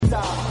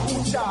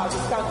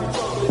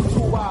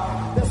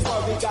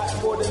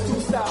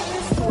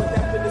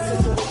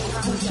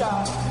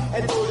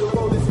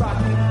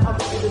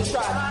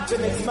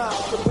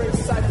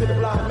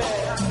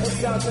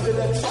considered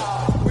a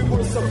child, we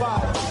will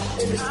survive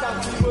in this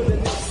country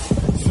wilderness.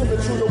 Swimming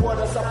through the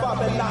waters of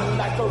Babylon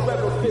like a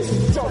rebel fish.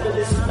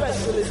 Jugglist,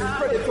 specialist,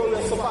 critical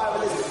and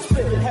survivalist.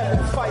 Spitting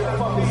heaven fire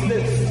from his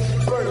lips.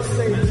 Burning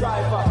slave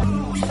driver.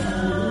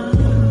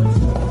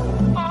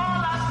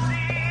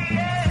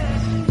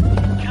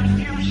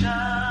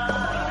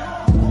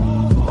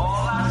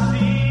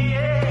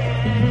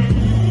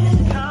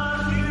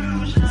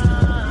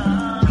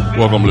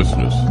 Welcome,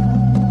 listeners,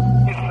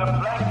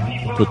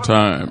 to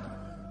Time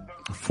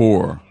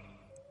for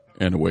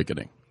an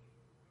Awakening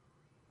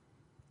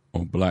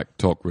on Black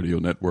Talk Radio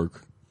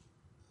Network,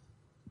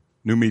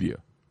 new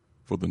media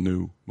for the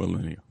new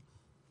millennia.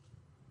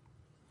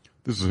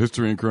 This is a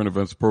history and current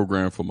events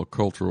program from a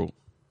cultural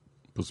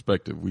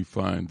perspective. We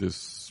find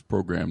this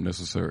program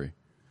necessary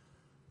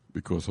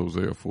because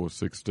Hosea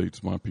 4:6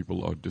 states, "My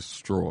people are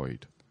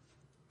destroyed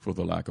for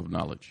the lack of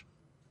knowledge."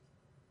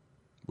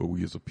 But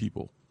we as a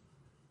people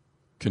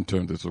can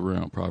turn this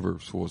around.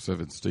 Proverbs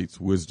 4:7 states,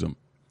 "Wisdom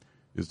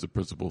is the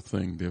principal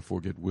thing,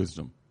 therefore get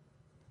wisdom."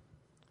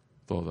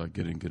 Thought I'd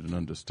get an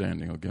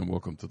understanding. Again,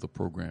 welcome to the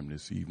program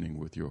this evening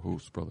with your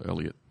hosts, Brother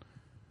Elliot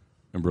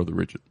and Brother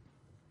Richard.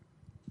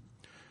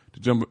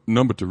 The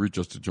number to reach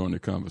us to join the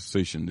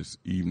conversation this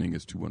evening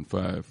is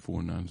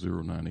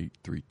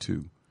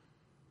 215-490-9832.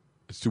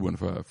 It's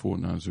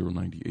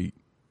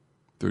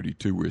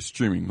 215-490-9832. We're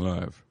streaming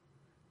live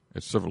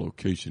at several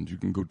locations. You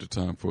can go to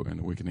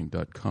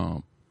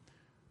timeforanawakening.com,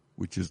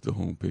 which is the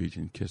homepage,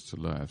 and catch the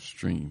live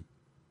stream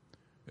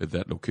at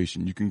that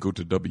location. You can go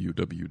to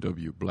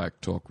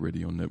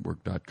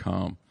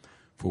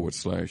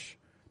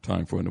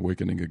www.blacktalkradionetwork.com/Time for an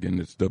Awakening. Again,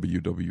 it's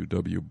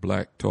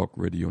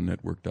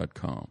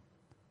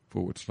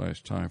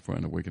www.blacktalkradionetwork.com/Time for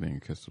an Awakening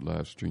and catch the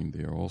live stream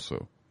there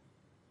also.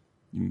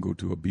 You can go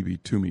to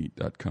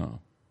abbtumi.com.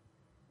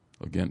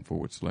 Again,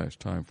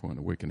 /Time for an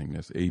Awakening.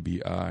 That's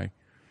ABIBITUMI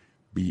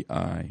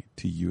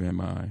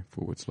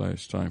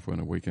 /Time for an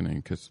Awakening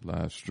and catch the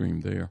live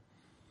stream there.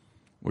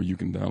 Or you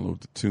can download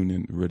the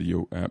TuneIn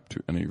radio app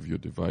to any of your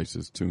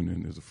devices.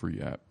 TuneIn is a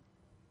free app.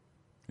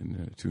 In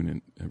the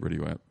TuneIn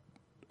radio app,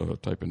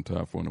 type in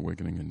Time for an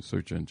Awakening in the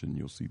search engine.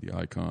 You'll see the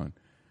icon,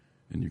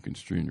 and you can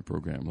stream your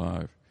program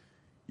live,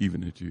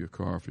 even into your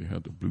car if you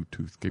have the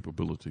Bluetooth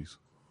capabilities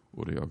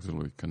or the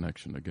auxiliary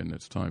connection. Again,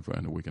 that's Time for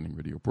an Awakening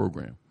radio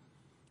program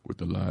with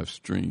the live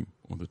stream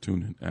on the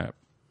TuneIn app.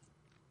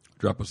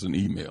 Drop us an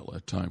email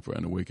at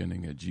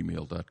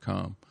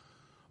timeforanawakening@gmail.com.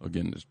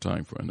 Again, it's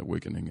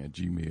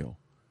timeforanawakening@gmail.com.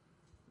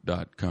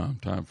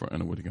 Time for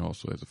an Awakening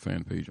also has a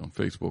fan page on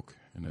Facebook,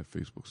 and that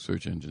Facebook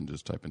search engine,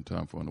 just type in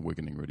Time for an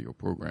Awakening radio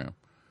program.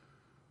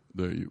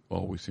 There you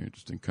always see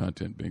interesting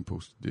content being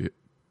posted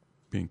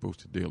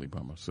daily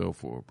by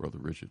myself or Brother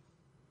Richard.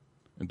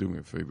 And do me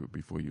a favor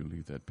before you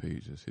leave that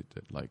page, just hit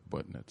that like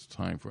button. That's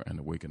Time for an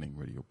Awakening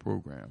radio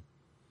program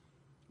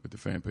with the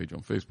fan page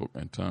on Facebook,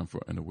 and Time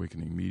for an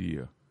Awakening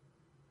media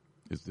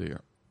is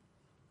there.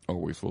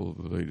 Always follow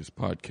the latest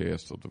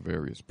podcasts of the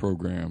various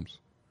programs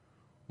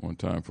on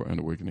Time for an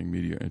Awakening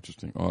media.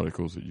 Interesting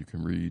articles that you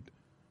can read,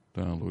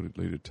 download at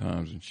later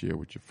times, and share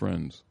with your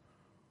friends.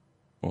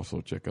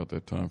 Also, check out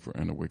that Time for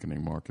an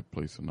Awakening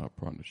marketplace in our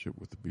partnership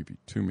with the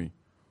BB2Me.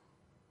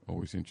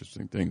 Always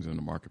interesting things in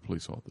the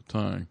marketplace all the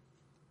time.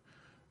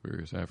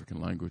 Various African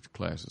language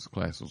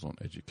classes on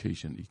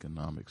education,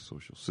 economics,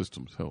 social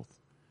systems, health,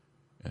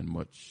 and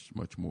much,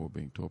 much more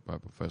being taught by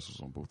professors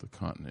on both the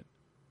continent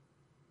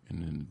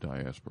and in the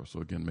diaspora.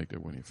 So again, make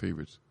that one of your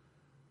favorites.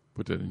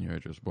 Put that in your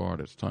address bar.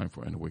 That's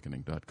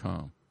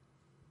timeforanawakening.com.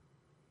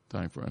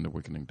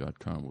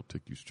 Timeforanawakening.com will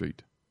take you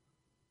straight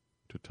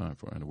to Time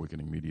for an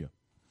Awakening media.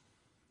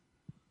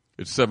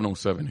 It's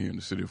 7:07 here in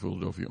the city of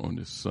Philadelphia on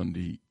this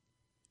Sunday,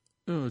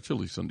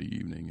 chilly Sunday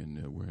evening, and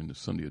we're in the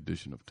Sunday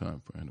edition of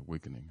Time for an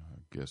Awakening.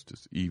 Our guest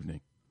this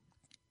evening,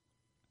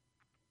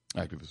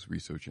 activist,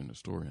 researcher, and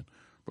historian,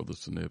 Brother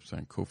Saneb,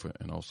 Sankofa,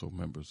 and also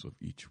members of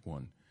Each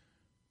One,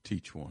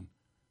 Teach One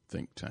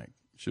think tank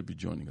should be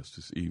joining us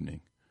this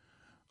evening.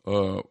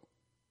 We're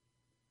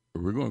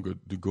going to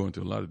go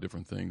into a lot of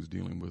different things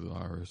dealing with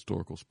our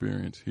historical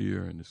experience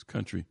here in this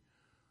country.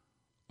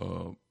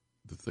 The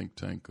think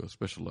tank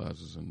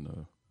specializes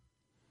in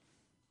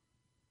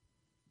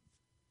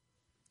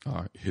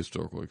our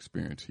historical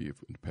experience here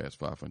in the past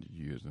 500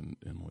 years and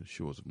on the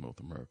shores of North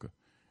America.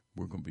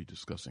 We're going to be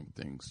discussing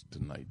things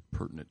tonight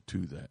pertinent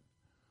to that,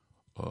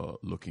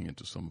 looking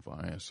into some of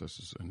our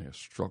ancestors and their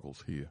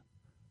struggles here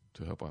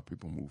to help our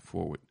people move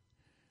forward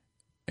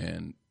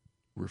and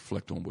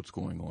reflect on what's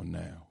going on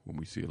now when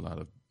we see a lot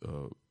of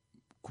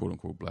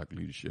quote-unquote black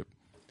leadership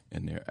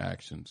and their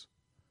actions,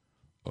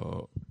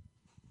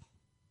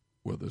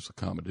 whether it's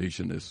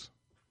accommodationists,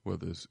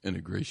 whether it's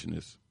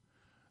integrationists.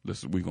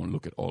 Listen, we're going to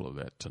look at all of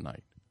that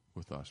tonight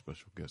with our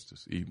special guest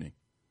this evening,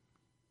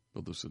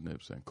 Brother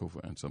Saneb, Sankofa,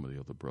 and some of the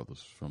other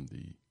brothers from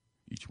the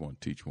Each One,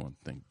 Teach One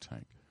think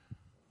tank.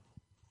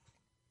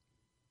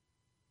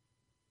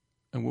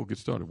 And we'll get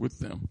started with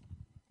them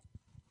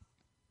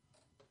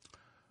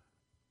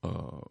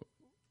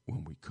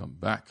when we come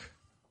back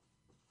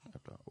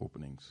after our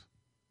openings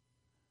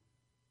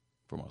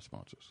from our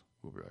sponsors.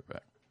 We'll be right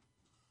back.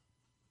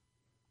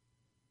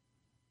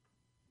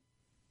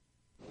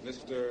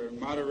 Mr.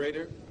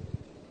 Moderator,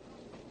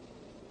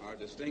 our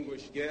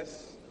distinguished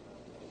guests,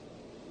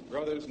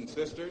 brothers and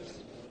sisters,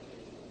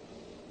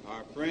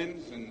 our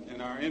friends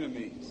and our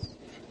enemies.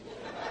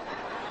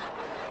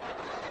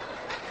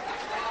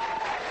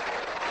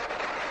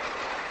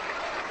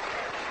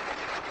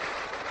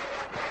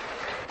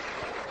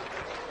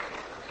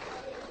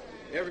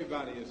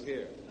 Everybody is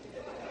here.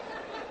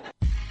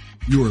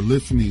 You are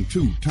listening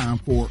to Time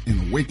for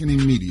an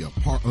Awakening Media,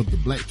 part of the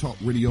Black Talk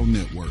Radio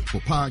Network. For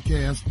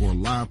podcasts or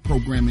live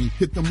programming,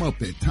 hit them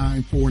up at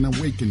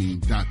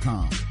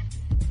timeforanawakening.com.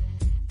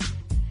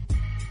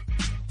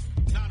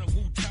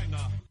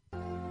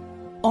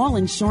 All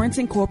Insurance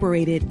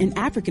Incorporated, an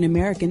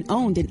African-American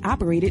owned and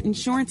operated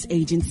insurance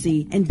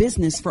agency in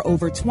business for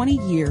over 20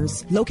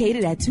 years,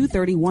 located at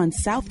 231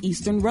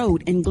 Southeastern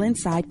Road in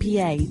Glenside,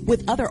 PA,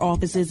 with other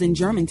offices in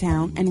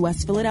Germantown and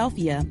West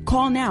Philadelphia.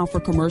 Call now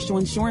for commercial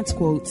insurance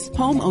quotes,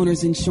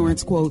 homeowners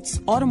insurance quotes,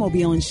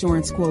 automobile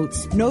insurance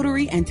quotes,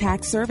 notary and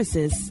tax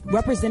services,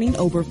 representing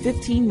over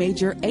 15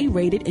 major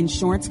A-rated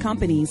insurance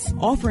companies,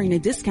 offering a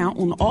discount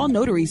on all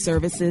notary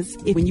services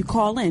when you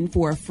call in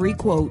for a free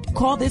quote.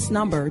 Call this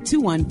number,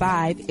 215-885-2444.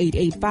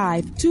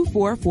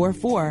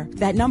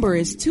 That number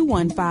is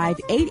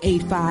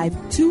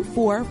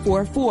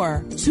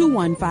 215-885-2444.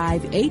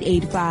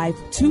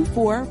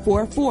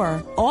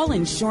 215-885-2444. All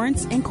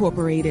Insurance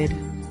Incorporated.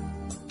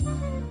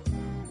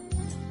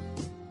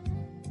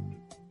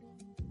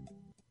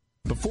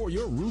 Before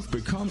your roof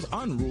becomes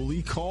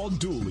unruly, call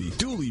Dooley.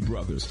 Dooley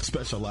Brothers,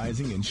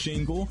 specializing in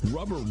shingle,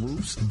 rubber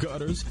roofs,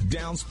 gutters,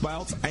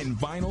 downspouts, and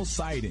vinyl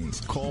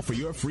sidings. Call for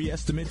your free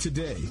estimate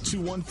today.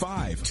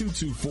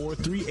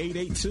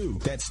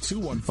 215-224-3882. That's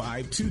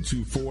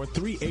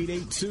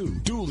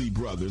 215-224-3882. Dooley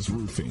Brothers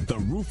Roofing, the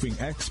roofing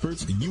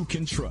experts you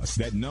can trust.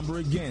 That number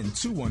again,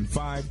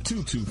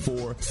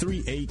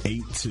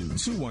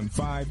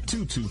 215-224-3882.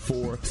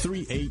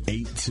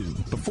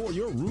 215-224-3882. Before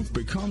your roof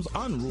becomes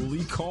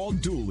unruly, call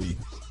Dooley.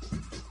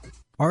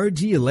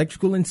 RG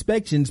Electrical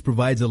Inspections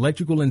provides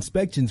electrical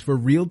inspections for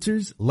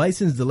realtors,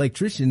 licensed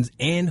electricians,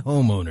 and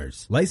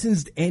homeowners.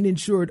 Licensed and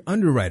insured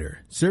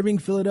underwriter, serving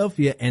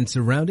Philadelphia and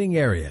surrounding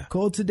area.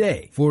 Call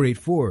today,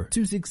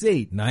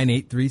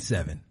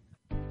 484-268-9837.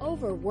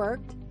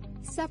 Overworked?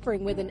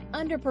 Suffering with an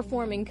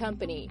underperforming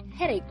company,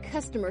 headache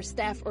customer,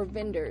 staff, or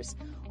vendors?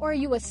 Or are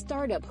you a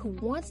startup who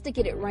wants to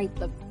get it right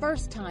the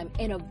first time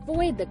and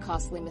avoid the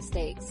costly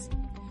mistakes?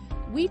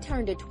 We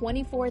turned a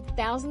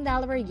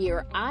 $24,000 a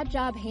year odd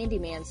job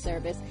handyman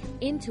service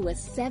into a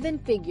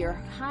 7-figure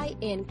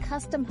high-end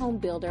custom home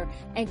builder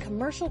and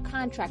commercial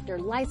contractor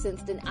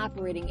licensed and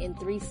operating in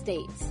 3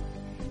 states.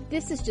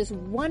 This is just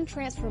one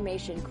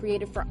transformation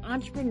created for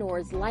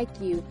entrepreneurs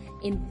like you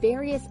in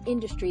various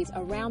industries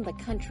around the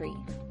country.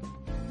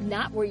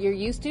 Not what you're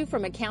used to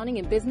from accounting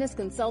and business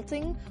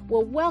consulting?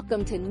 Well,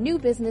 welcome to New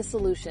Business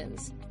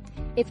Solutions.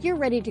 If you're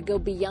ready to go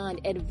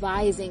beyond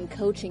advising,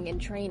 coaching, and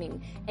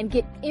training and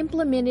get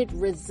implemented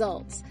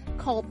results,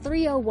 call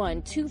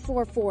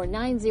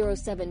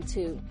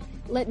 301-244-9072.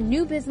 Let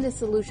New Business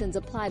Solutions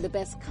apply the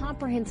best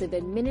comprehensive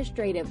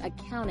administrative,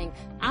 accounting,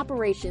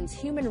 operations,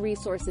 human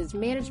resources,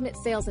 management,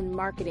 sales, and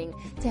marketing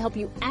to help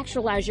you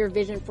actualize your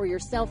vision for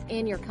yourself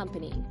and your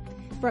company.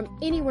 From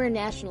anywhere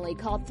nationally,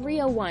 call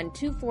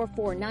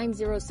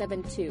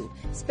 301-244-9072.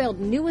 Spelled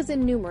new as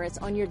in numerous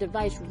on your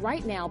device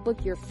right now.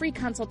 Book your free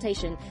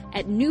consultation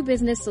at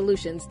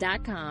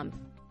newbusinesssolutions.com.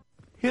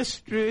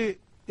 History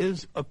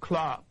is a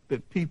clock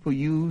that people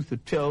use to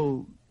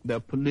tell their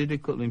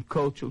political and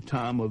cultural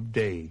time of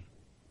day.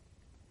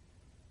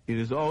 It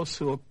is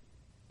also a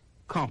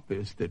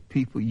compass that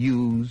people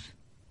use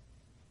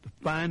to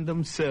find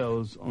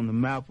themselves on the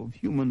map of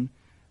human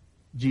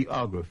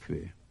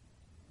geography.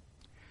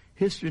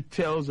 History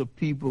tells of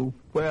people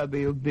where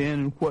they have been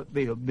and what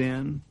they have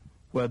been,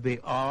 where they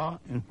are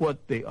and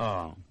what they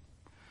are.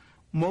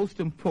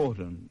 Most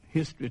important,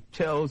 history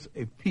tells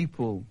a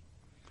people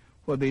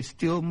where they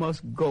still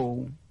must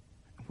go,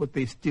 what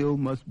they still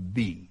must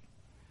be.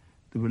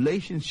 The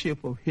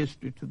relationship of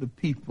history to the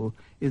people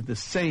is the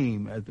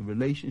same as the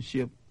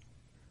relationship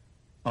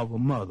of a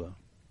mother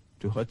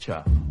to her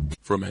child.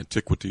 From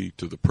antiquity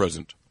to the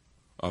present,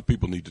 our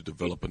people need to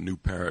develop a new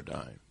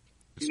paradigm.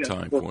 It's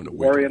time for an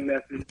awakening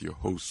with your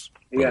host,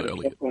 Brother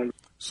Elliott.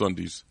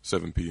 Sundays,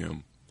 7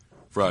 p.m.,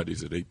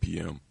 Fridays at 8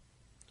 p.m.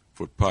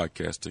 For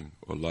podcasting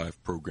or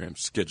live program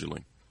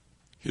scheduling,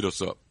 hit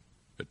us up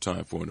at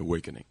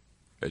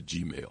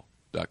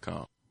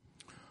timeforanawakening@gmail.com.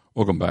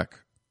 Welcome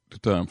back to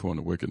Time for an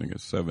Awakening at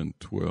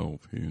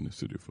 7:12 here in the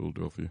city of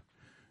Philadelphia.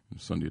 In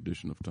the Sunday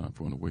edition of Time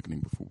for an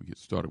Awakening. Before we get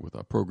started with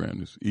our program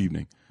this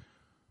evening, I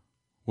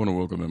want to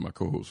welcome in my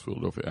co-host,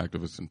 Philadelphia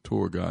activist and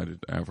tour guide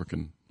at the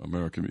African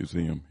American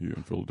Museum here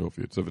in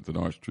Philadelphia at 7th and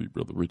R Street.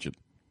 Brother Richard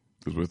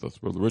is with us.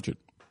 Brother Richard.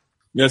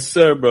 Yes,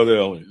 sir, Brother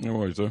Elliott.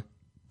 How are you, sir?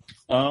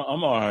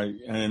 I'm all right,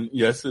 and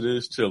yes, it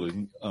is chilly.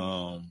 You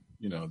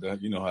know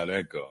how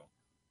that go.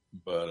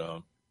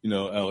 But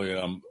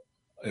Elliott,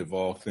 if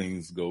all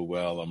things go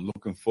well, I'm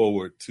looking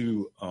forward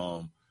to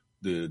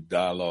the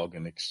dialogue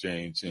and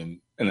exchange and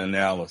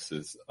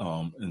analysis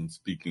and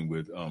speaking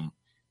with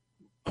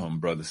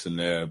Brother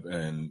Saneb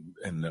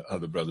and the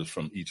other brothers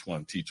from Each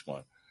One Teach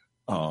One.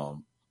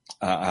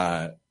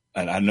 I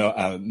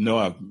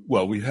know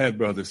we had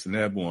Brother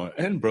Saneb on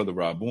and Brother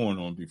Raborn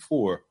on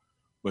before,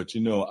 but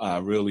I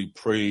really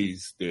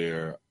praise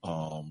their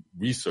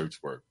research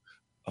work.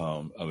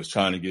 I was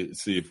trying to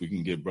see if we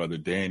can get Brother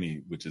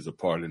Danny, which is a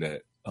part of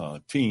that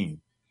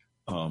team,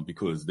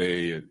 because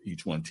they at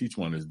Each One Teach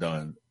One has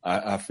done,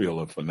 I feel,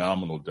 a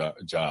phenomenal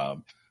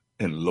job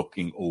in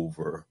looking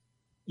over,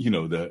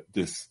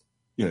 this,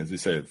 as they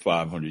said,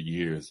 500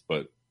 years,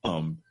 but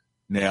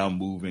now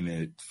moving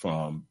it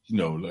from,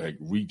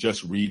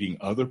 just reading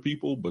other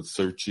people, but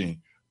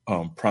searching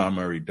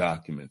primary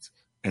documents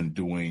and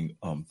doing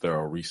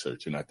thorough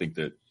research. And I think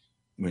that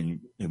when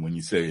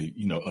you say,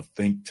 a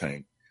think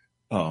tank,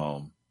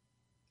 born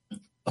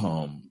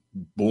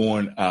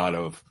out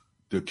of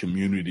the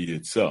community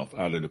itself,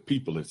 out of the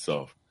people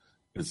itself,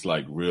 it's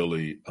like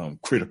really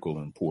critical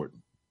and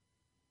important.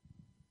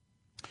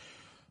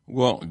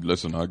 Well,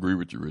 listen, I agree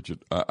with you,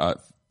 Richard. I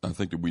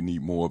think that we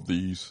need more of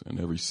these in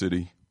every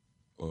city,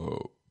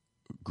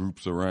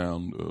 groups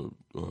around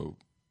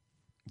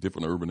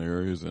different urban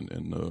areas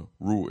and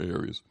rural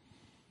areas,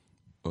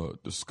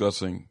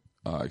 discussing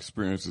our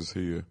experiences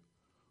here,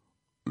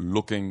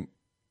 looking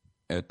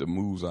at the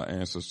moves our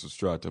ancestors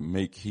tried to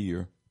make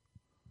here,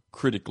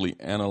 critically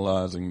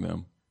analyzing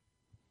them,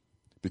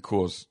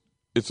 because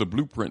it's a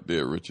blueprint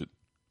there, Richard,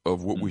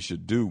 of what we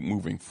should do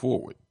moving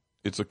forward.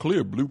 It's a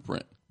clear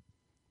blueprint.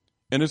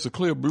 And it's a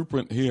clear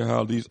blueprint here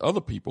how these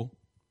other people,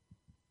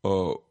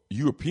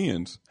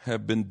 Europeans,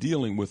 have been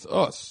dealing with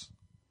us.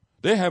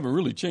 They haven't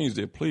really changed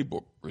their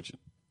playbook, Richard,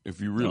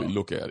 if you really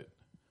look at it.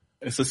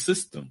 It's a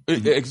system.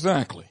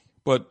 Exactly.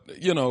 But,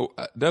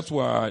 that's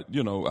why,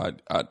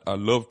 I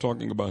love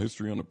talking about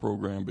history on the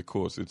program,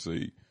 because it's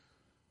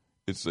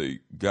a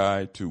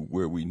guide to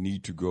where we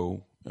need to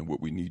go and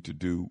what we need to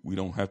do. We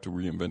don't have to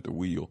reinvent the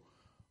wheel.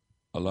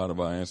 A lot of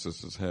our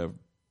ancestors have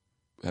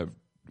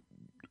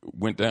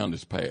went down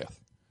this path,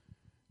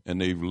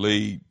 and they've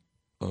laid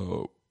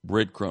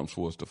breadcrumbs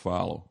for us to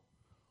follow.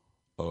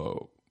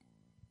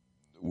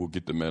 We'll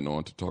get the men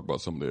on to talk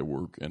about some of their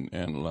work and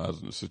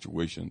analyzing the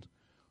situations,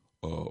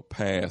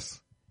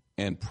 past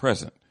and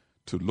present,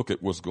 to look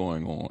at what's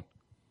going on,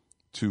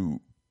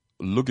 to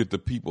look at the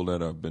people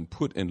that have been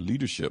put in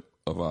leadership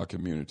of our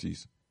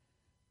communities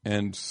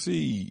and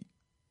see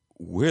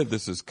where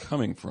this is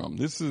coming from.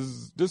 This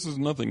is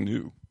nothing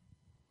new.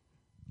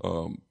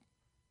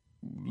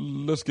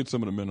 Let's get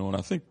some of the men on.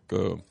 I think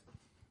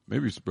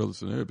maybe Brother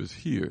Saneb is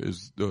here.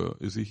 Is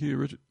he here,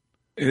 Richard?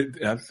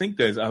 I think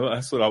that's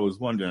what I was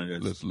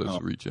wondering. Let's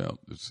reach out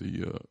to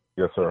see.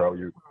 Yes, sir. How are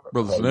you,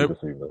 Brother Saneb?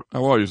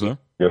 How are you, sir?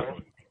 Yes.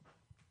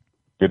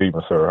 Good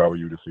evening, sir. How are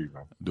you this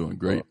evening? Doing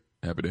great.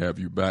 Happy to have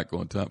you back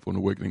on Time for an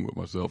Awakening with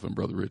myself and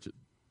Brother Richard.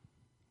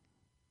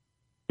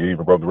 Good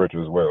evening, Brother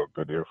Richard, as well.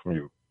 Good to hear from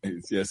you.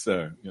 Yes,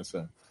 sir. Yes,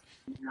 sir.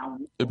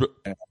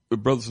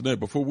 Brother Saneb,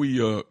 before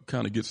we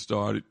kind of get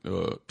started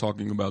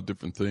talking about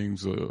different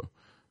things,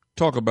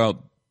 talk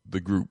about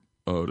the group,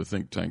 the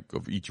think tank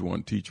of Each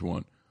One Teach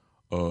One,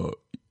 how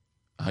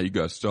you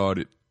got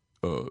started,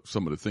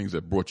 some of the things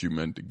that brought you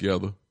men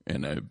together,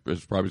 and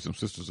there's probably some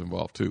sisters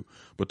involved too.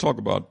 But talk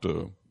about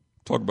the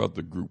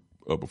group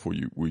before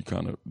we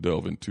kind of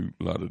delve into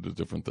a lot of the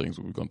different things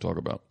that we're going to talk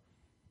about.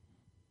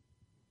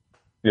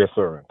 Yes,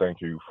 sir, and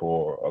thank you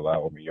for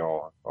allowing me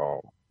on.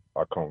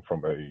 I come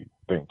from a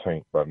think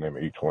tank by the name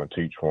of Each One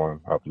Teach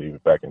One. I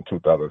believe back in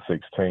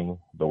 2016,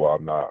 though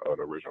I'm not an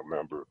original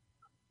member.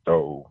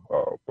 So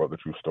Brother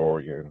True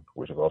Historian,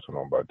 which is also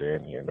known by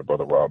Danny, and the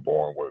Brother Rob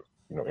Bourne were,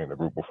 in the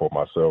group before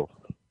myself.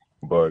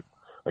 But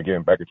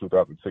again, back in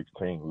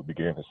 2016, we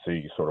began to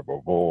see sort of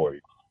a void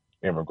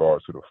in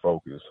regards to the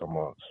focus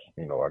amongst,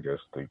 I guess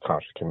the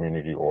conscious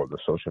community or the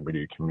social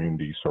media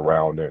community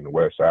surrounding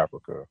West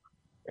Africa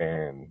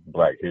and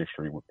Black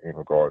history in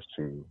regards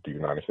to the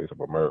United States of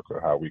America,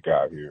 how we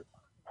got here,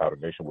 how the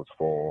nation was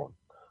formed,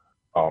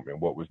 and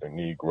what was the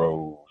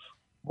Negro's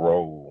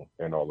role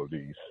in all of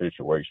these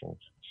situations.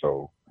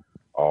 So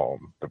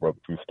the Brother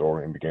True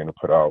Historian began to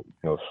put out,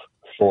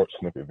 short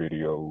snippet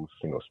videos,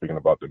 speaking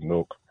about the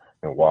Nook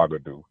and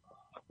Ouagadougou,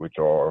 which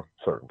are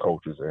certain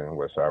cultures in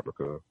West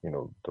Africa,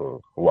 the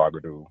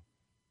Ouagadougou,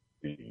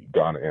 the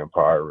Ghana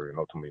Empire, and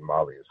ultimately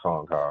Mali and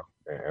Songhai,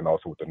 and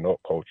also with the Nook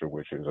culture,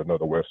 which is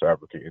another West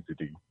African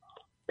entity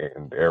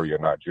in the area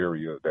of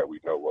Nigeria that we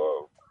know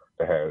of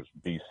that has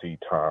BC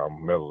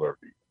time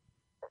metallurgy.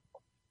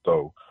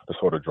 So to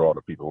sort of draw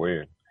the people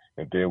in.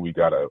 And then we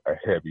got a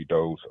heavy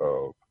dose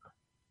of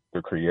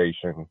the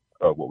creation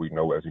of what we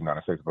know as the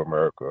United States of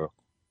America,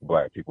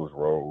 Black people's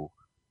role,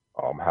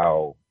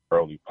 how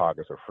early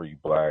pockets of free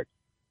Black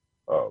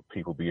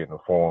people being to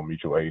form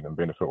mutual aid and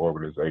benefit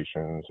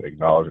organizations,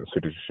 acknowledging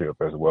citizenship,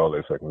 as well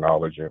as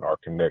acknowledging our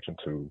connection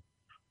to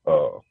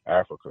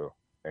Africa,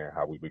 and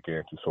how we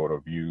began to sort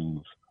of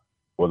use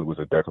whether it was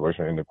a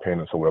Declaration of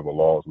Independence or whatever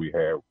laws we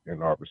had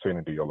in our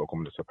vicinity or local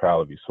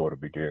municipalities, sort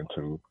of began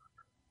to,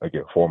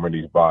 again, forming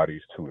these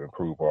bodies to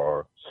improve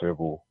our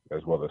civil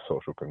as well as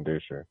social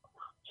condition.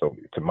 So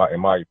in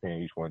my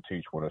opinion, each one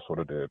teach one is sort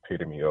of the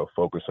epitome of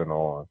focusing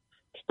on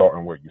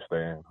starting where you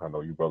stand. I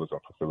know you brothers are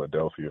from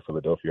Philadelphia.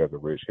 Philadelphia has a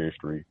rich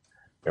history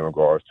in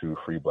regards to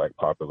free black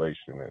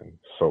population and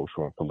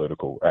social and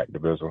political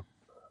activism.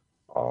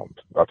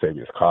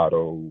 Octavius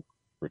Cotto,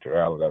 Richard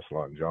Allen,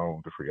 Essalon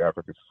Jones, the Free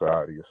African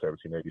Society of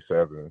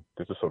 1787.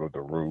 This is sort of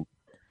the root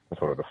and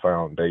sort of the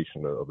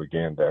foundation of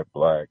again, that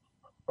black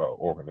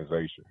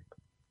organization.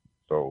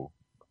 So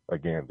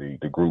again,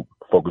 the group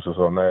focuses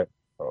on that.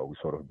 We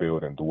sort of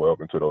build and delve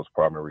into those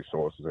primary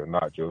sources and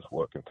not just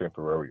what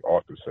contemporary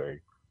authors say,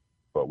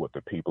 but what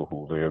the people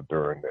who lived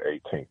during the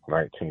 18th,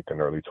 19th,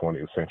 and early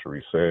 20th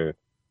century said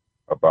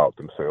about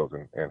themselves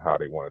and how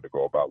they wanted to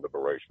go about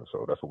liberation.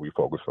 So that's what we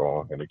focus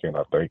on. And again,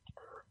 I thank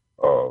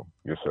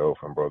yourself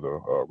and Brother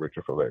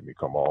Richard for letting me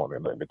come on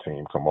and letting the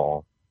team come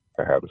on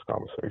and have this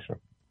conversation.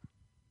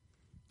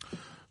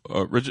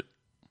 Richard?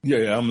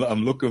 Yeah,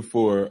 I'm looking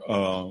for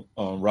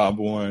Rob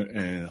Warren,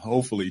 and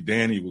hopefully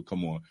Danny will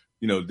come on.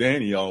 You know,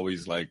 Danny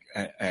always like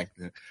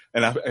acting,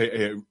 and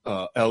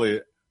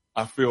Elliot,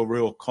 I feel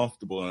real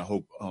comfortable, and I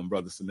hope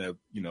Brother Saneb,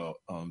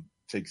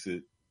 takes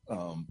it,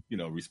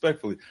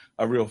 respectfully.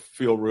 I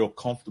feel real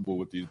comfortable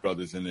with these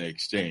brothers in the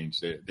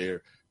exchange.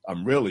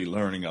 I'm really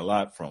learning a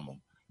lot from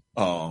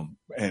them,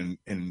 and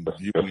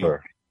viewing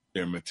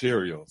their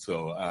material.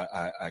 So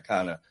I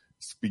kind of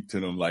speak to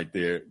them like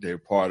they're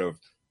part of,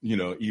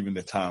 even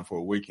the Time for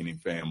Awakening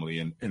family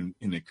and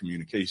in the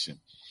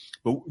communication.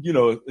 But,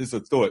 it's a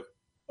thought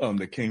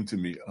that came to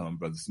me,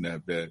 Brother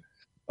Saneb, that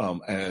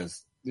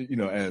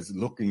as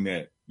looking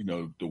at,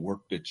 the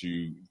work that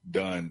you've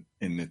done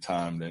in the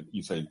time that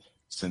you say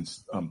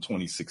since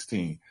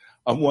 2016,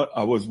 I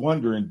was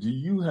wondering, do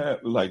you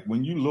have, like,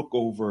 when you look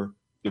over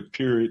the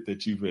period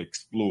that you've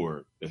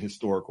explored, the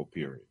historical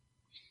period,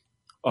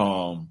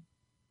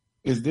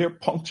 is there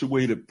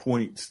punctuated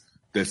points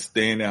that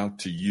stand out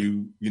to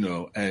you,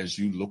 as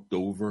you looked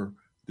over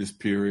this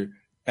period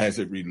as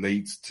it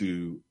relates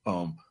to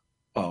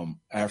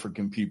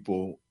African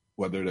people,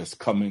 whether that's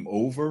coming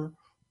over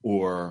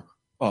or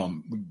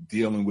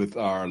dealing with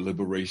our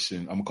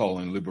liberation, I'm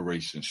calling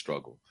liberation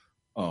struggle?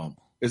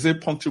 Is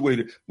it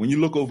punctuated when you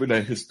look over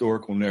that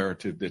historical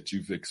narrative that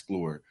you've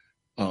explored?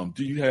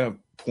 Do you have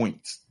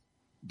points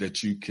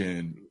that you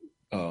can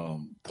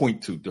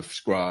point to,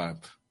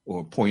 describe,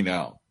 or point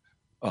out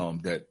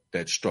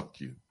that struck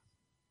you?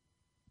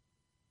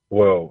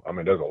 Well, I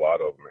mean, there's a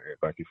lot of them, and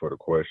thank you for the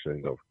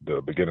question.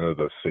 The beginning of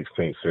the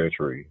 16th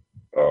century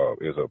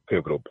is a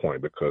pivotal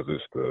point because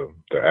it's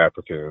the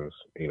Africans,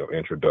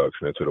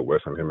 introduction into the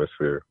Western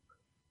Hemisphere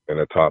and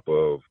the type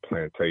of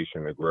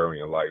plantation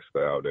agrarian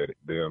lifestyle that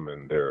them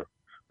and their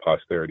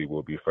posterity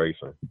will be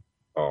facing.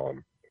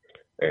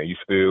 And you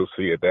still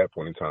see at that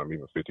point in time,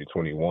 even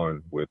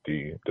 1521, with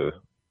the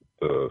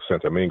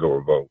Santo Domingo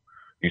revolt,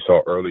 you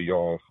saw early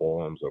on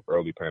forms of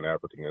early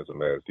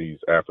Pan-Africanism as these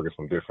Africans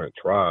from different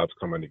tribes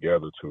coming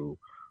together who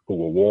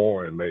were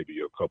warring maybe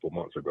a couple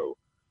months ago,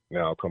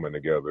 now coming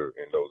together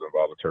in those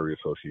involuntary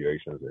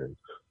associations and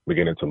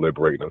beginning to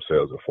liberate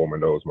themselves and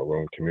forming those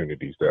maroon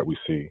communities that we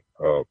see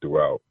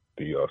throughout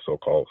the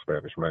so-called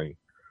Spanish Main.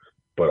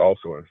 But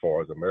also as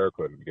far as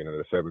America in the beginning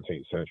of the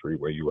 17th century,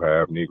 where you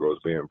have Negroes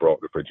being brought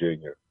to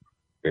Virginia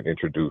and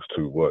introduced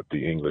to what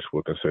the English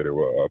would consider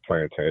a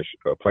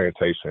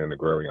plantation and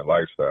agrarian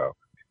lifestyle.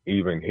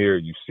 Even here,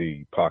 you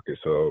see pockets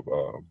of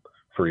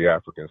free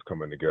Africans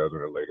coming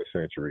together in the later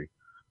century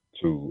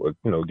to,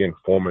 again,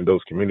 forming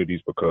those communities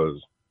because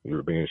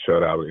you're being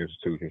shut out of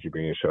institutions, you're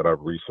being shut out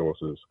of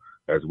resources,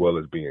 as well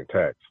as being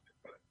taxed.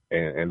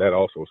 And that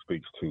also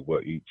speaks to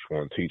what each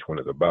one teach one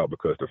is about,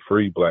 because the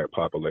free black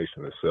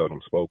population is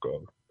seldom spoke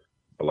of.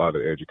 A lot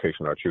of the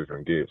education our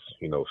children gets,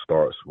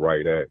 starts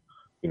right at,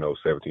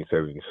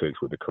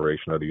 1776 with the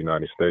creation of the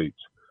United States,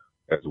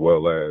 as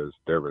well as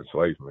their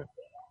enslavement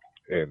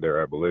and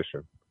their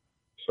abolition.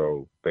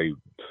 So they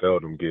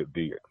seldom get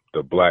the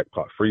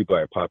free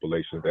black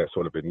population that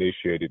sort of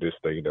initiated this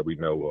thing that we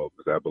know of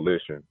as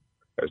abolition.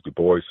 As Du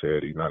Bois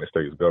said, the United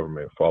States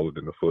government followed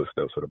in the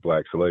footsteps of the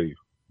black slave.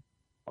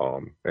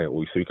 And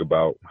we speak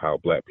about how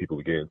black people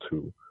began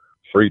to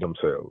free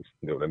themselves.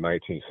 The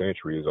 19th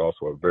century is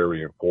also a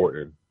very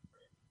important,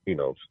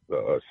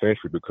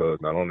 century, because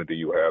not only do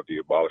you have the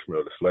abolishment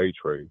of the slave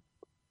trade,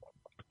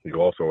 you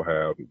also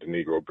have the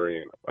Negro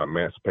being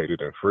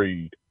emancipated and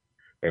freed,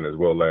 and as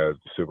well as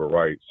the civil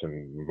rights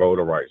and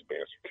voter rights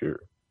being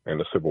secured, and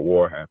the Civil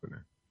War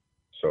happening.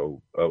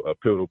 So a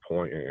pivotal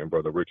point, and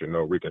Brother Richard,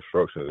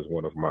 Reconstruction is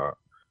one of my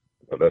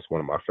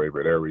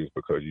favorite areas,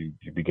 because you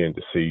begin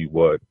to see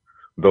what,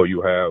 though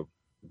you have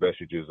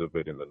vestiges of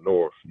it in the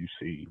North, you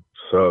see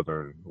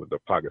Southern, with the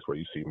pockets where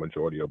you see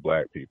majority of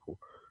black people,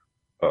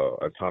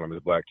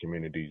 autonomous black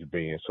communities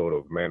being sort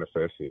of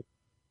manifested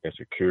and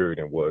secured,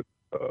 and what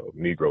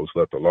Negroes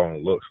left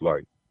alone looks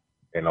like.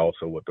 and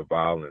also what the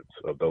violence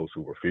of those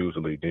who refuse to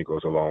leave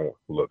Negroes alone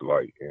looked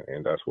like.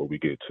 And that's where we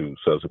get to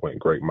subsequent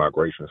great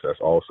migrations that's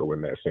also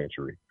in that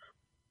century,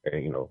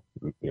 and,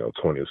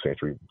 20th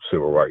century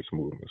civil rights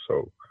movement.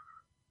 So,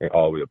 and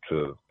all the way up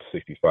to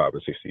 65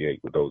 and 68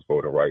 with those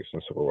voting rights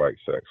and civil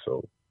rights acts.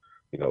 So,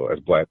 as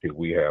Black people,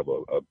 we have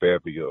a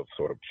bevy of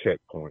sort of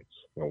checkpoints,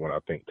 when I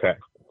think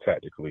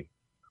tactically,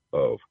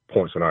 of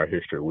points in our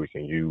history we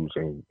can use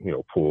and,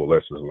 pull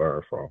lessons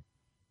learned from.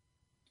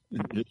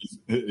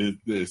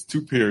 There's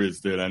two periods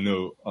that I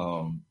know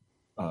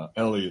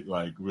Elliot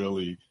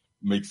really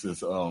makes us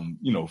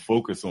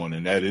focus on,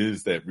 and that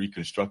is that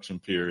Reconstruction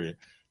period,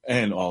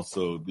 and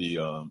also the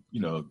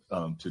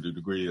to the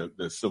degree of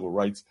the civil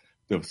rights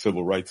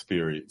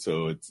period.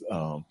 So it's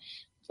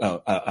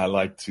I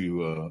like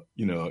to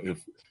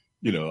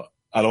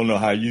I don't know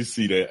how you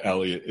see that,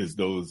 Elliot, is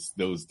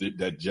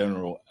that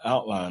general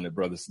outline that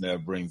Brother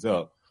Saneb brings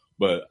up.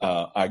 But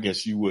I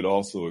guess you would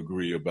also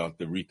agree about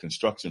the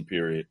Reconstruction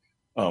period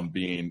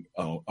being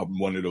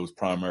one of those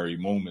primary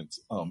moments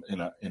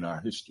in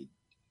our history.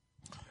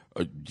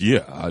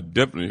 Yeah, I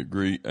definitely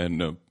agree,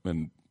 and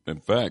in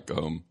fact,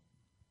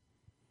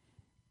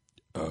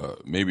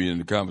 maybe in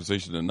the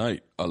conversation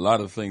tonight, a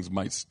lot of things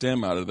might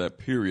stem out of that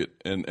period,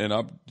 and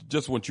I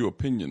just want your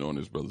opinion on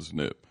this, Brother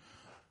Saneb.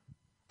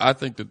 I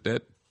think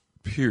that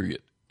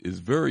period is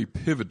very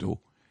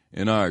pivotal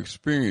in our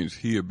experience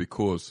here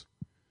because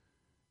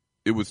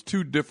it was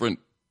two different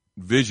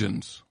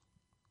visions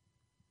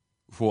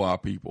for our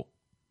people.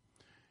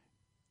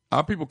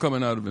 Our people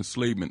coming out of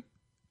enslavement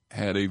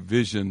had a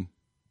vision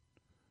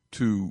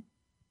to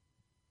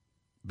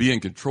be in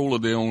control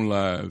of their own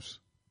lives,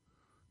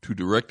 to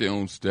direct their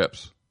own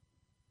steps,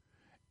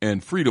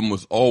 and freedom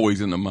was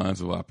always in the minds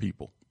of our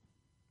people.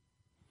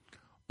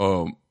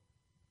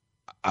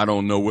 I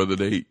don't know whether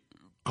they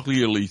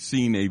clearly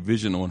seen a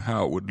vision on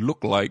how it would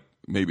look like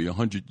maybe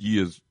 100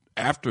 years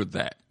after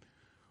that.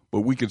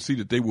 But we can see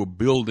that they were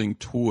building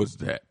towards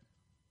that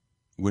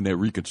when that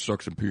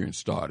Reconstruction period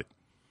started.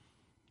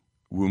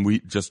 When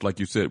we, just like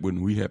you said,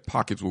 when we had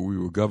pockets where we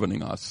were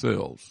governing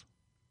ourselves.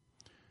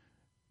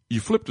 You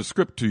flip the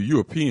script to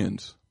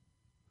Europeans,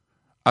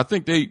 I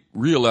think they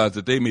realized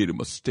that they made a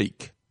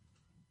mistake.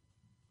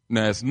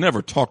 Now, it's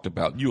never talked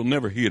about. You'll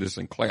never hear this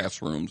in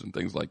classrooms and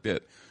things like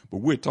that. But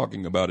we're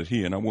talking about it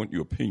here, and I want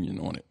your opinion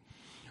on it.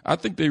 I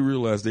think they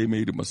realized they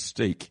made a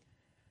mistake.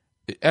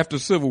 After the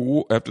Civil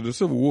War,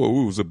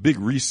 it was a big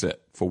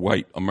reset for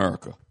white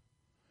America.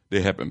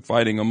 They had been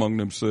fighting among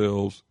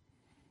themselves.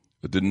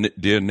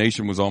 Their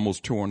nation was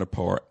almost torn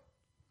apart.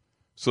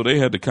 So they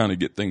had to kind of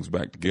get things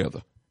back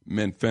together.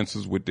 Mend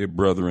fences with their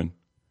brethren,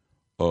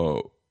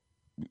 put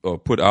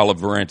olive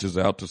branches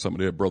out to some of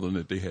their brethren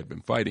that they had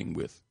been fighting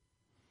with.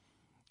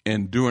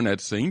 And during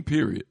that same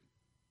period,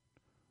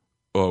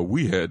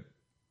 we had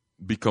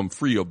become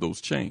free of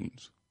those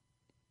chains.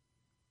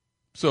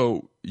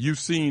 So you've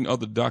seen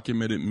other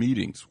documented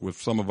meetings with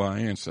some of our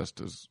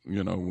ancestors,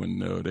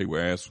 when they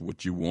were asked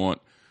what you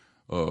want,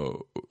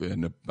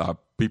 and our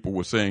people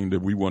were saying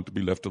that we want to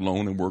be left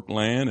alone and work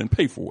land and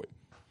pay for it.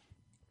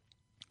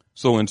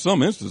 So in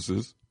some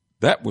instances,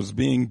 that was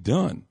being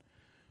done.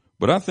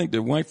 But I think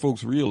that white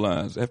folks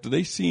realized after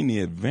they seen the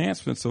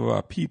advancements of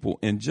our people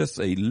in just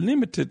a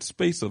limited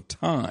space of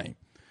time,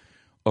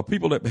 of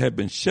people that had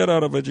been shut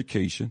out of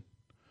education,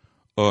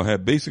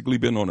 had basically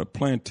been on a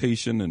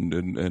plantation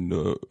and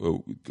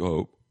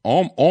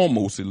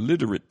almost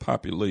illiterate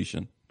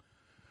population,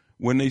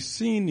 when they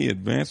seen the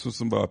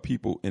advancements of our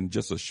people in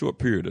just a short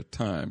period of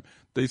time,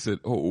 they said,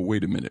 oh,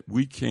 wait a minute,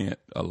 we can't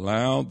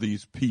allow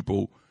these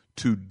people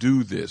to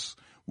do this.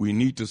 We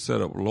need to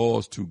set up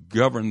laws to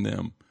govern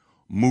them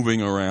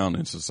moving around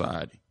in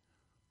society.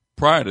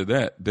 Prior to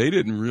that, they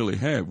didn't really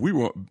have,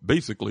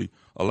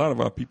 a lot of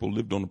our people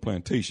lived on the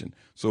plantation,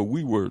 so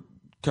we were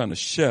kind of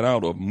shut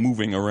out of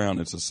moving around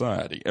in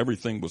society.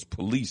 Everything was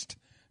policed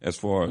as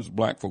far as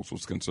black folks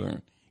was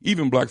concerned.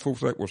 Even black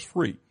folks that was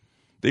free.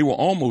 They were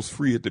almost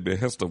free at the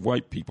behest of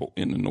white people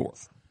in the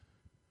North.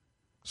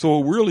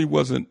 So it really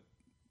wasn't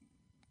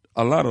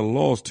a lot of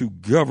laws to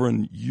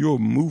govern your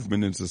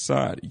movement in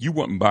society. You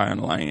wasn't buying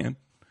land.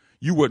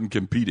 You wasn't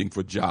competing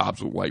for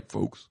jobs with white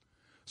folks.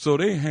 So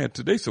they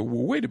said,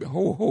 well, wait a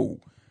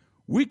minute,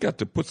 we got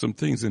to put some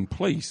things in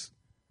place.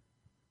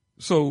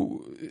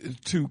 So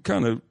to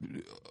kind of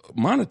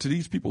monitor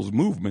these people's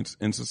movements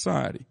in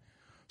society.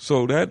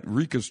 So that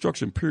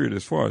Reconstruction period,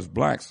 as far as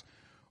blacks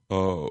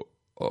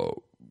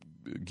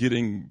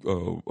getting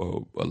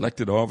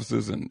elected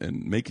offices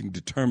and making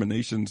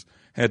determinations,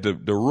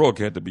 the rug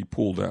had to be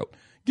pulled out.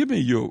 Give me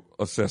your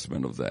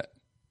assessment of that.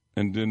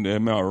 And then,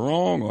 am I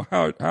wrong, or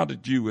how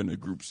did you and the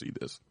group see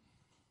this?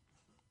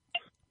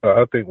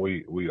 I think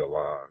we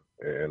align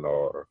in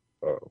our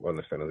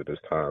understanding of this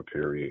time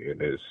period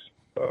and its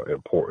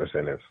importance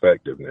and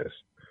effectiveness,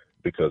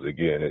 because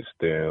again, it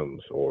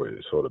stems, or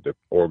it's sort of the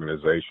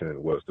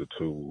organization was the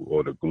tool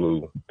or the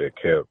glue that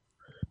kept.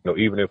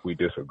 Even if we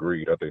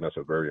disagreed, I think that's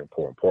a very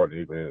important part.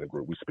 Even in the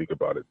group, we speak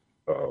about it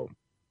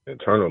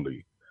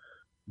internally.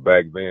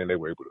 back then they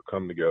were able to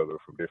come together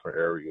from different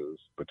areas,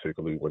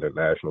 particularly when the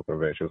national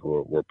conventions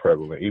were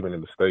prevalent, even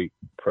in the state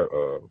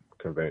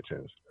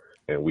conventions.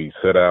 And we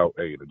set out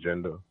an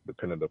agenda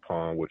depending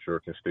upon what your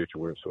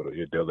constituents or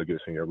your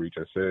delegates in your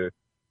region said,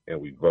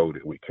 and we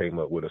voted. We came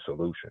up with a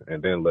solution.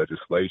 And then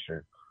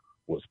legislation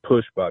was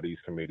pushed by these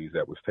committees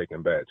that was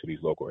taken back to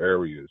these local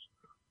areas.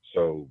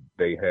 So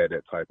they had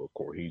that type of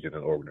cohesion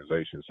and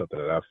organization, something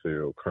that I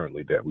feel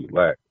currently that we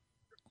lack.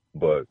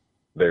 But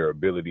their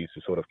ability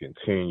to sort of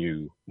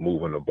continue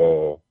moving the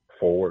ball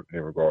forward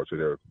in regard to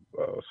their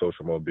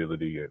social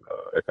mobility and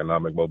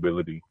economic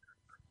mobility,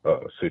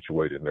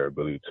 situated in their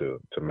ability to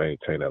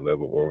maintain that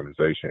level of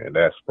organization. And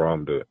that's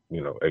from the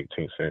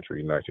 18th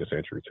century, 19th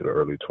century to the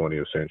early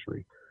 20th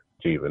century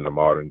to even the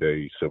modern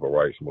day civil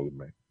rights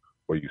movement,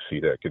 where you see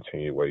that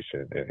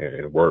continuation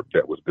and work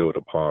that was built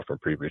upon from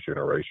previous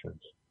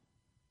generations.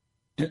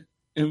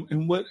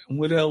 And what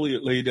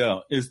Elliot laid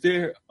out, is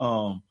there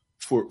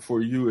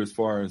for you as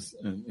far as,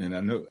 and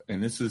I know,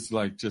 and this is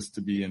like just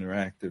to be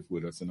interactive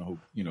with us, and I hope,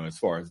 as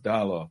far as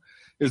dialogue,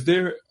 is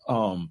there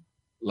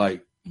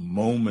like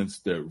moments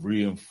that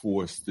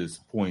reinforce this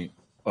point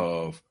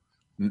of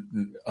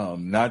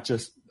not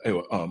just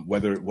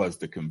whether it was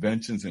the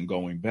conventions and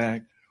going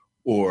back,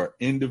 or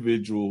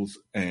individuals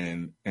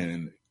and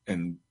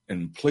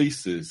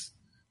places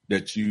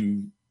that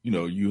you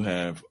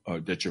have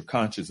that you're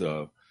conscious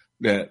of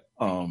that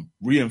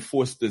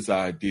reinforce this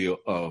idea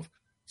of,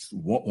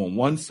 on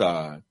one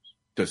side,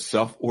 the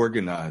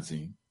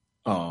self-organizing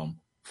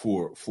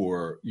for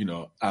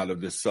out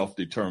of this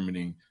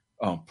self-determining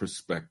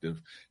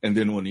perspective, and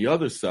then on the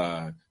other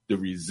side, the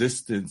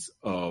resistance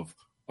of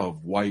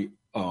white,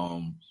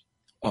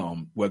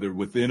 whether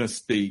within a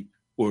state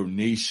or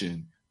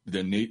nation,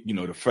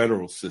 the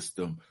federal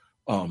system,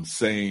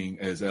 saying,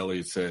 as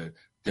Elliot said,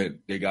 that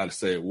they got to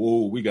say,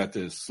 whoa, we got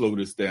to slow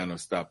this down or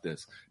stop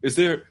this. Is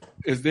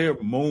there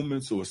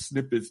moments or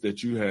snippets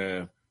that you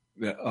have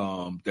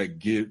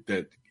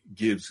that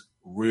gives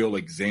real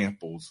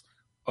examples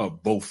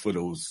of both of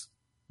those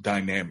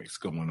dynamics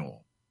going on?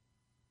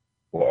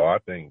 Well, I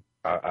think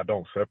I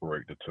don't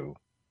separate the two,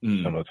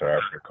 similar to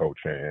African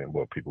culture and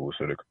what people would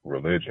consider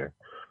religion.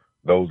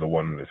 Those are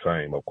one and the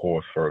same. Of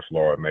course, first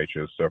law of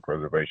nature is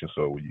self-preservation.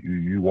 So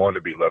you want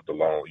to be left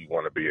alone. You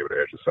want to be able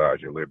to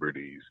exercise your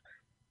liberties,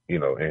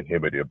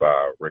 inhibited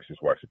by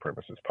racist white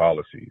supremacist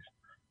policies.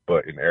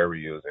 But in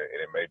areas,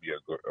 and it may be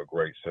a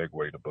great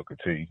segue to Booker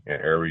T, in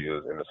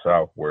areas in the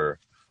South where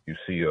you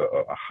see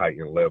a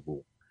heightened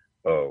level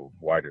of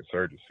white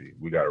insurgency,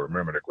 we got to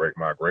remember the Great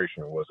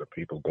Migration wasn't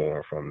people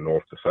going from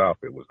north to south.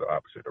 It was the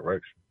opposite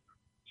direction.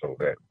 So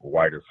that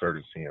white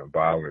insurgency and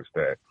violence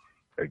that,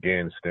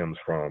 again, stems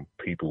from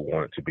people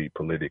wanting to be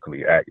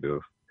politically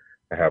active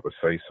and have a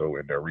say-so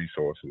in their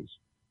resources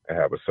and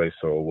have a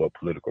say-so of what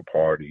political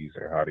parties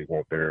and how they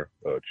want their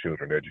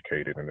children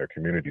educated and their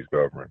communities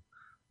governed.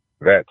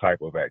 That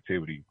type of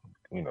activity,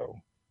 the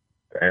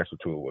answer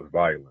to it was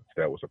violence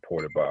that was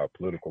supported by our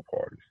political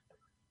parties.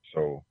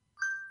 So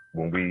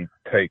when we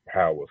take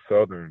how a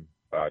Southern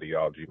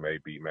ideology may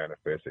be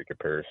manifest in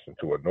comparison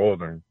to a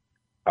Northern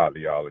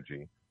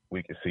ideology,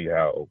 we can see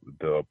how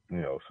the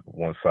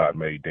one side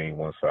may deem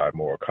one side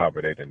more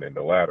accommodating than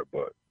the latter.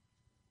 But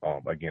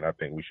again, I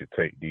think we should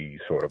take these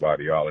sort of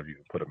ideologies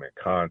and put them in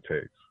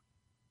context,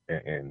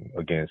 and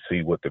again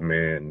see what the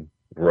men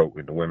wrote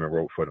and the women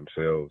wrote for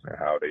themselves and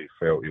how they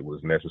felt it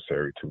was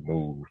necessary to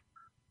move,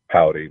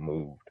 how they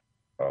moved.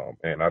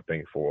 And I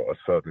think for a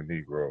Southern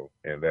Negro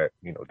in that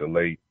the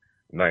late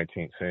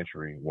 19th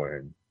century,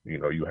 when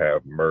you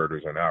have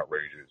murders and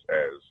outrages,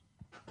 as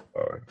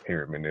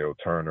Henry McNeil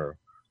Turner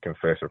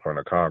confessed in front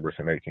of Congress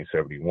in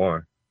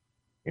 1871,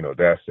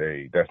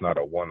 that's not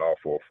a one-off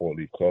or a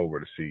four-leaf clover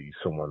to see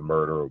someone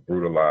murdered or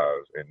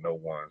brutalized and no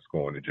one's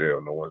going to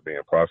jail, no one's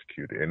being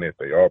prosecuted, and if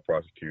they are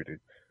prosecuted,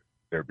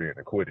 they're being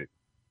acquitted.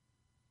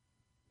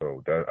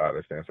 So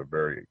that's a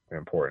very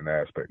important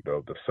aspect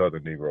of the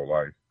Southern Negro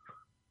life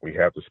we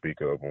have to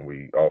speak of when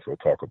we also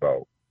talk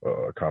about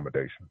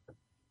accommodation.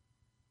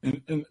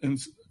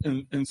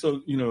 And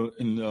so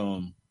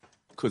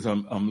because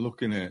I'm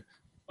looking at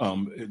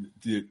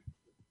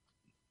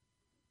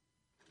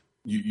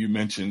you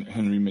mentioned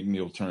Henry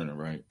McNeil Turner,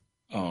 right?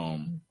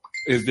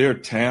 Is there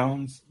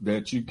towns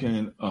that you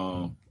can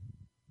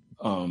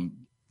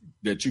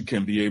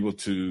be able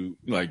to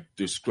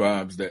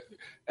describe that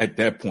at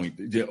that point,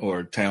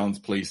 or towns,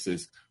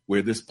 places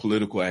where this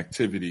political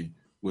activity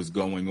was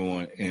going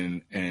on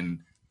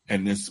and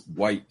this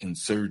white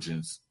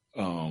insurgence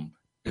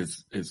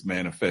is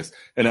manifest?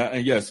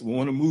 And yes, we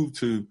want to move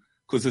to,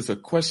 because it's a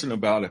question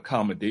about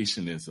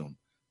accommodationism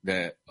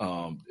that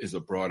is a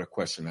broader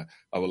question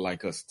I would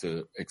like us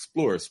to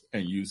explore,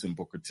 and using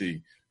Booker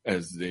T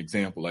as the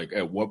example. Like,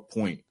 at what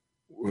point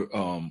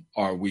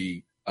are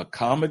we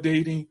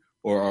accommodating,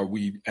 or are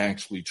we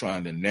actually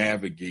trying to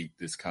navigate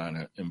this kind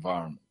of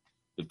environment,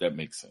 if that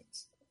makes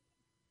sense?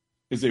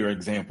 Is there an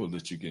example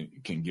that you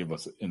can give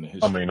us in the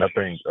history? I mean, I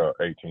think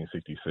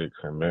 1866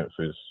 in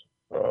Memphis,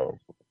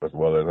 as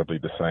well as I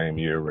believe the same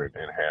year in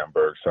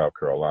Hamburg, South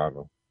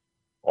Carolina,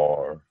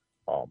 are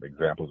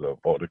examples of,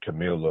 or the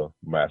Camilla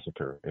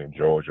massacre in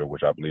Georgia,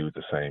 which I believe is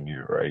the same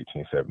year, or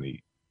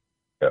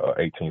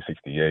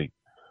 1868,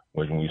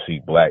 when you see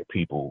black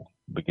people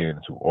begin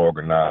to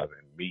organize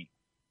and meet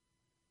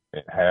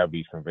and have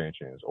these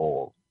conventions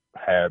or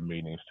have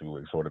meetings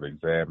to sort of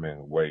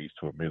examine ways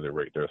to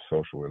ameliorate their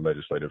social and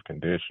legislative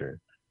condition.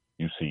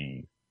 You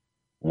see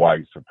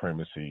white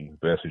supremacy,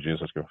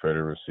 vestiges of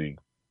Confederacy,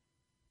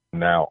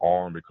 now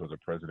armed because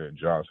of President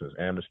Johnson's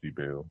amnesty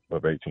bill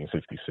of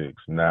 1866,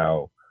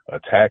 now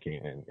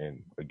attacking.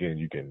 And again,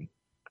 you can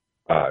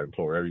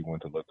implore everyone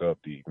to look up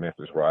the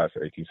Memphis riots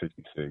of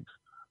 1866,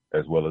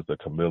 as well as the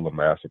Camilla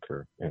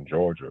massacre in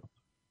Georgia,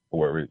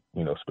 where it,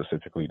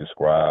 specifically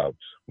describes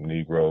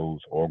Negroes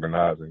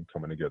organizing,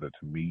 coming together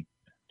to meet,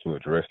 to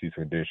address these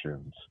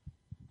conditions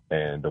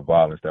and the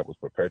violence that was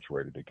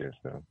perpetuated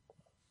against them.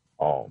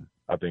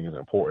 I think it's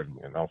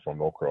important, and I'm from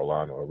North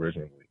Carolina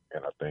originally,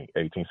 and I think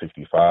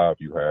 1865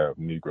 you have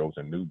Negroes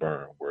in New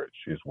Bern,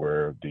 which is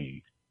where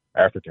the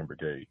African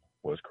Brigade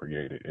was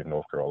created in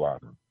North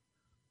Carolina.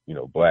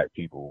 Black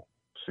people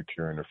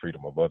securing the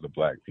freedom of other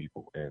black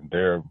people and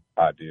their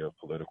idea of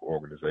political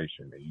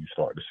organization, and you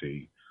start to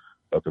see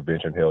a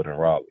convention held in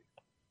Raleigh,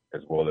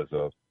 as well as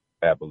a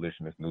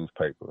abolitionist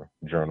newspaper,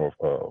 Journal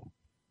of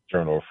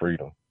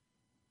Freedom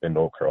in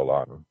North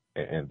Carolina.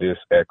 And this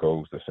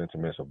echoes the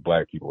sentiments of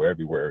black people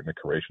everywhere in the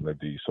creation of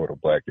these sort of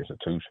black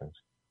institutions.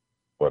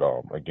 But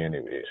again,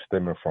 it's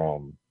stemming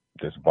from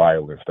this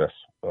violence that's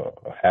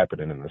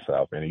happening in the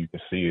South. And you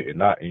can see it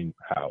not in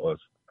how us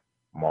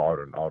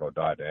modern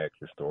autodidactic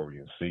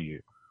historians see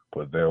it,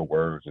 but their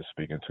words are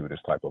speaking to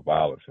this type of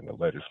violence in the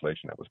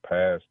legislation that was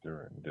passed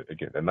during,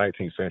 again, the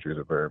 19th century is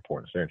a very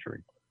important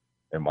century,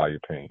 in my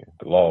opinion.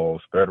 The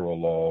laws, federal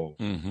laws,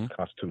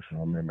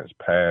 constitutional amendments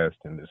passed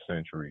in this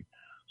century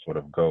sort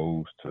of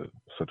goes to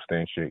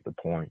substantiate the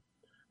point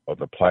of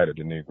the plight of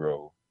the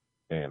Negro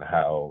and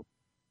how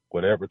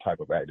whatever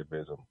type of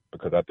activism,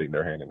 because I think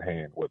they're hand in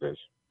hand, whether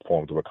it's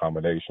forms of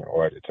accommodation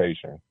or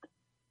agitation,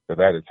 because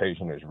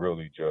agitation is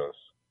really just,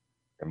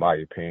 in my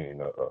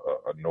opinion,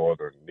 a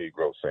northern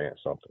Negro saying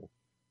something.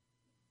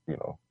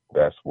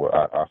 That's what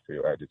I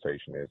feel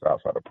agitation is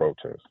outside of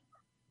protest.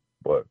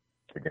 But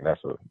again,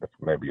 that's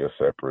maybe a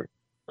separate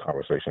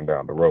conversation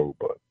down the road.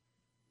 But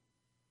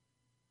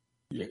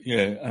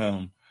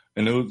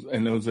and those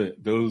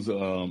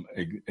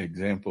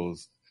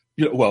examples.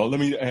 Well, let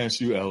me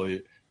ask you,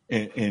 Elliot,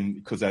 and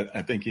because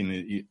I think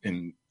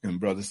in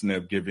Brother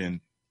Saneb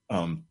given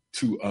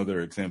two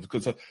other examples,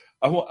 because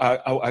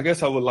I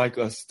guess I would like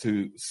us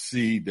to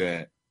see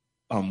that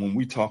when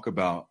we talk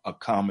about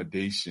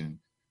accommodation,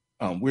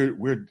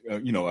 we're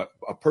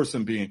a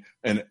person being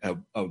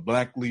a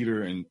black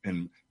leader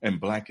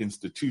and black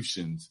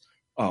institutions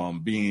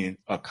being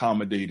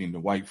accommodating to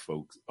white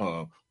folks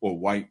or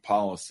white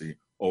policy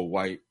or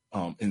white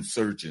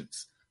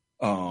insurgents.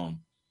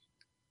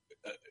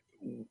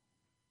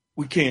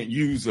 We can't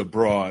use a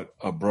kind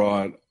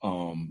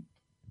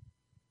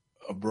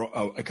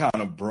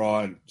of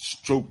broad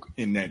stroke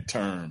in that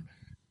term.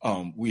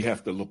 We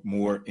have to look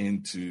more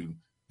into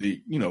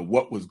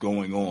what was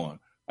going on.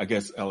 I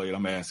guess, Elliot,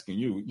 I'm asking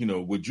you,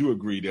 would you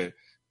agree that,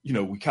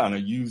 we kind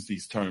of use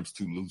these terms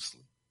too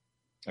loosely?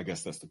 I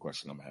guess that's the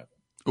question I'm having.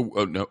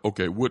 No,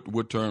 okay.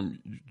 What term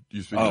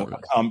you speaking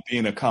about?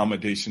 Being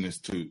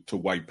accommodationist to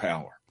white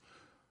power.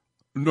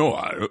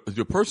 No,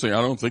 personally,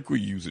 I don't think we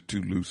use it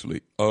too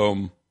loosely.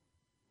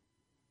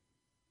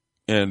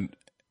 And,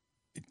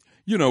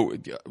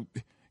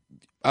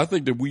 I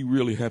think that we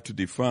really have to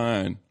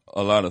define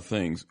a lot of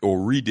things or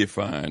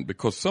redefine,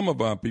 because some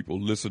of our people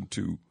listen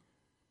to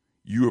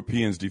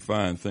Europeans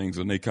define things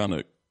and they kind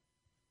of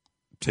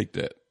take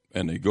that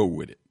and they go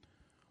with it.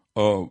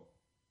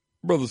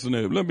 Brother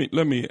Saneb,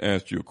 let me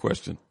ask you a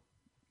question,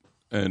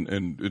 and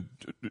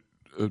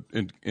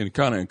it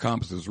kind of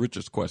encompasses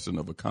Richard's question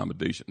of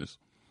accommodationist,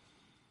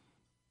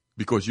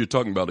 because you're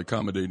talking about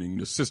accommodating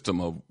the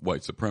system of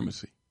white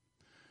supremacy.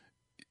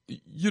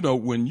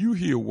 When you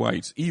hear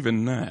whites,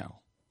 even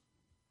now,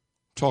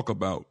 talk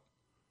about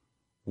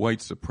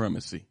white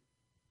supremacy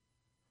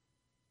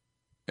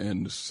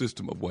and the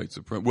system of white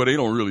supremacy, well, they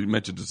don't really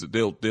mention this.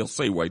 They'll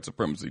say white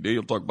supremacy.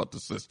 They'll talk about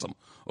the system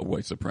of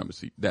white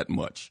supremacy that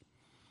much.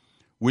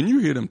 When you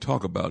hear them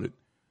talk about it,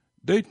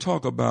 they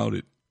talk about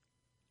it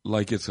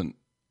like it's an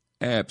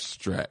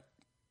abstract.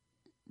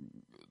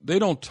 They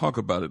don't talk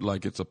about it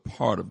like it's a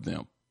part of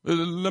them.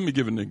 Let me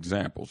give an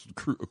examples,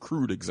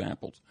 crude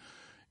examples.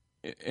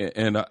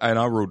 And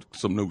I wrote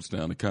some notes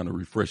down to kind of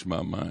refresh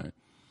my mind.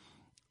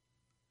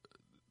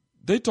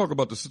 They talk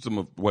about the system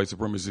of white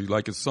supremacy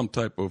like it's some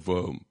type of,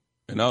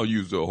 and I'll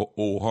use the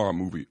old horror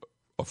movie,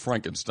 a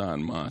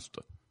Frankenstein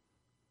monster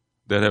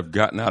that have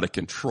gotten out of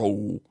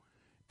control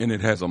and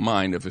it has a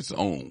mind of its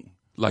own,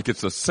 like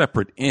it's a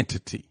separate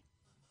entity.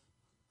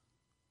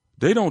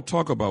 They don't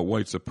talk about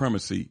white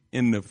supremacy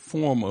in the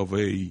form of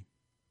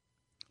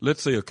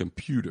let's say a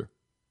computer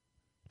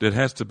that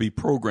has to be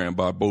programmed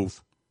by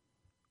both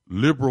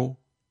liberal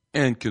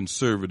and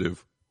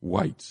conservative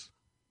whites.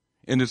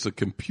 And it's a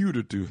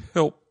computer to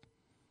help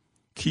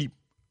keep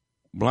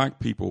black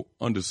people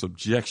under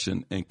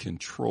subjection and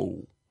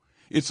control.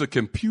 It's a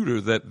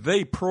computer that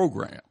they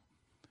program.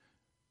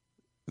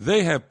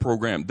 They have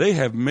programmed. They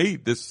have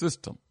made this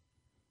system.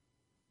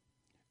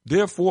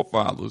 Their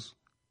forefathers,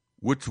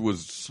 which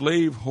was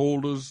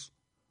slaveholders,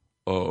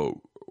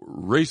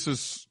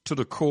 racists to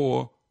the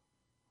core,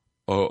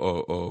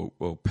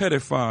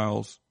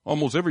 pedophiles,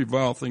 almost every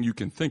vile thing you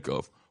can think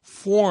of,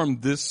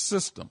 formed this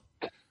system.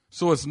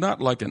 So it's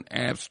not like an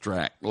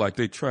abstract, like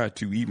they try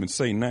to even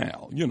say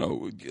now.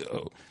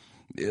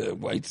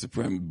 White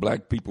supremacy,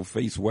 black people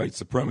face white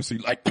supremacy,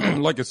 like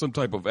it's some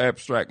type of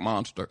abstract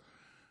monster.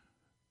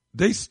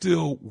 They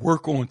still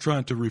work on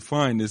trying to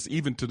refine this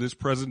even to this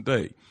present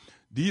day.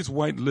 These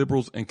white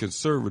liberals and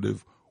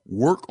conservatives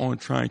work on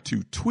trying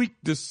to tweak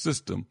this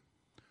system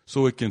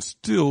so it can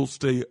still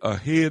stay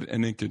ahead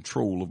and in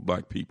control of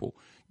black people.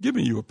 Give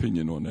me your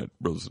opinion on that,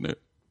 Brother Saneb.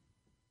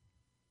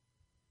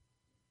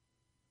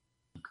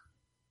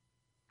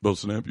 Brother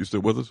Saneb, you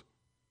still with us?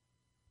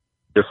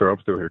 Yes, sir. I'm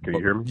still here. Can you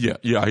hear me? Yeah,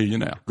 I hear you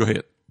now. Go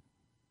ahead.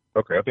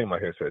 Okay, I think my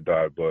headset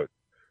died, but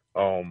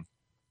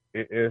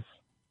it is,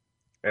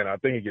 and I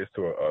think it gets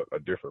to a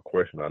different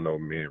question. I know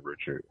me and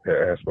Richard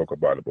have spoke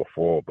about it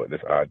before, but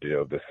this idea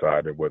of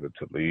deciding whether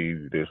to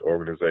leave this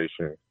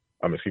organization,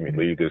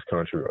 leave this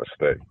country or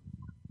stay.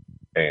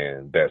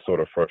 And that sort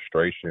of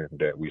frustration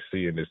that we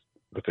see in this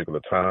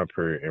particular time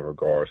period in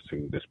regards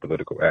to this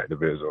political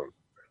activism,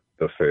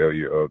 the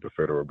failure of the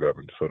federal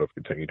government to sort of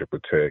continue to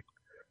protect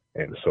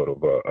and sort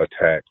of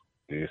attack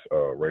this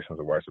racism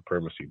and white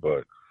supremacy.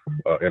 But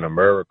in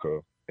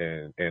America,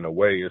 and in a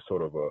way, it's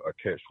sort of a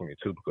catch-22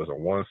 because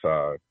on one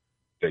side,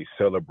 they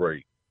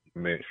celebrate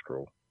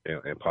minstrel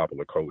and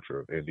popular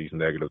culture and these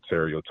negative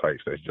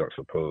stereotypes that's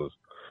juxtaposed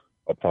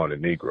upon the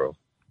Negro.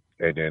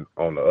 And then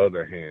on the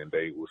other hand,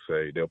 they will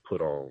say they'll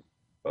put on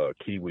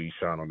kiwi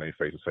shine on their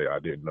face and say, I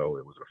didn't know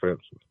it was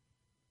offensive.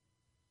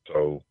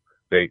 So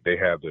they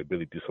have the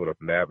ability to sort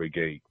of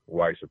navigate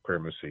white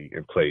supremacy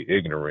and play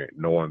ignorant,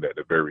 knowing that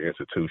the very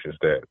institutions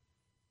that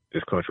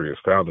this country is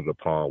founded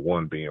upon,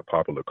 one being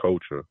popular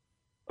culture,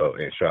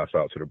 and shouts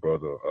out to the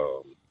brother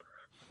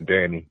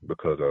Danny,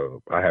 because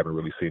I haven't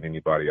really seen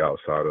anybody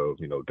outside of,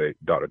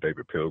 Dr.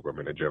 David Pilgrim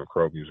and the Jim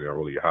Crow Museum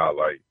really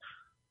highlight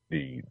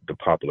the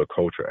popular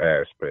culture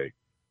aspect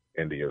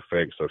and the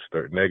effects of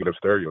negative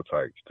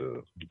stereotypes,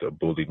 the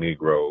bully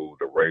Negro,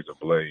 the razor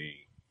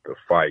blade, the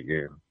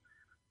fighting,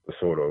 the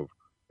sort of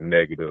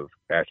negative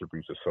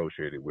attributes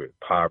associated with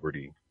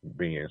poverty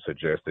being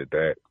suggested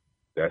that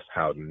that's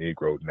how the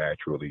Negro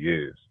naturally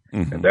is.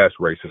 Mm-hmm. And that's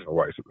racism and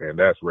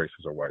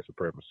white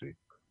supremacy.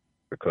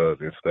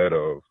 Because instead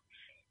of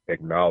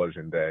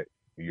acknowledging that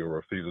your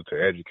refusal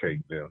to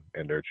educate them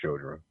and their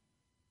children,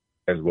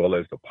 as well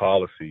as the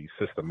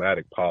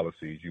systematic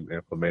policies you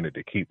implemented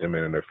to keep them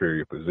in an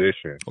inferior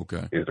position,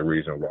 is the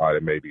reason why there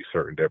may be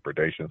certain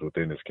depredations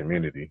within this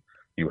community,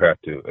 you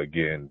have to,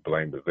 again,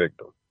 blame the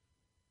victim.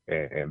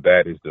 And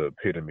that is the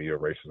epitome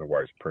of racism and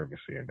white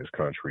supremacy in this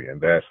country,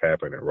 and that's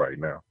happening right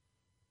now.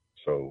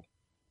 So,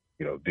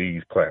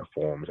 these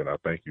platforms, and I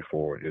thank you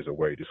for it, is a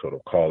way to sort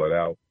of call it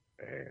out.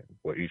 And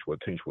what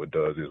Teachwood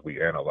does is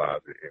we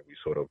analyze it and we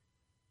sort of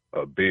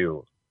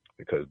build,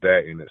 because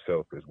that in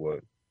itself is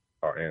what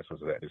our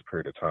ancestors at this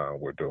period of time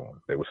were doing.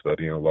 They were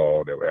studying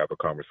law, they were having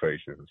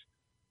conversations,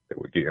 they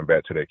were getting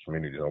back to their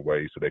communities in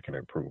ways so they can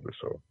improve it.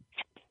 So,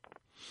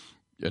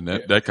 and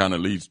that kind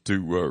of leads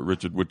to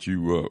Richard, what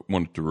you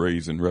wanted to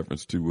raise in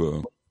reference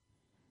to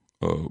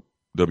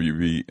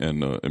WB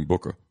and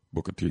Booker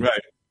T.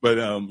 Right. But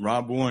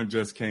Rob Warren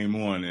just came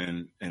on,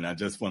 and I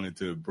just wanted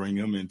to bring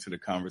him into the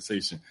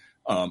conversation.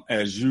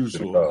 As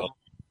usual,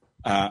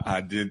 I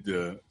did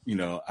my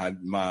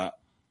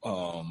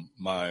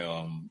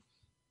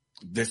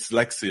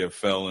dyslexia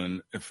fell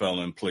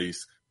in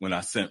place when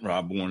I sent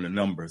Rob Warren the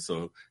number.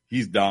 So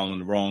he's dialing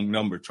the wrong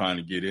number trying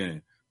to get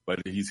in, but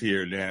he's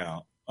here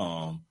now.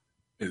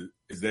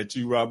 Is that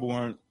you, Rob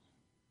Warren?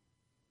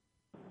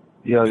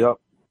 Yeah.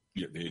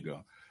 Yeah, there you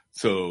go.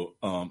 So,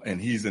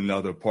 and he's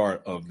another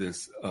part of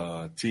this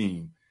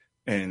team.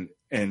 And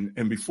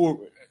before,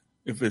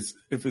 if it's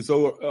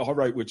all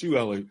right with you,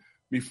 Ellie,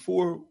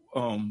 before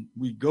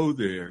we go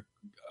there,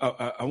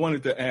 I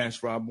wanted to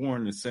ask Rob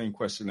Warren the same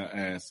question I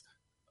asked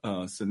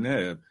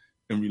Saneb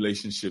in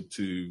relationship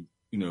to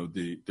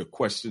the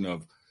question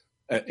of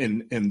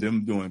and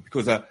them doing,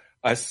 because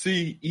I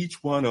see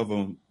each one of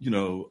them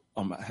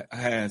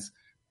has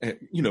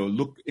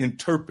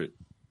interpret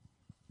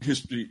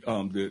history,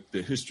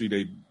 the history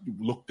they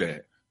looked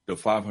at, the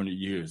 500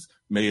 years,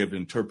 may have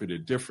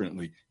interpreted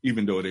differently,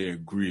 even though they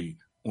agree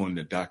on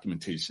the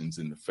documentations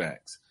and the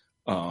facts.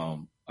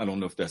 I don't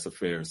know if that's a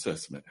fair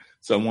assessment.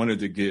 So I wanted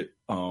to get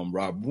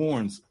Rob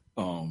Warren's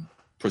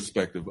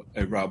perspective.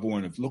 Rob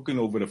Warren, if looking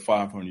over the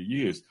 500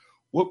 years,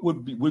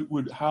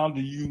 how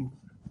do you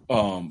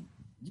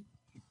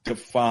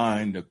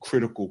define the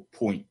critical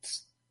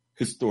points,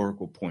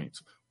 historical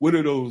points? What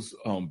are those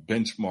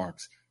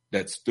benchmarks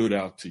that stood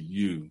out to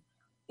you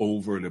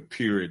over the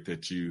period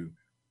that you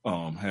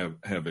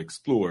have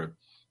explored?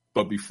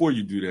 But before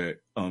you do that,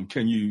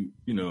 can you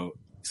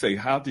say,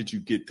 how did you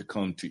get to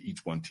come to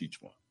Each One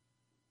Teach One?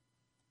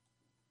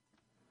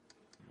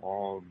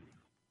 All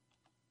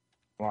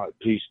right,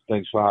 peace.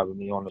 Thanks for having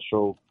me on the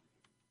show.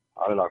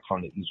 How did I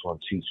come to Each One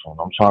Teach One?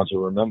 I'm trying to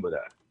remember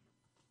that.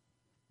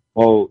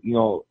 Well,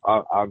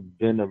 I've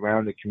been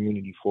around the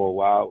community for a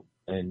while,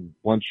 and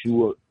once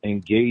you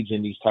engage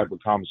in these type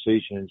of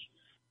conversations,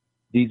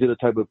 these are the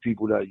type of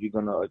people that you're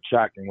going to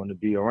attract and want to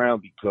be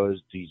around, because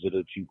these are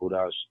the people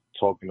that's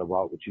talking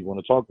about what you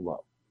want to talk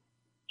about.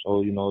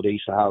 So, they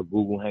used to have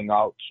Google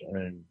Hangouts,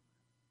 and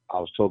I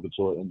was talking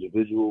to an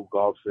individual,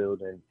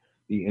 Garfield, and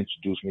he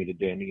introduced me to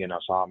Danny, and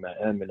that's how I met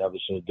him. And ever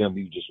since then,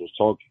 we just was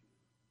talking.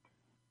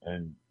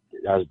 And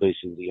that's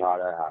basically how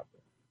that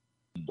happened.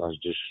 That's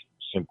just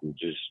simple,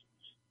 just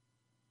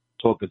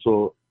talking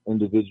to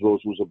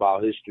individuals who's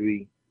about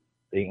history.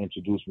 They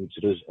introduced me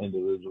to this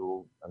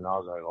individual, and I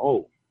was like,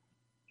 oh,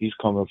 he's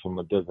coming from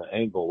a different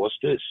angle. What's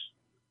this?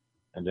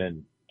 And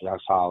then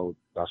that's how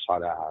that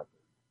happened.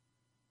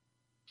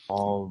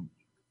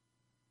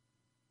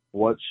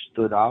 What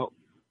stood out?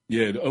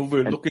 Yeah,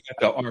 over looking at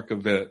the arc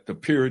of the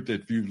period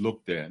that you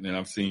looked at, and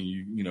I've seen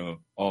you,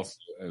 also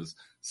as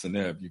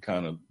Saneb, you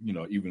kind of,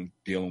 even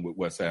dealing with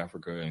West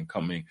Africa and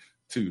coming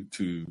to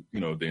the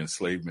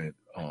enslavement,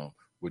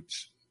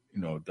 which,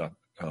 Marimba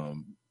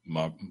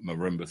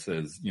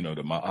says, the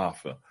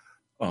Ma'afa.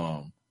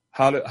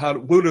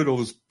 What are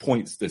those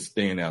points that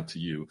stand out to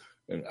you,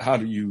 and how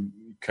do you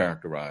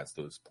characterize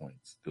those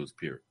points, those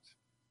periods?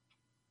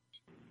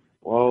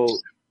 Well,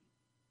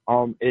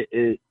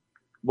 it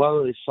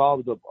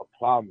solved a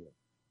problem.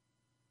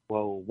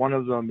 Well, one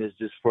of them is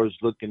just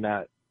first looking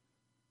at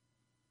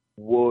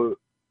what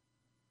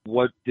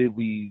did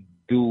we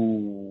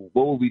do,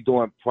 what were we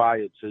doing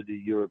prior to the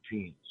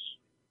Europeans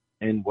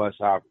in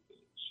West Africa.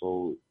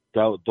 So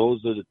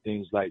those are the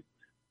things, like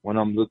when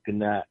I'm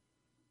looking at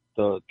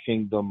the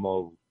Kingdom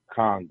of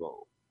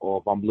Congo,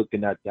 or if I'm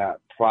looking at that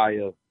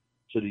prior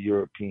to the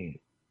European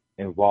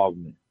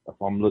involvement,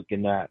 if I'm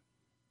looking at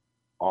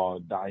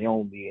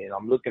Dayombe, and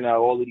I'm looking at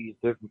all of these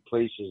different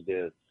places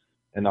there,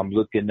 and I'm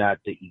looking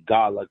at the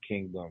Igala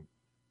Kingdom,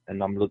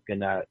 and I'm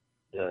looking at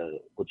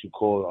what you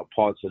call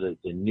parts of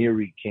the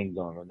Neri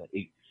Kingdom, and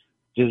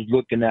just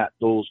looking at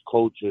those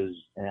cultures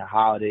and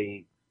how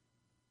they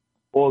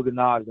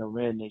organized and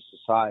ran their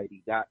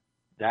society. That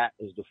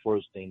is the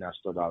first thing that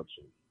stood out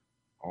to me.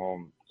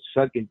 The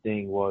second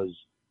thing was,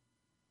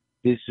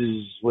 this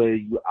is where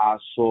I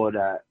saw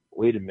that,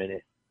 wait a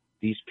minute,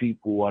 these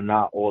people are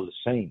not all the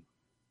same.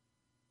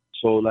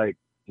 So, like,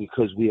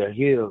 because we are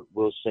here,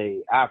 we'll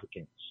say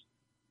Africans,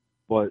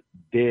 but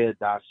they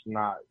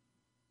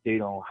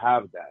don't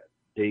have that.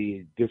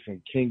 They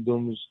different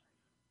kingdoms,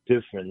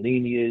 different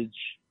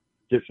lineage,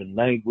 different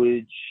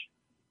language,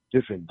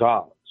 different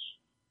gods.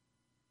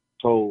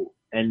 So,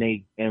 and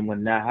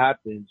when that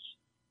happens,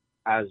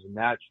 as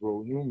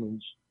natural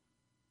humans,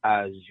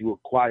 as you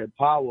acquire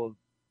power,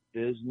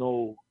 there's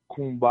no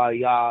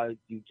kumbaya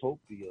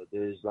utopia.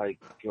 There's like,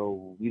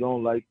 yo, we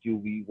don't like you,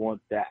 we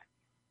want that.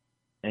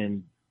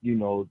 And,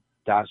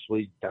 that's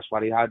why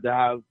they had to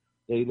have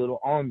their little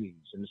armies.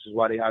 And this is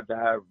why they had to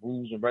have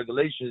rules and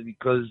regulations,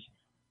 because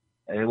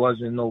it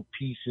wasn't no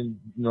peace and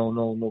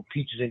no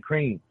peaches and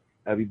cream.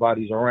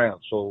 Everybody's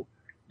around. So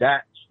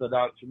that stood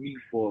out to me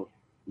for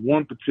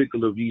one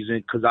particular reason,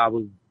 because I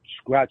was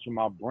scratching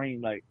my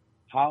brain like,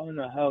 how in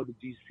the hell did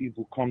these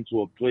people come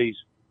to a place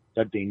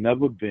that they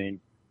never been,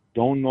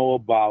 don't know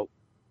about,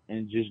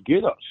 and just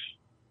get us?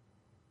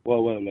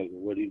 Well, like,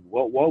 what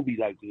we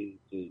like? We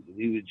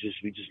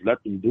just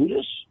let them do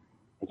this?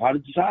 How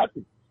did this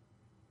happen?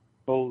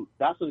 So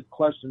that's a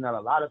question that a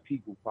lot of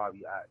people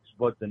probably ask.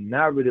 But the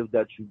narrative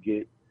that you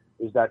get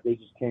is that they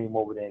just came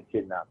over there and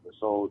kidnapped us.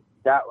 So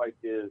that right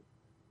there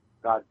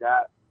got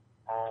that.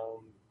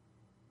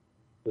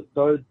 The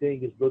third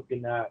thing is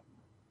looking at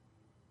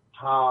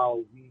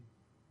how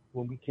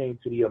when we came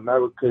to the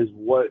Americas,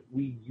 what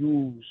we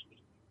used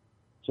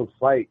to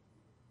fight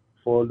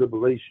for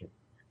liberation.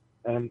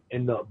 And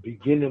in the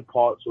beginning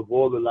parts of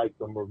all the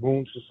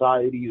maroon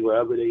societies,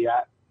 wherever they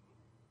at,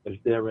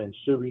 if they're in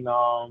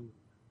Suriname,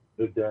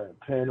 if they're in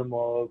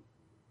Panama,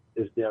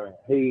 if they're in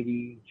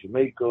Haiti,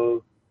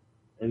 Jamaica,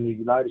 in the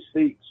United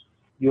States,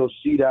 you'll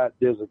see that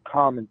there's a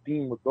common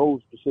theme with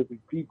those specific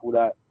people,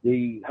 that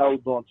they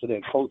held on to their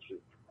culture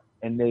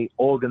and they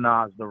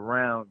organized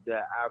around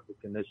their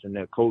Africanness and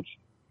their culture.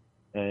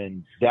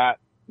 And that,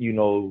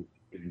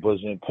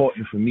 was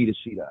important for me to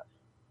see that.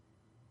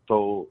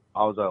 So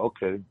I was like,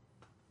 okay.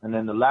 And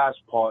then the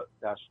last part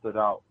that stood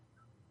out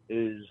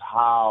is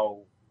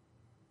how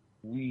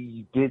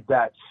we did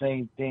that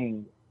same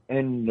thing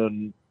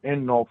in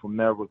North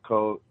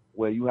America,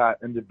 where you had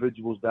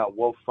individuals that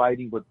were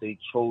fighting, but they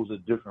chose a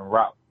different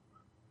route.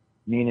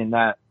 Meaning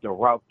that the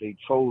route they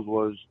chose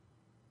was,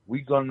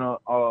 we're gonna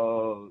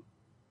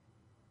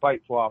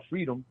fight for our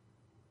freedom.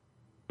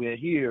 We're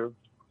here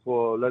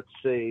for, let's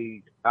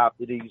say,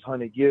 after these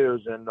 100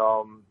 years, and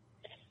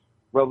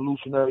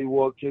Revolutionary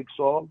War kicks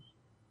off.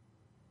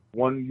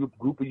 One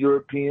group of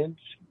Europeans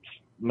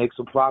makes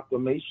a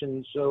proclamation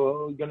and says,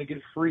 we're going to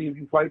get free if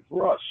you fight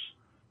for us.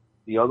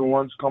 The other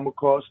ones come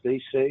across,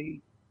 they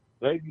say,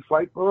 hey, if you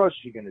fight for us,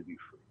 you're going to be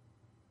free.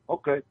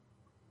 Okay.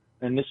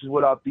 And this is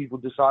what our people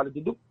decided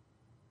to do.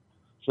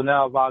 So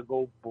now if I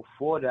go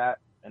before that,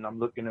 and I'm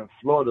looking in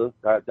Florida,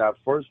 that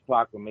first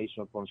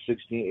proclamation from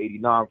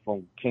 1689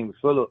 from King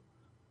Philip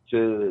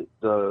to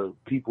the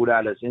people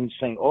that is in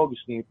St.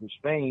 Augustine from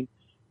Spain,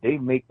 they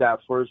make that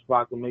first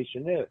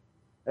proclamation there.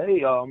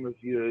 Hey, if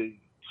you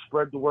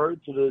spread the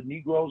word to the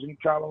Negroes in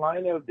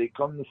Carolina, if they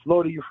come to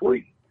Florida, you're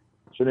free.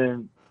 So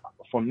then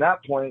from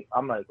that point,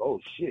 I'm like, oh,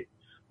 shit.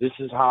 This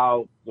is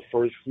how the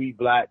first free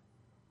black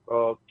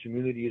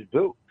community is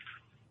built.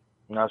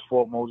 And that's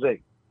Fort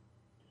Mosaic.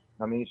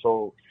 I mean,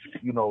 so,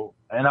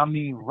 and I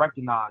mean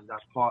recognized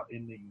as part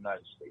in the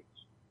United States.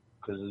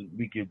 Because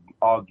we could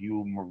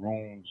argue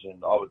Maroons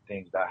and other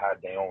things that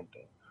had their own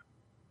thing.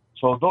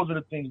 So those are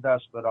the things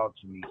that stood out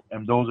to me.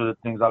 And those are the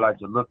things I like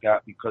to look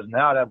at, because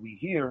now that we're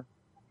here,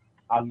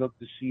 I look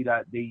to see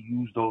that they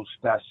use those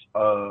stats,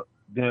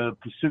 the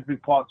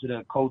specific parts of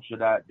their culture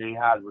that they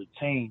had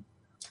retained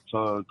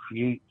to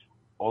create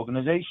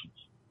organizations.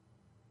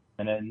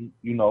 And then,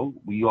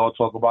 we all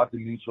talk about the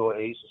mutual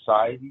aid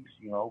societies.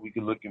 We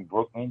can look in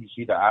Brooklyn. You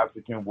see the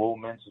African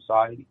Woolman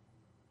Society.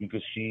 You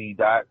can see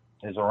that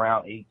is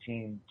around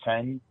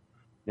 1810.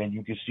 Then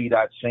you can see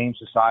that same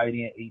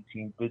society in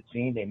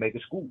 1815. They make a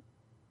school,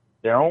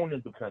 their own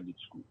independent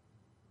school.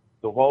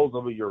 The walls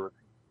of a Europe.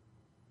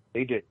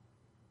 They did.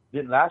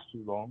 Didn't last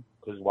too long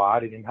because why?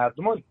 They didn't have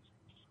the money.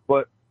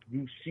 But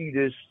you see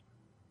this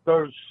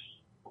thirst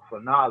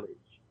for knowledge.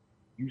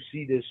 You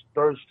see this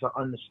thirst to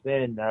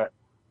understand that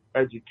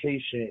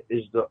education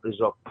is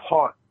a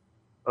part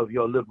of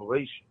your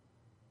liberation.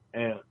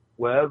 And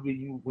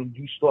when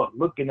you start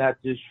looking at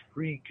this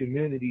free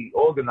community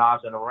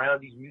organizing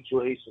around these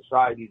mutual aid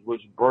societies,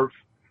 which birth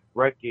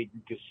record,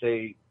 you could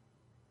say,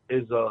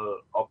 is a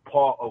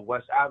part of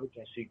West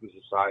African secret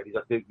societies.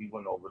 I think we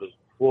went over this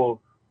before,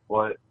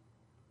 but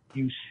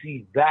you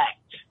see that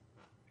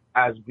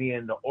as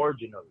being the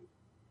origin of it.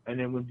 And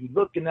then when you're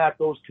looking at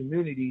those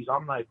communities,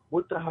 I'm like,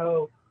 what the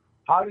hell?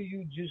 How do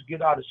you just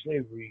get out of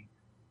slavery?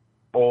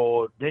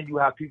 Or then you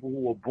have people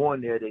who were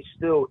born there, they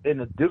still in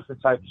a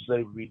different type of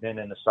slavery than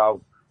in the South,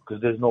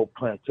 because there's no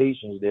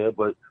plantations there,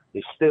 but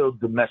they're still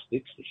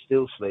domestics, they're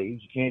still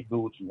slaves. You can't do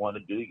what you want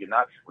to do. You're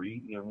not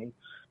free, you know what I mean?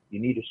 You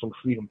needed some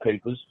freedom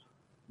papers.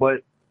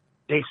 But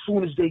as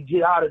soon as they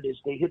get out of this,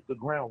 they hit the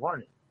ground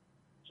running.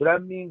 So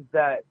that means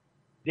that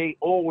they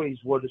always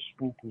were the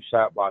spook who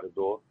sat by the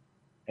door,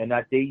 and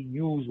that they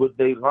use what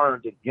they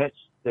learned against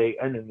their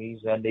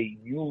enemies, and they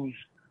use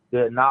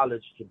their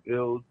knowledge to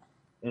build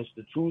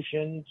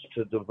institutions,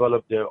 to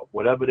develop their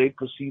whatever they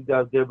perceived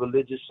as their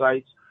religious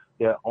sites,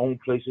 their own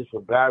places for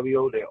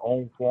burial, their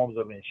own forms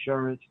of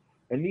insurance.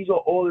 And these are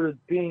all of the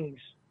things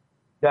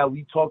that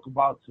we talk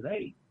about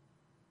today.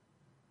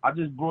 I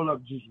just brought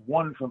up just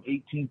one from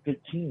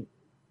 1815.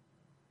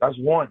 That's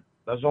one.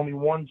 That's only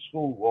one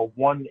school or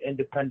one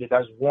independent.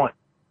 That's one.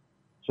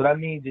 So that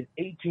means in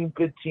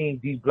 1815,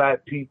 these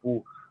black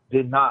people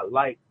did not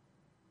like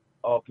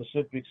a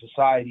Pacific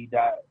society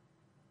that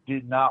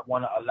did not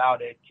want to allow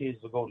their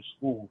kids to go to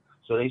school.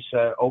 So they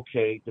said,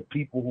 okay, the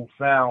people who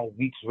found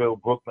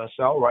Weeksville, Brooklyn,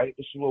 said, all right,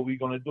 this is what we're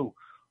going to do.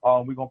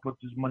 We're going to put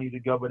this money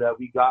together that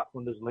we got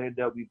from this land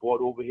that we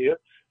bought over here,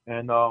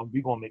 and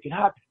we're going to make it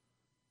happen.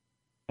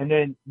 And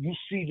then you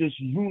see this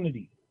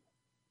unity.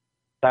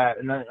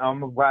 And I'm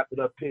going to wrap it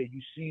up here.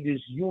 You see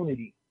this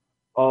unity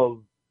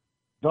of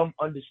them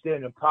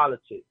understanding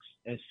politics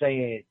and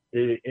saying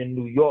in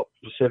New York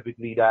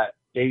specifically that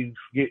they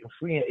getting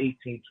free in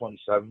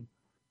 1827.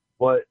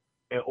 But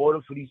in order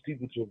for these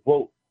people to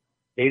vote,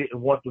 they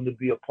didn't want them to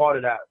be a part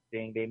of that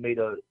thing.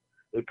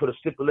 They put a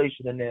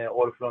stipulation in there in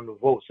order for them to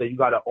vote. Say you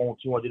got to own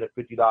 $250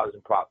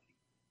 in property.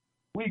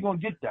 Where you gonna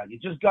get that? You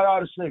just got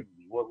out of slavery.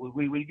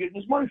 Where you getting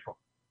this money from?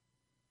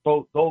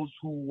 So those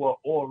who were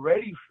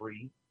already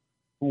free,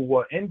 who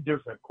were in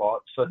different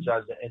parts, such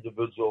as the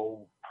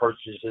individual who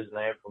purchases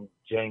land from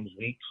James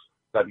Weeks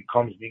that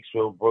becomes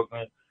Weeksville,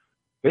 Brooklyn,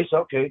 they say,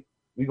 okay,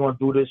 we're gonna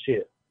do this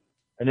here.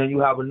 And then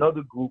you have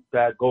another group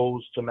that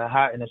goes to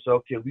Manhattan and say,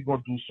 okay, we're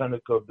going to do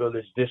Seneca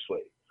Village this way.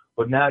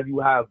 But now you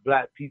have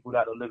black people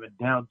that are living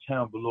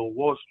downtown below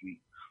Wall Street.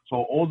 So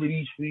all of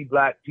these free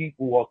black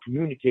people are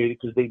communicating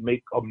because they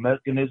make a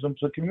mechanism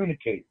to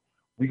communicate.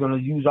 We're going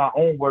to use our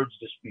own words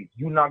to speak.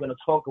 You're not going to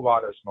talk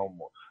about us no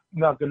more.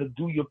 You're not going to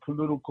do your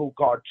political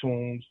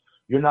cartoons.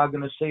 You're not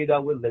going to say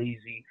that we're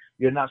lazy.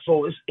 You're not.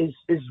 So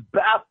it's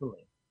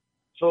baffling.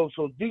 So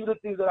these are the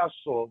things that I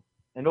saw,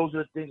 and those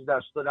are the things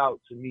that stood out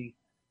to me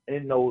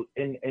in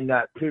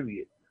that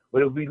period.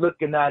 But if we're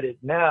looking at it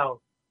now,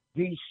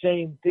 these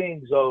same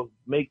things of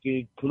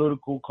making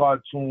political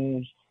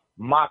cartoons,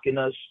 mocking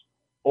us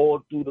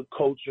all through the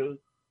culture,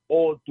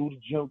 all through the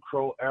Jim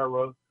Crow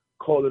era,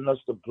 calling us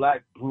the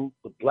black brute,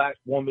 the black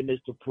woman is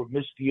the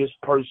promiscuous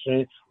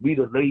person, we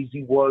the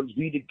lazy ones,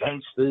 we the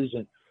gangsters,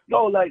 and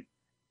like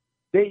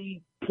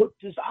they put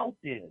this out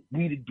there.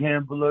 We the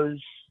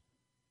gamblers,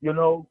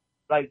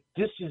 like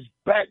this is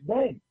back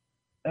then.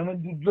 And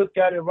when you look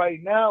at it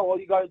right now, all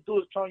you got to do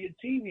is turn your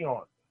TV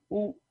on.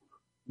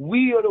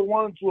 we are the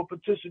ones who are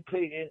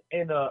participating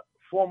in a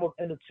form of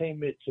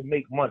entertainment to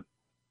make money.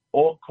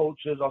 All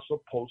cultures are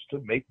supposed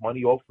to make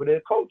money off of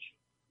their culture.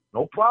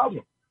 No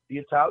problem. The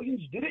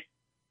Italians did it.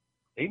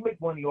 They make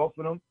money off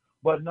of them,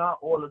 but not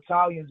all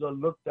Italians are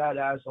looked at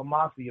as a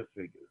mafia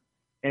figure.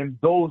 And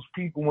those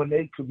people in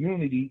their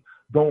community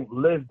don't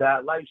live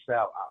that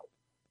lifestyle out.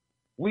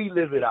 We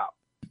live it out.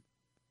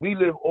 We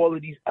live all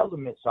of these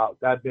elements out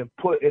that have been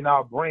put in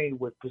our brain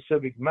with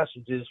specific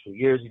messages for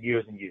years and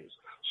years and years.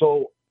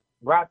 So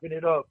wrapping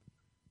it up,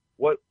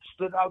 what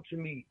stood out to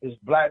me is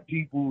black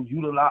people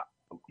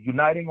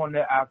uniting on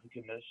their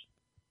Africanness,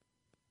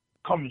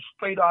 coming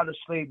straight out of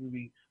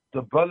slavery,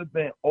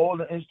 developing all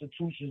the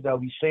institutions that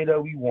we say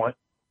that we want.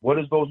 What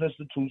is those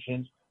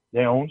institutions?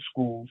 Their own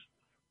schools,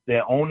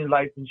 their own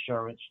life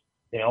insurance,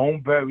 their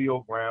own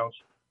burial grounds,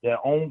 their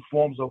own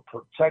forms of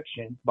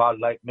protection by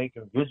like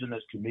making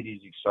vigilance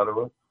committees,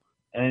 etc.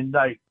 And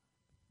like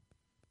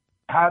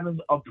having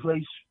a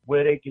place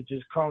where they could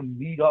just come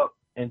meet up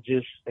and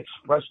just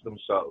express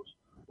themselves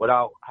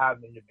without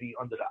having to be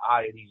under the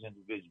eye of these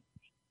individuals,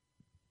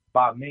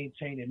 by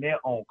maintaining their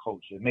own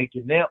culture,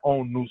 making their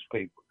own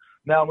newspaper.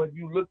 Now, if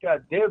you look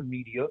at their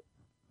media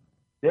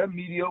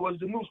was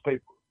the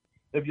newspaper.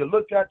 If you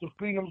look at the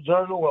Freedom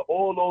Journal and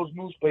all those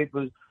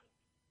newspapers,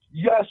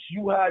 yes,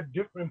 you had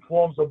different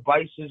forms of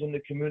vices in the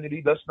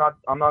community.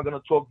 I'm not going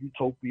to talk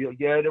utopia.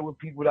 Yeah, there were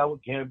people that were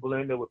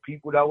gambling. There were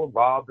people that were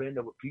robbing.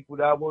 There were people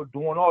that were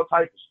doing all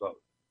types of stuff.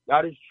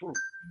 That is true.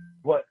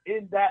 But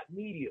in that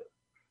media,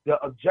 the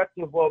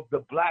objective of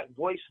the black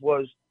voice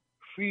was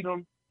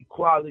freedom,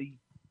 equality,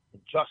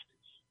 and justice.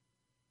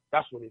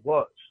 That's what it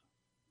was.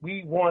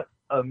 We want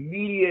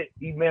immediate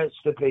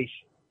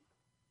emancipation.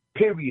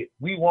 Period.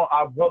 We want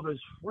our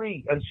brothers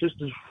free and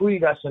sisters free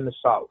that's in the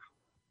South.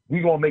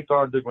 We're going to make the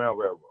Underground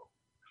Railroad.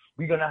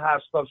 We're going to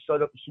have stuff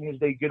set up as soon as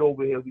they get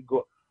over here. We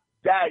go.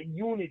 That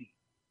unity,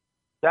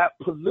 that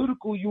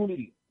political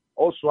unity,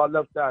 also I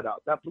left that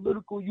out. That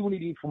political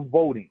unity from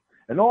voting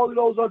and all of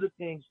those other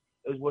things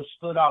is what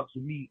stood out to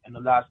me in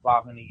the last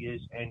 500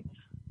 years. And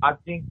I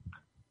think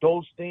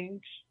those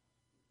things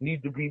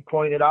need to be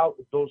pointed out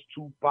with those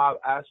 5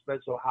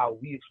 aspects of how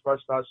we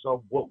expressed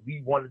ourselves, what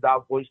we wanted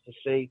our voice to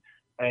say,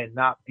 and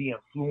not be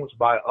influenced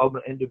by other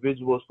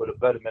individuals for the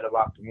betterment of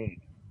our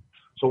community.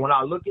 So when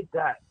I look at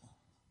that,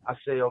 I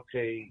say,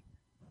 okay,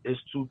 it's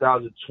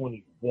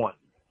 2021.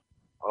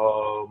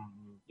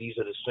 These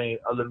are the same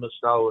elements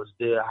that was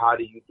there. How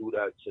do you do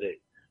that today?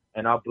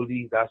 And I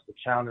believe that's the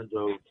challenge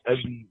of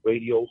every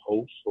radio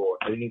host or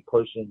any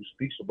person who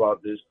speaks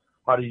about this.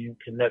 How do you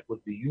connect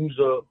with the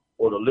user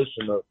or the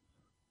listener?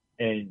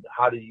 And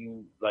how do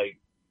you like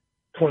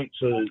point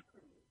to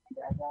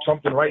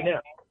something right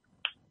now?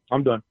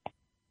 I'm done.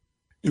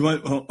 You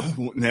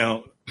want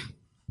now,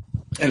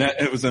 and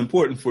it was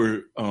important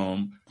for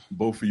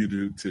both of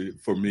you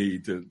for me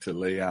to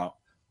lay out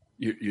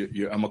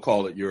your I'm gonna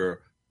call it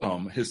your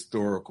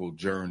historical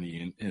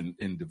journey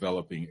in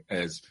developing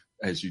as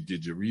you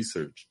did your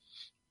research,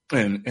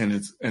 and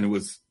it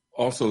was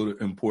also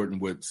important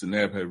what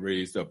Saneb had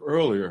raised up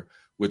earlier,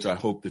 which I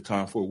hope the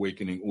Time for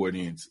Awakening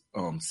audience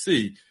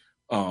see.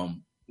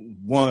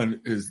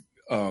 One is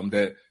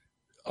that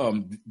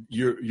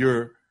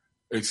you're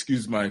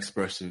excuse my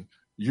expression,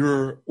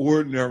 you're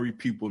ordinary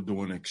people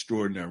doing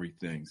extraordinary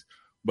things.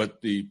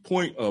 But the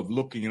point of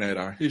looking at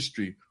our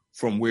history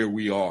from where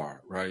we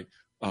are, right?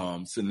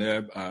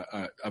 Saneb,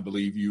 I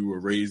believe you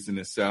were raised in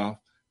the South,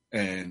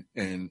 and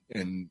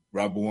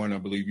Raborn, I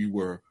believe you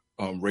were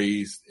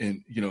raised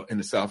in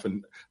the South.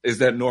 And is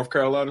that North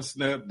Carolina,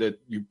 Saneb, that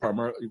you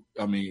primarily?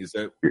 I mean, is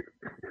that?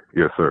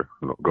 Yes, sir.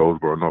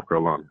 Goldsboro, North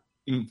Carolina.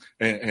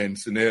 And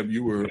Saneb,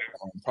 you were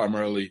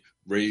primarily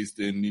raised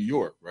in New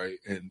York, right?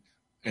 And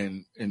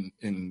in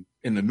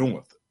the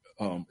North.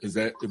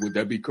 Would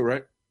that be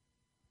correct?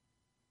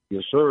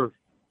 Yes, sir.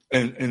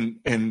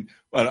 And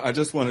I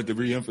just wanted to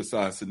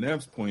reemphasize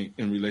Saneb's point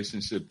in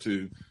relationship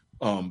to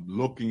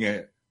looking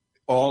at,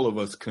 all of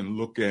us can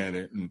look at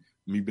it, and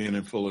me being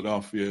in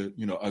Philadelphia,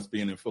 us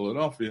being in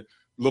Philadelphia,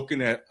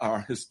 looking at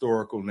our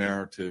historical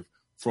narrative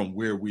from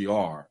where we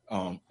are,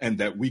 and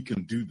that we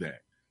can do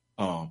that.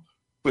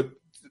 But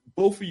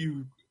both of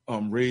you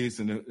raised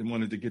and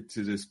wanted to get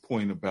to this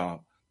point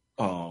about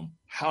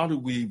how do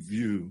we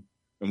view,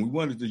 and we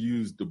wanted to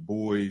use Du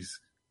Bois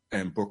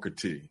and Booker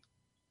T.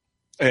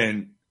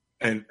 And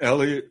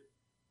Elliot,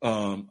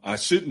 I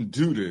shouldn't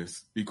do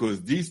this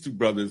because these two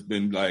brothers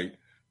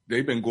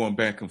they've been going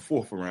back and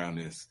forth around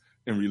this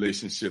in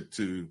relationship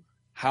to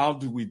how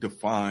do we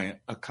define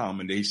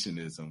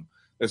accommodationism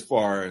as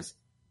far as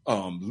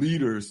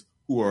leaders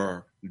who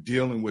are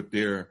dealing with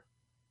the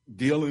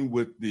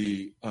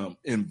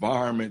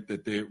environment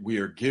that we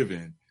are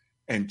given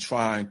and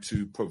trying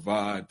to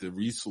provide the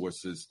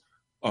resources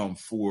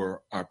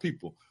for our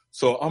people.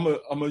 So I'm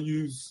gonna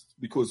use,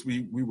 because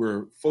we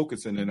were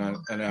focusing, and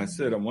I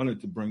said I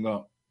wanted to bring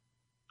up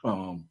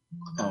I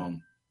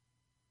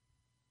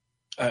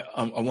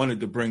wanted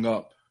to bring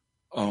up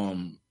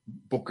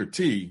Booker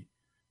T.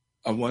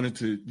 I wanted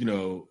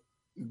to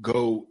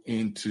go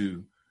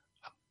into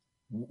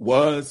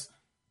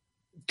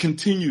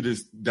continue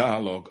this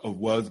dialogue of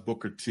was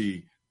Booker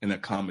T an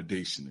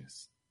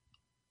accommodationist?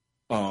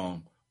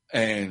 But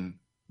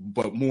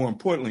more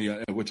importantly,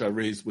 which I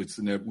raised with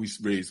Saneb, we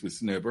raised with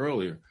Saneb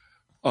earlier,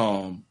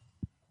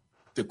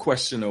 the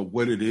question of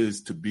what it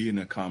is to be an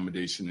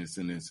accommodationist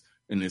in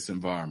this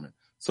environment.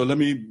 So let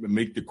me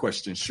make the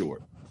question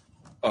short.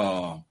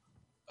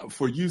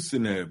 For you,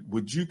 Saneb,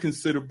 would you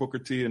consider Booker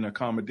T an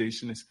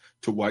accommodationist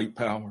to white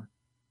power?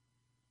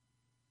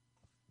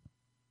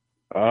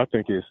 I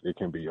think it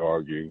can be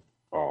argued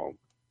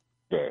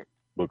that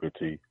Booker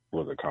T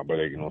was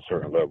accommodating on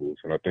certain levels,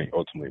 and I think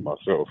ultimately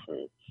myself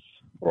and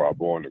Rob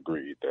Bourne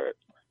agreed that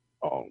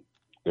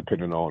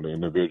depending on the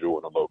individual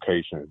and the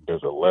location,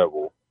 there's a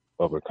level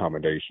of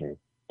accommodation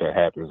that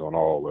happens on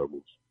all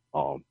levels.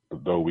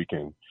 Though we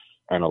can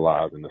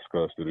analyze and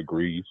discuss the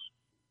degrees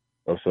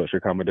of such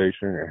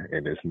accommodation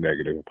and its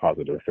negative and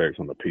positive effects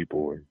on the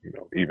people, and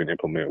even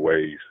implement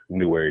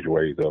new age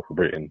ways of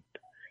preventing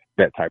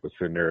that type of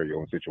scenario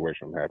and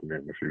situation from happening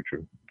in the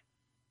future.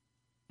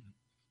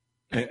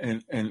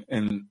 And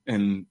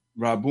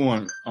Rob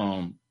Bourne,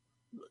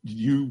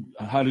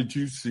 how did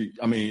you see?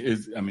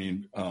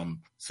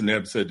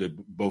 Saneb said that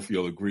both of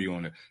y'all agree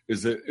on it.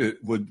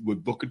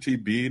 Would Booker T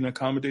be an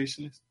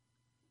accommodationist?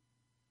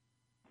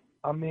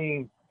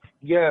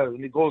 Yeah,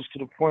 and it goes to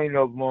the point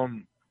of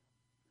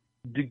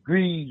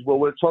degrees. What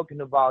we're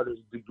talking about is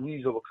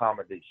degrees of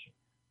accommodation.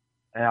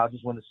 And I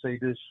just want to say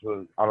this,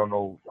 I don't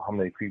know how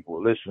many people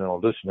are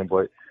listening,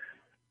 but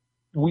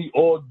we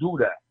all do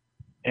that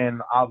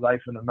in our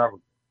life in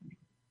America.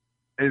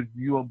 If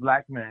you're a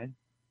black man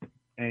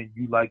and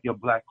you like your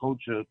black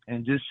culture,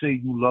 and just say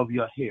you love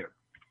your hair,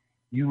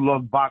 you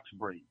love box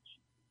braids,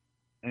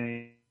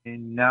 and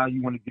now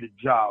you want to get a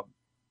job,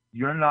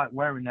 you're not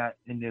wearing that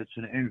in there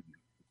to the interview.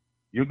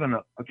 You're going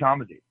to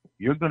accommodate.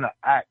 You're going to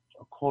act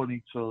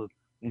according to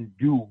and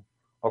do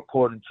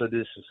according to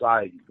this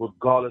society,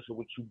 regardless of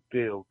what you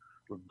feel,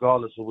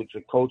 regardless of what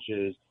your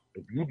culture is.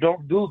 If you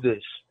don't do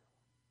this,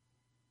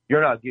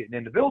 you're not getting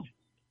in the building.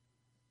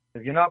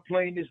 If you're not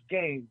playing this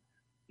game,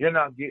 you're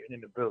not getting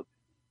in the building.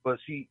 But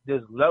see,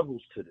 there's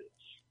levels to this.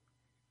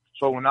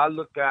 So when I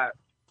look at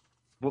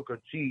Booker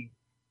T,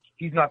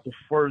 he's not the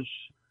first.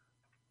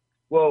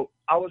 Well,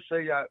 I would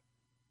say that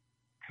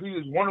he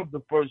is one of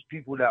the first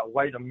people that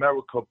white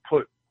America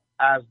put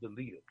as the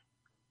leader,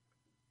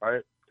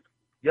 right?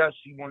 Yes,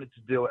 he wanted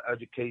to deal with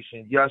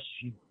education. Yes,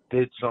 he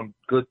did some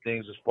good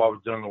things as far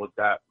as dealing with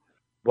that.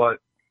 But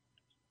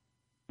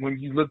when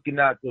you're looking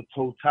at the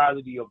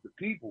totality of the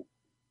people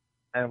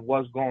and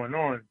what's going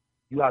on,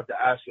 you have to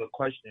ask your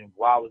question,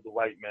 why would the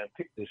white man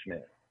pick this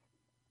man?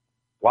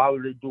 Why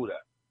would they do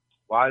that?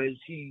 Why is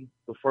he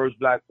the first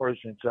black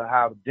person to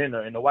have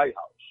dinner in the White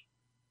House?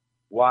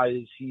 Why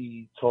is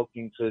he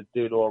talking to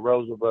Theodore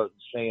Roosevelt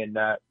saying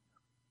that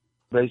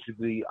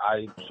basically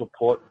I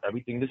support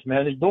everything this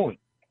man is doing?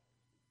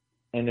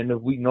 And then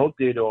if we know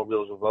Theodore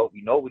Roosevelt,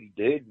 we know what he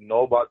did. We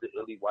know about the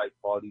Illy White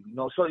Party. We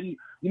know, so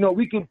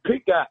we can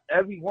pick at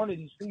every one of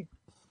these people.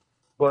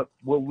 But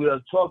what we are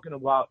talking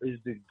about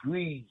is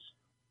degrees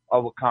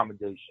of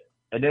accommodation.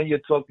 And then you're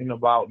talking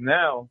about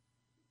now,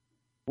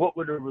 what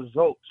were the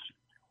results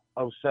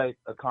of say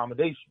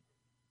accommodation?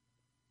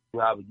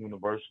 You have a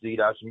university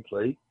that's in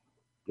place.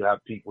 You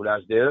have people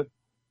that's there,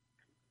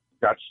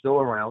 that's still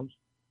around.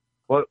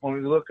 But when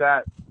we look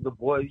at the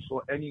boys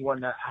or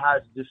anyone that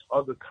has this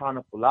other kind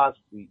of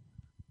philosophy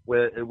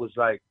where it was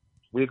like,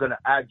 we're going to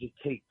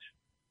agitate.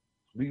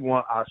 We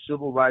want our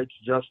civil rights,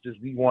 justice.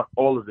 We want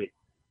all of it.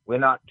 We're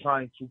not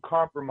trying to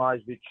compromise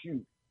with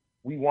you.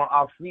 We want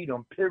our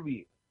freedom,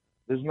 period.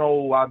 There's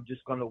no, I'm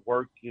just going to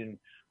work and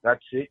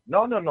that's it.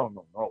 No.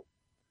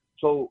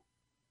 So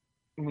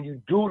when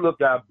you do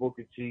look at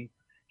Booker T,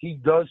 he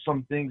does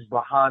some things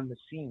behind the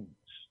scenes,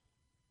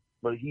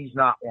 but he's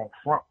not on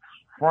front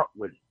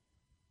with it.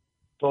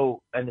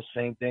 So, and the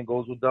same thing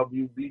goes with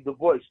W.B. Du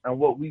Bois. And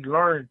what we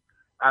learn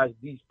as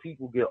these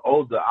people get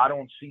older, I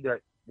don't see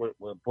that with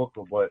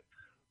Booker, but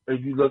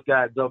if you look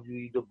at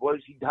W.B. Du Bois,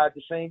 he had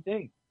the same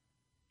thing.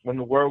 When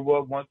the World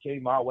War I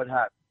came out, what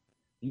happened?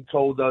 He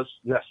told us,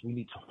 yes, we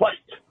need to fight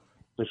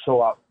to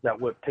show out that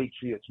we're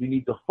patriots. We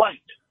need to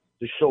fight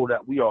to show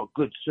that we are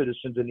good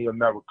citizens in the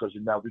Americas,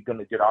 and now we're going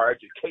to get our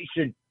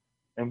education,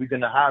 and we're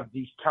going to have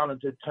these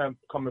talented temps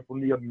coming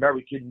from the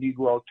American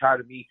Negro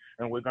Academy,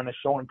 and we're going to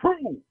show and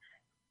prove.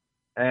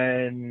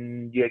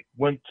 And you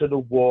went to the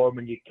war,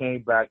 and you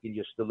came back, and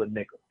you're still a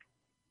nigger.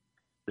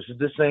 This is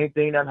the same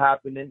thing that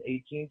happened in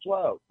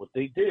 1812, what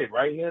they did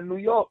right here in New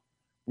York.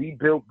 We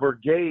built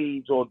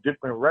brigades or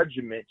different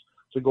regiments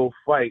to go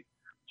fight,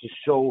 to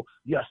show,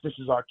 yes, this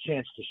is our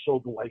chance to show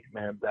the white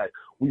man that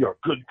we are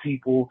good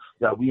people,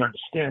 that we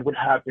understand what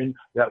happened,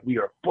 that we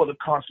are for the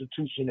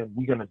Constitution, and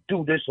we're going to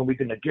do this, and we're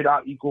going to get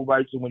our equal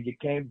rights. And when you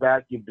came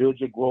back, you built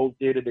your Grove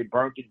Theater, they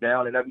burnt it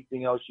down, and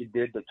everything else you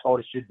did, they tore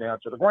the shit down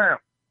to the ground.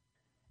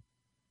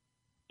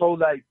 So,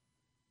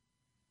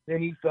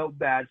 then he felt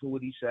bad for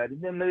what he said,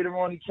 and then later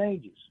on he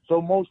changes.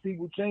 So most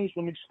people change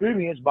from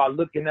experience by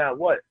looking at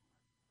what?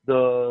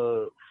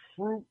 The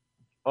fruit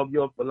of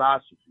your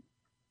philosophy.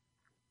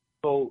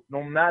 So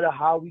no matter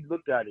how we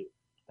look at it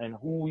and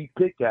who we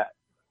pick at,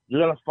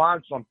 you're going to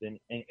find something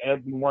in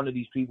every one of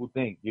these people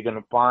think. You're going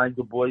to find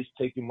Du Bois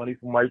taking money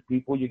from white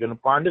people. You're going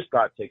to find this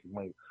guy taking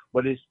money.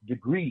 But it's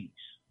degrees.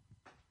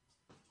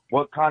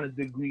 What kind of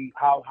degree,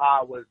 how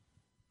high was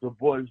Du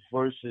Bois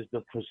versus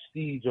the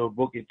prestige of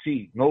Booker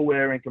T?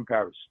 Nowhere in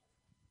comparison.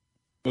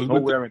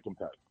 Nowhere in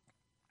comparison.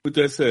 With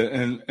that said,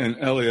 and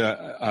Elliot,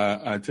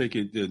 I take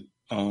it that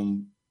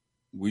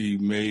we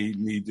may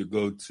need to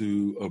go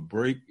to a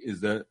break.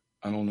 Is that,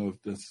 I don't know if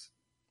that's...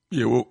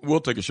 Yeah,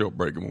 we'll take a short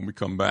break, and when we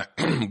come back,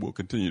 we'll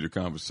continue the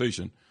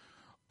conversation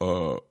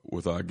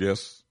with our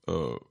guests,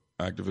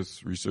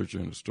 activist, researcher,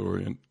 and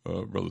historian,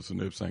 Brother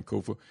Saneb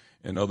Sankofa,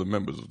 and other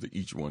members of the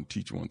Each One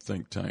Teach One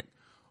think tank.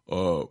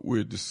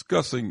 We're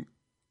discussing,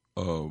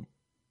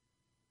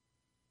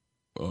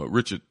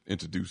 Richard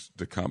introduced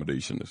the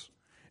accommodationist,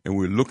 and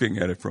we're looking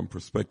at it from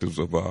perspectives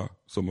of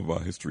some of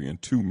our history,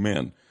 and two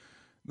men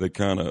that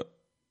kind of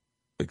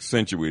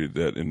accentuated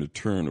that in the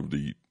turn of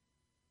the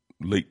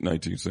late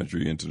 19th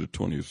century into the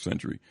 20th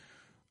century,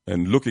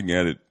 and looking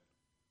at it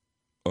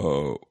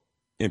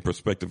in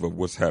perspective of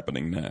what's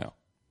happening now.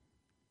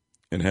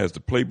 And has the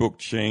playbook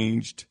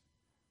changed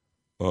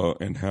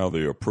and how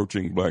they're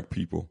approaching black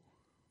people,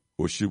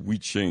 or should we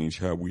change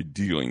how we're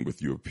dealing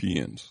with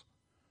Europeans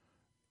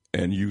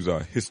and use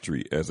our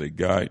history as a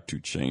guide to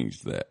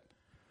change that?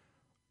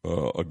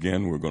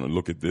 Again, we're going to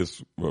look at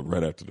this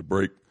right after the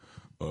break.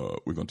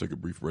 We're going to take a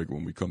brief break.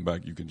 When we come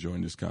back, you can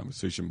join this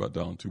conversation by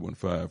dialing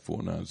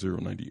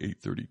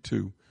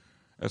 215-490-9832.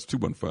 That's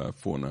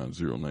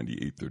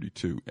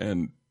 215-490-9832.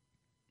 And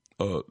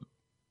when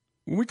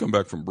we come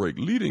back from break,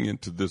 leading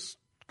into this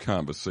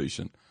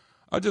conversation,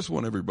 I just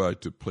want everybody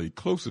to pay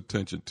close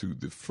attention to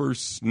the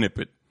first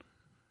snippet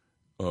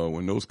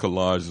when those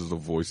collages of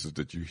voices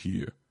that you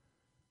hear.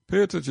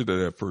 Pay attention to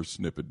that first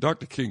snippet.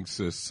 Dr. King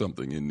says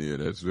something in there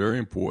that's very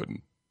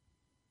important,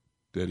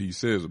 that he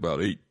says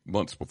about 8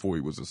 months before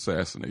he was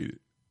assassinated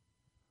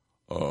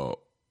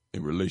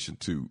in relation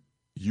to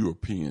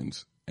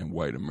Europeans and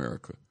white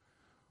America.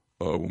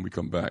 When we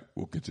come back,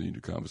 we'll continue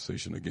the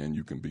conversation. Again,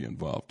 you can be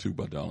involved, too,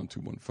 by dialing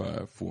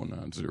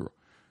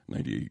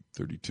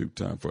 215-490-9832.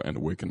 Time for An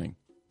Awakening.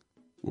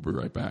 We'll be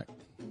right back.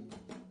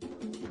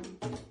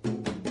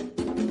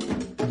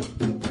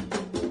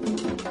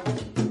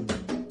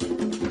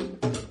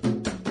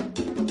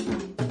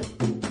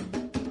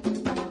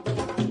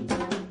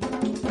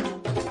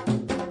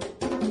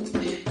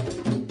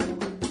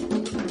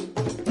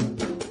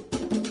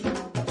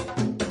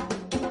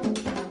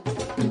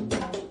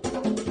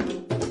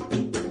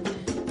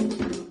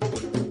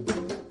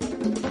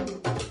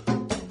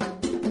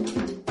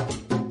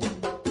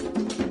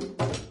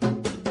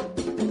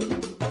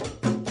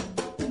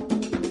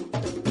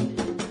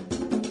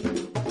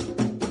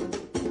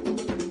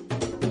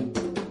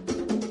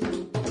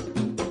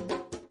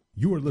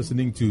 You are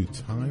listening to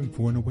Time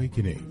for an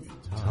Awakening.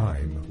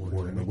 Time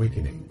for an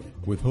Awakening.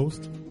 With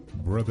host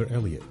Brother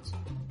Elliot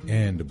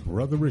and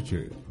Brother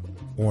Richard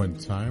on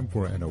Time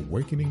for an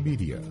Awakening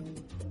Media,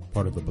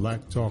 part of the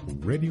Black Talk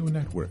Radio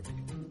Network.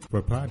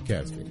 For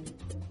podcasting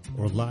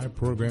or live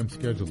program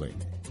scheduling,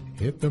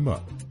 hit them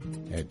up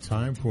at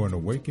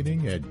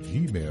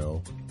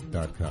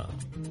timeforanawakening@gmail.com.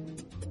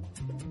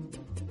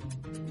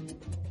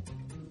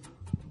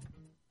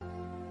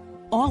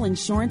 All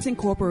Insurance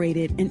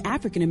Incorporated, an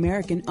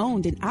African-American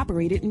owned and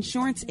operated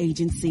insurance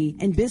agency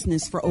in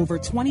business for over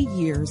 20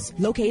 years,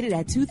 located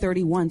at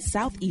 231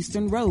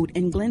 Southeastern Road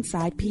in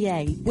Glenside,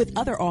 PA, with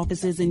other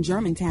offices in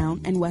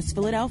Germantown and West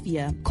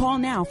Philadelphia. Call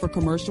now for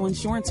commercial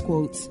insurance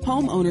quotes,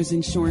 homeowners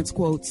insurance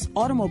quotes,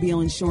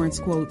 automobile insurance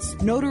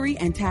quotes, notary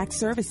and tax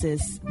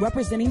services,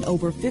 representing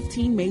over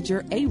 15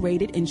 major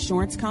A-rated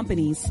insurance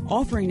companies,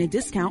 offering a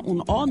discount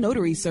on all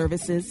notary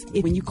services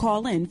when you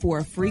call in for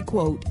a free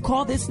quote.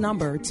 Call this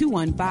number,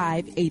 215-885-2444.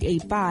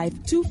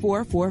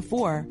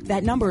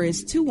 That number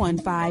is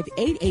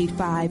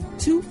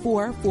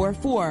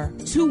 215-885-2444.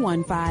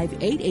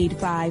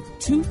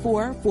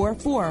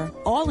 215-885-2444.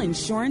 All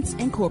Insurance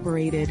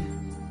Incorporated.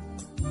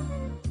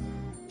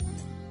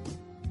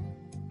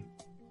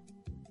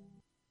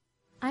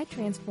 I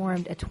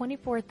transformed a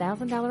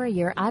 $24,000 a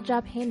year odd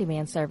job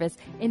handyman service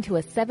into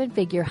a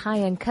 7-figure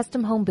high-end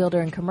custom home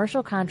builder and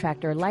commercial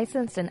contractor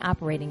licensed and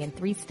operating in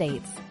 3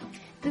 states.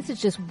 This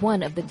is just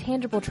one of the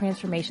tangible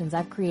transformations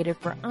I've created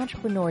for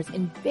entrepreneurs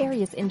in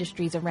various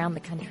industries around the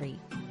country.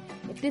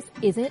 If this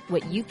isn't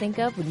what you think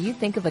of when you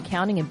think of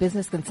accounting and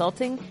business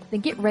consulting,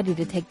 then get ready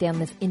to take down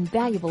this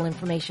invaluable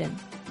information.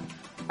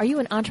 Are you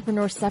an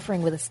entrepreneur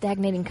suffering with a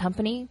stagnating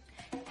company?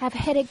 Have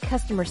headache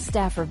customer,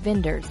 staff, or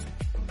vendors?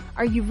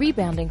 Are you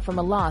rebounding from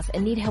a loss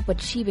and need help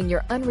achieving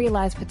your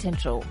unrealized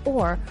potential?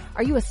 Or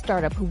are you a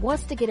startup who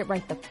wants to get it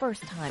right the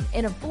first time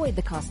and avoid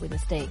the costly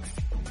mistakes?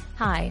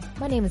 Hi,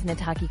 my name is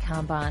Nataki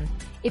Kamban.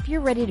 If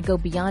you're ready to go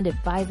beyond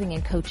advising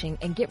and coaching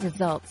and get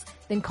results,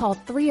 then call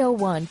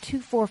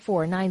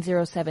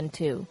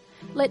 301-244-9072.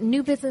 Let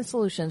New Business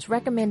Solutions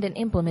recommend and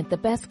implement the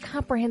best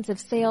comprehensive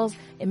sales,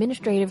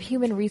 administrative,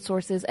 human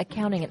resources,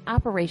 accounting, and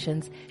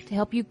operations to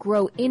help you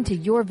grow into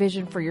your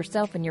vision for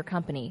yourself and your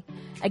company.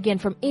 Again,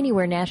 from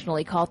anywhere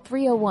nationally, call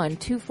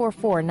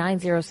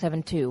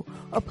 301-244-9072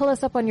 or pull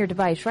us up on your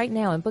device right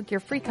now and book your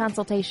free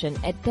consultation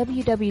at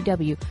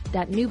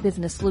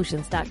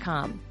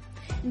www.newbusinesssolutions.com.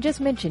 And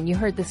just mention you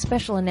heard this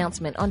special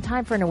announcement on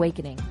Time for an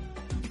Awakening.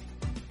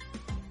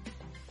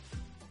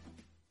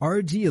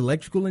 RG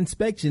Electrical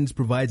Inspections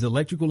provides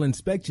electrical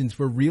inspections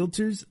for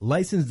realtors,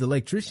 licensed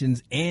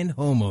electricians, and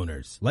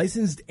homeowners.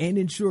 Licensed and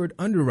insured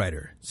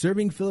underwriter,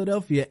 serving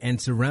Philadelphia and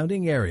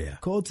surrounding area.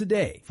 Call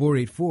today,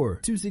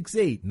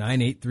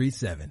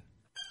 484-268-9837.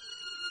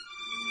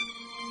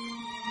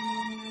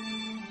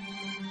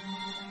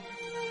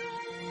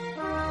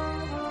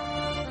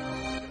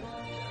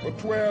 For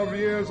 12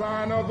 years,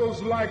 I and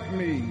others like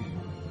me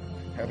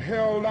had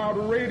held out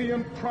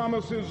radiant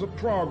promises of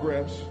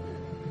progress.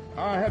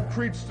 I had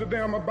preached to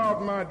them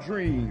about my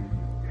dream.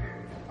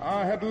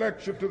 I had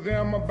lectured to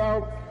them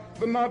about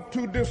the not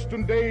too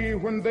distant day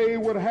when they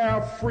would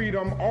have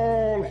freedom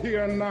all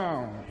here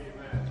now.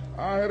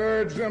 I had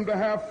urged them to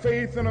have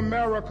faith in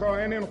America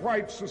and in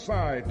white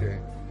society.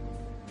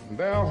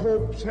 Their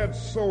hopes had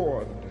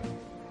soared.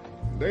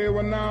 They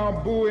were now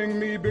booing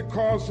me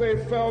because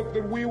they felt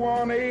that we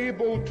were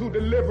unable to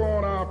deliver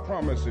on our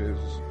promises.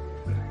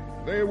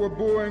 They were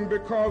booing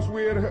because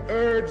we had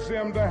urged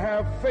them to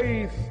have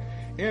faith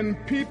in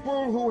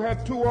people who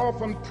had too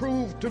often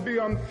proved to be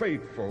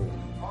unfaithful.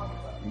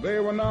 They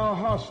were now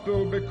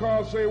hostile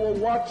because they were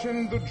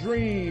watching the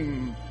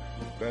dream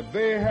that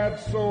they had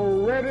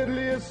so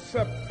readily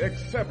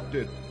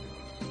accepted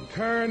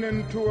turn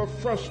into a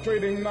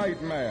frustrating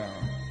nightmare.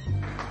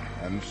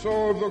 And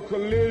so the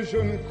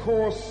collision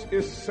course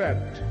is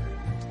set.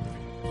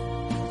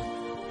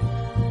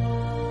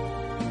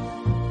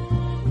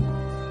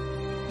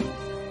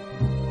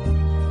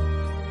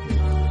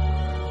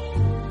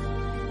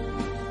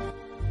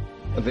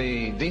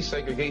 The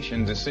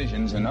desegregation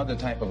decisions and other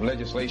type of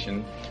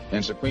legislation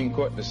and Supreme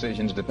Court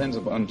decisions depends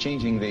upon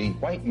changing the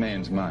white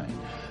man's mind.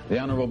 The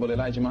Honorable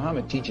Elijah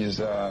Muhammad teaches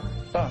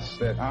us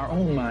that our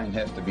own mind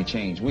has to be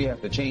changed. We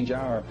have to change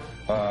our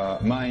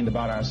mind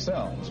about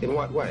ourselves. In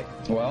what way?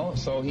 Well,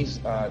 so he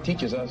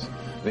teaches us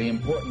the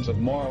importance of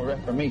moral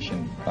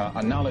reformation,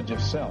 a knowledge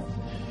of self.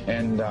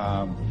 And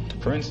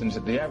for instance,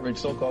 the average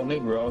so-called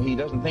Negro, he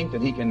doesn't think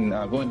that he can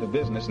go into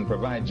business and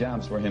provide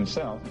jobs for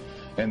himself.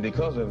 And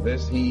because of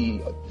this,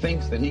 he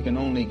thinks that he can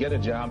only get a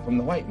job from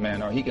the white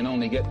man, or he can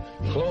only get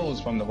clothes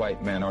from the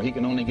white man, or he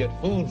can only get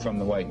food from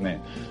the white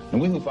man.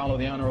 And we who follow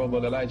the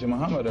Honorable Elijah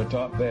Muhammad are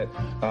taught that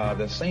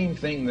the same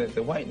thing that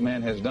the white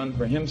man has done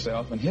for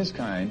himself and his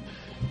kind,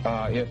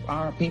 if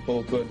our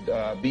people could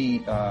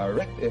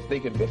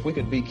if we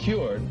could be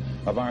cured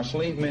of our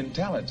slave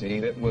mentality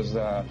that was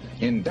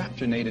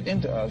indoctrinated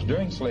into us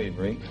during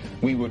slavery,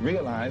 we would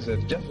realize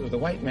that just as the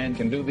white man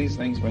can do these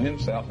things for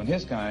himself and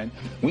his kind,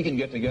 we can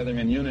get together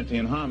in unity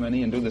and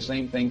harmony and do the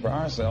same thing for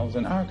ourselves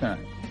and our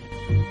kind.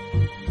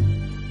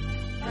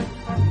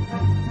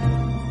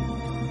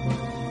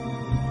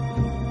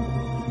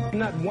 I'm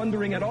not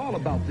wondering at all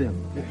about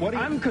them.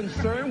 I'm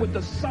concerned with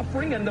the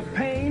suffering and the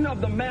pain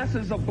of the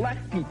masses of black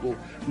people.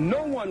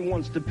 No one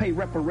wants to pay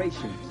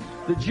reparations.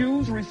 The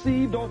Jews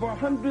received over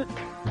 $100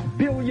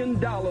 billion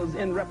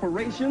in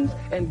reparations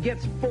and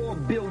gets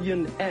 $4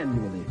 billion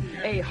annually.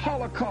 A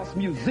Holocaust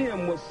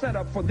museum was set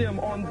up for them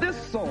on this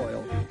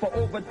soil for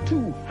over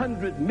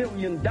 $200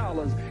 million,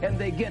 and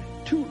they get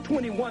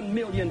 $21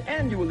 million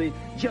annually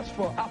just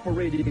for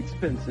operating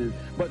expenses.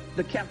 But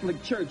the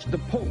Catholic Church, the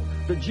Pope,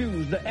 the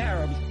Jews, the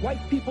Arabs,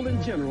 white people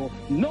in general,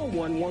 no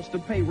one wants to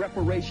pay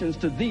reparations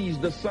to these,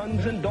 the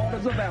sons and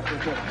daughters of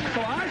Africa.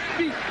 So I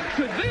speak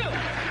to them.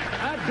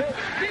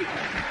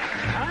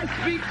 I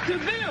speak to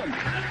them.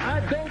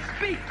 I don't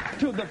speak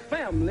to the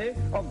family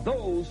of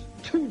those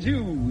two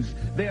Jews.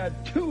 There are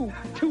too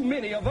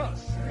many of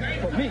us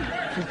for me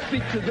to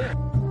speak to them.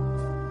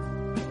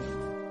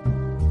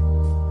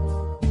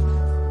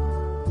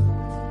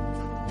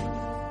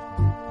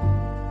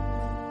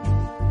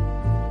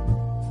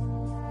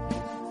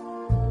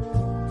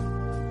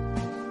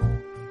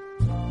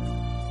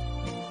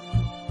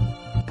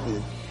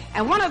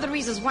 And one of the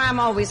reasons why I'm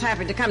always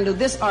happy to come to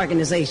this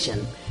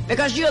organization,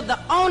 because you're the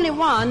only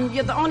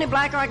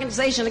black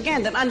organization,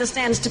 again, that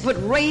understands to put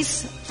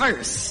race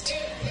first.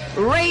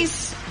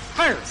 Race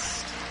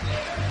first.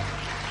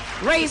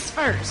 Race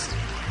first.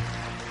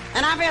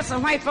 And I've had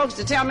some white folks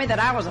to tell me that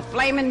I was a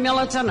flaming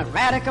militant, a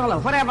radical, or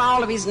whatever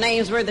all of these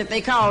names were that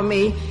they called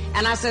me.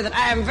 And I said that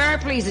I am very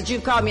pleased that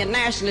you called me a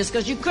nationalist,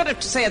 because you could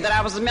have said that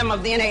I was a member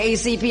of the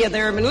NAACP or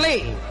the Urban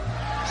League.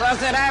 So I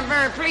said, I'm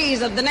very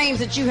pleased of the names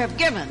that you have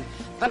given.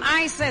 But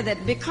I said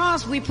that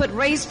because we put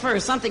race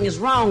first, something is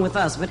wrong with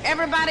us. But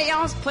everybody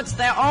else puts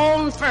their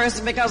own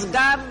first because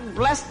God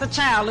blessed the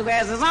child who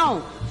has his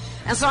own.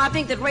 And so I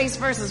think that race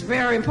first is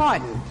very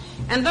important.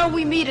 And though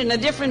we meet in a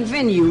different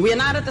venue, we're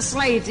not at the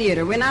Slave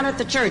Theater, we're not at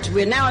the church,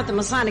 we're now at the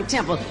Masonic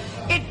Temple,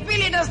 it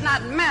really does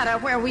not matter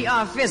where we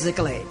are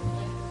physically.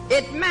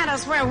 It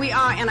matters where we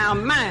are in our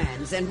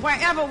minds, and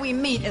wherever we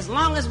meet, as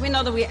long as we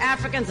know that we're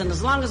Africans and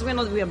as long as we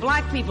know that we're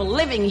black people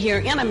living here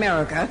in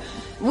America,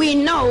 we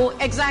know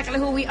exactly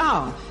who we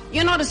are.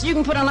 You notice you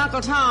can put an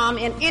Uncle Tom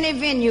in any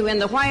venue in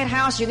the White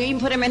House. You can even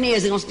put him in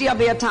his. He's going to still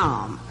be a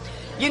Tom.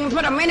 You can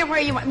put him anywhere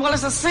you want. Well,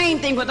 it's the same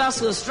thing with us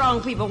who are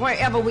strong people.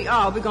 Wherever we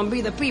are, we're going to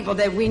be the people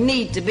that we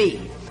need to be.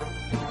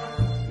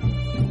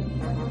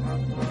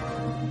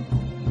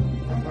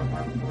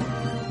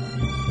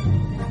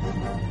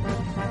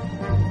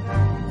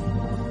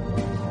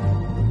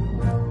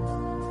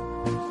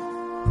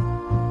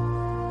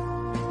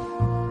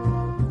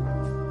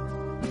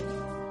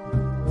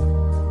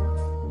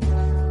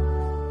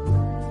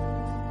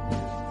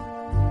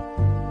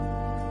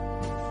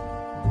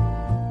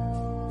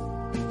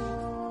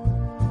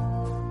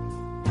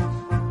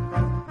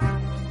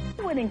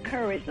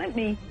 Let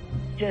me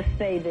just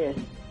say this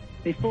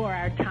before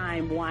our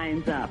time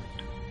winds up.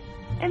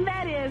 And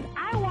that is,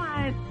 I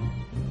want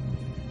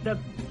the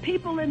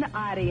people in the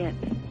audience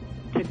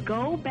to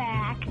go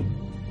back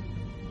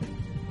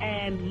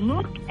and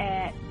look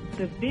at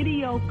the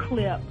video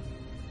clip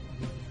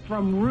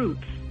from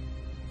Roots.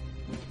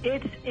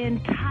 It's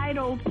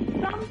entitled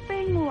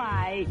something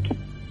like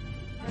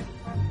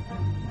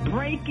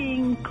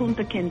Breaking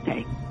Kunta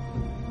Kinte.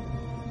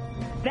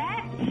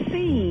 That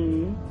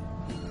scene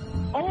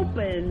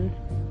opens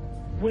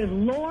with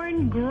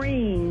Lauren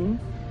Green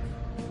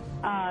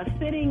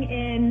sitting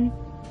in,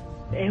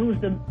 who's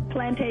the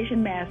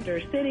plantation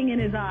master, sitting in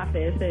his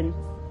office, and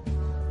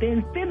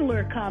then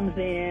Fiddler comes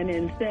in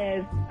and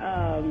says,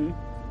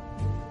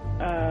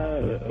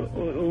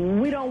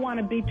 we don't want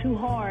to be too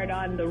hard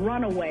on the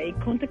runaway.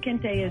 Kunta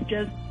Kinte has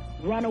just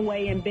run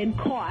away and been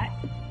caught.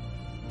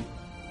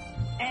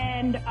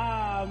 And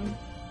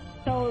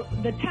so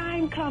the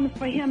time comes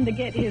for him to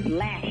get his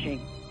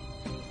lashing.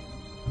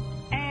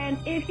 And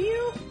if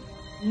you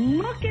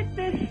look at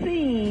this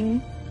scene,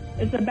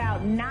 it's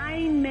about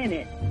 9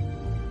 minutes,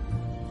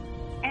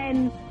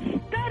 and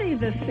study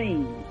the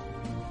scene.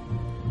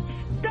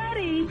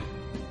 Study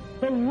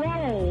the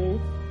role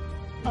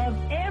of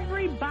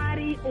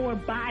everybody or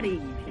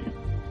bodies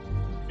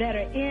that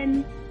are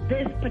in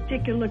this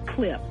particular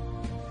clip.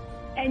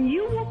 And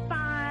you will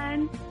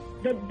find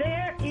that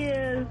there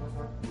is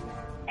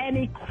an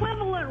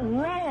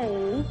equivalent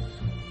role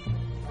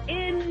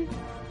in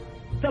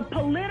the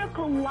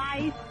political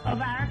life of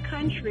our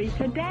country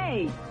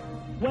today,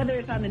 whether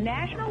it's on the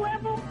national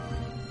level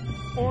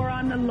or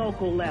on the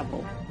local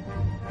level.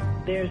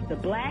 There's the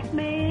black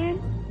man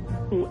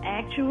who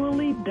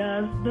actually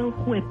does the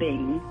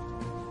whipping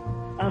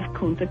of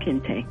Kunta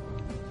Kinte.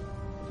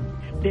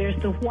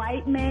 There's the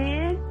white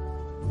man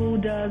who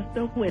does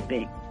the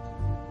whipping.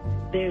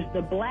 There's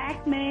the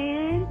black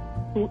man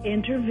who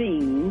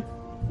intervenes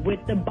with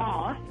the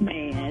boss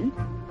man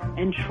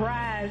and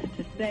tries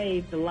to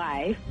save the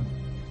life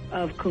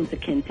of Kunta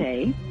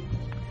Kinte.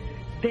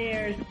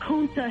 There's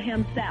Kunta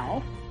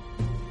himself,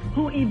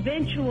 who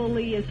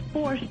eventually is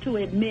forced to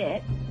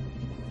admit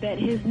that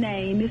his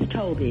name is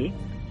Toby.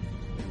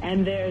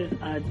 And there's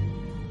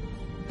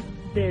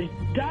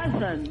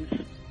dozens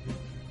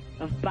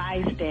of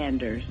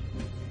bystanders,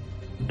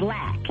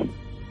 black,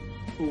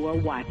 who are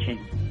watching.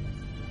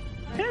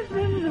 This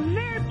is a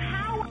very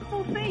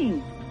powerful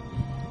thing.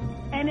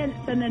 And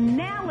it's an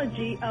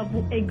analogy of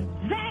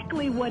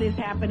exactly what is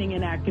happening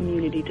in our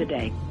community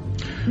today.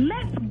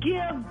 Let's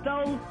give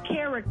those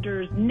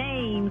characters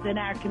names in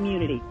our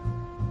community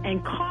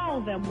and call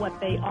them what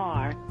they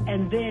are,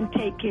 and then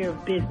take care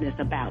of business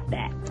about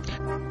that.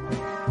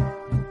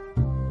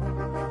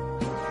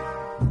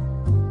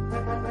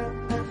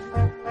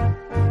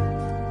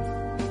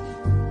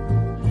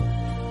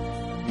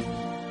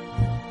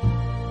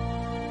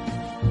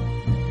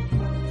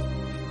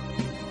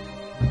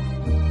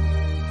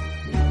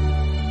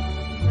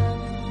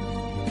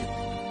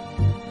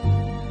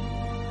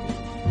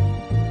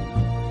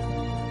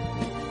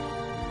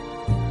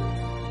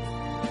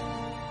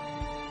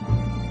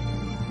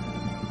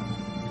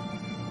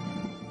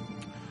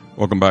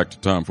 Welcome back to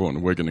Time for an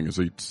Awakening. It's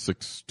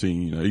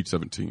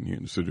 8:17 here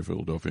in the city of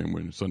Philadelphia, and we're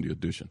in the Sunday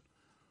edition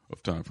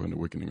of Time for an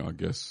Awakening. Our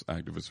guest,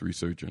 activist,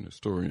 researcher, and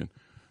historian,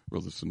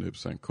 Brother Saneb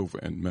Sankofa,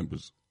 and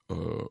members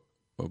of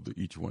the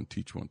Each One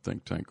Teach One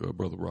think tank.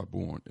 Brother Rob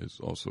Bourne is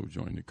also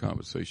joining the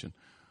conversation,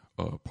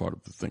 part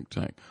of the think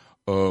tank.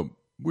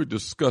 We're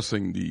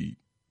discussing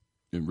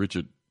and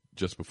Richard,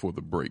 just before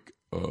the break,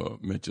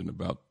 mentioned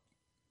about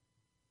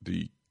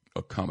the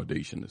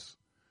accommodationists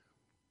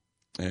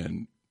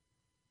and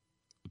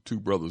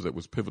two brothers that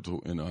was pivotal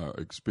in our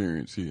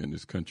experience here in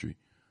this country,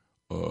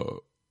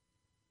 W.B.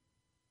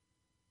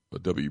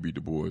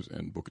 Du Bois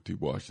and Booker T.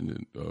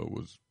 Washington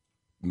was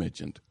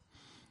mentioned.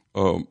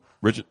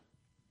 Richard,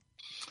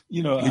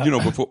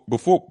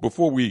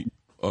 before we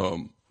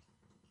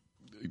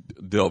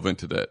delve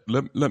into that,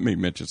 let me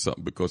mention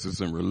something, because it's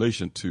in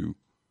relation to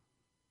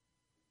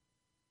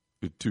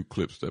the two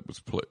clips that was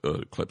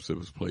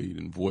played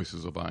in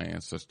Voices of Our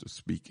Ancestors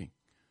Speaking.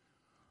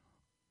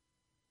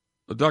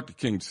 Dr.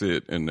 King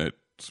said in that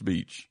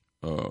speech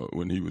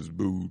when he was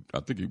booed. I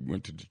think he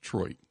went to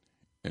Detroit,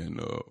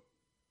 and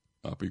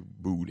people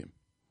booed him.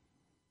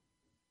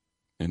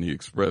 And he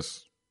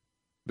expressed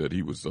that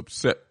he was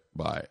upset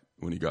by it.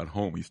 When he got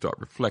home, he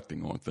started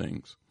reflecting on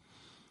things.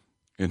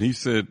 And he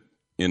said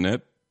in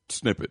that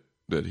snippet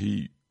that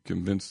he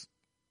convinced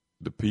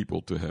the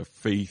people to have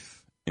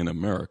faith in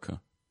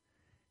America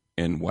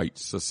and white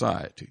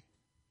society.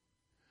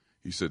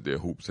 He said their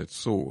hopes had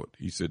soared.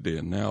 He said they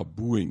are now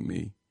booing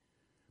me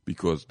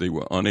because they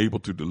were unable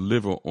to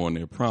deliver on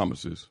their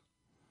promises.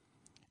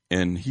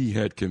 And he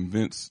had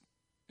convinced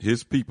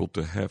his people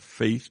to have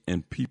faith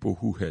in people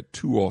who had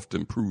too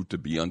often proved to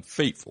be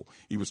unfaithful.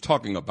 He was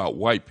talking about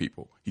white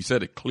people. He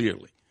said it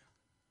clearly.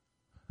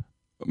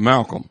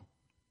 Malcolm,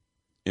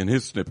 in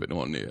his snippet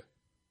on there,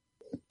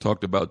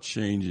 talked about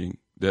changing,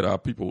 that our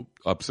people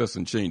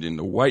obsessing changing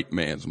the white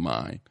man's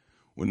mind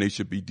when they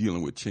should be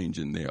dealing with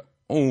changing their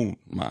own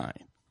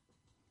mind.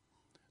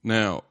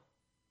 Now,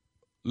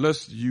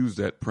 let's use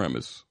that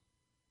premise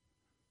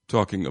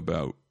talking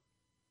about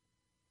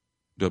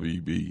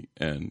WB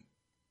and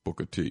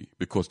Booker T,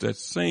 because that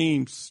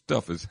same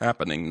stuff is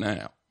happening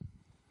now.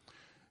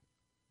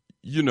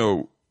 You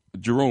know,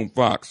 Jerome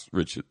Fox,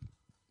 Richard,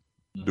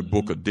 the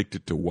book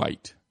Addicted to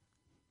White.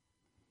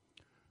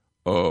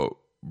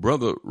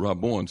 Brother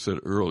Raborn said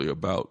earlier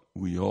about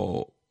we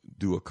all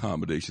do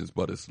accommodations,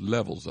 but it's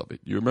levels of it.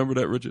 You remember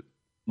that, Richard?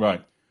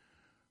 Right.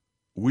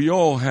 We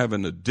all have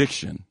an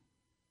addiction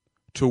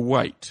to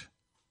white,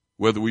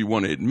 whether we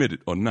want to admit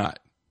it or not.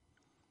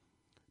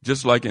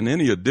 Just like in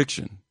any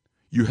addiction,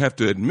 you have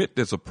to admit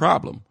there's a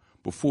problem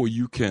before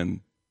you can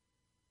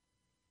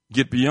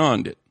get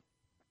beyond it.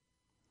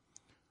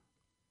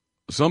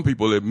 Some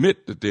people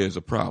admit that there's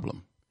a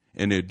problem,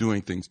 and they're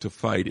doing things to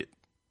fight it.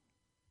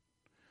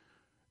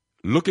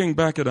 Looking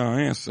back at our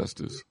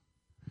ancestors,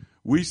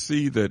 we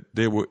see that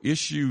there were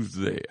issues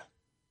there.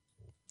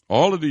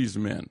 All of these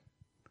men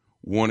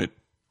wanted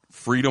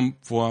freedom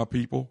for our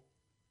people.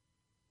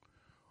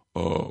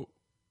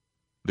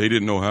 They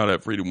didn't know how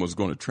that freedom was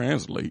going to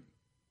translate,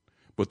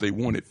 but they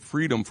wanted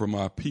freedom from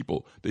our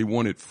people. They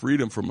wanted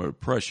freedom from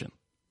oppression.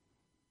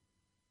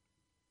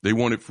 They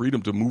wanted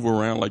freedom to move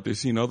around like they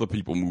seen other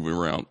people moving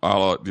around,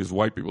 these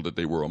white people that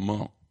they were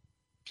among.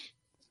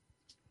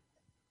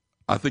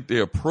 I think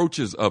their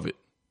approaches of it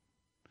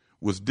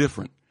was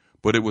different,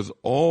 but it was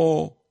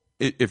all,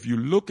 if you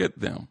look at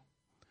them,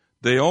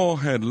 they all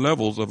had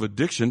levels of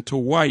addiction to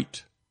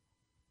white.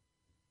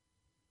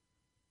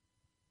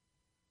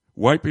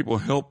 White people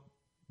helped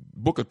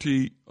Booker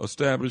T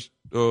establish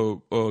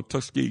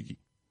Tuskegee.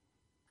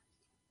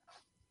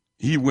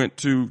 He went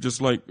to,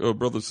 just like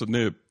Brother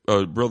Saneb,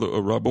 Brother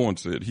Raborn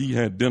said, he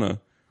had dinner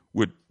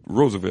with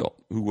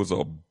Roosevelt, who was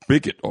a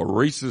bigot or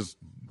racist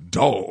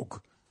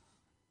dog.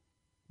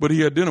 But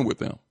he had dinner with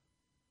them.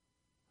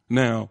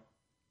 Now,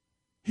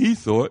 he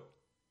thought,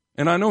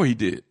 and I know he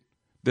did,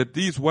 that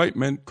these white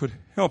men could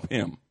help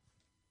him.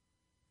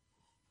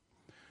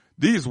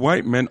 These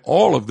white men,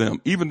 all of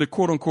them, even the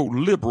quote-unquote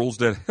liberals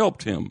that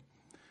helped him,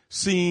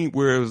 seen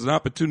where there was an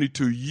opportunity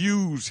to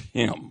use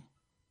him.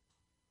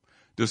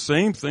 The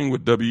same thing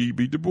with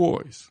W.E.B. Du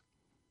Bois.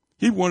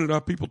 He wanted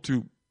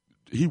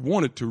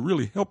to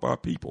really help our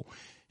people.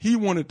 He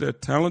wanted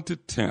that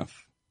talented 10th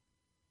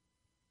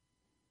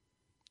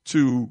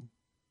to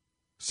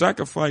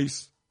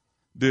sacrifice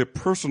their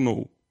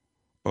personal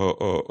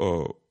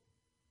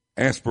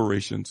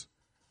aspirations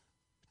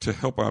to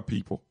help our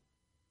people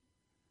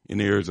in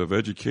areas of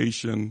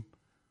education,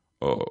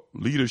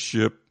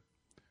 leadership,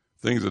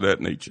 things of that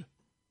nature,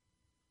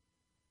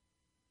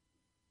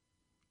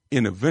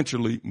 and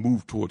eventually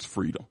move towards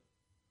freedom.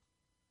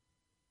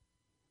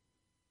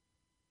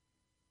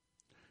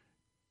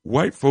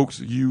 White folks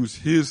use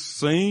his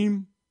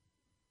same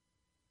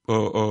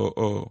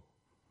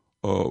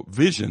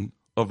vision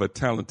of a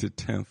talented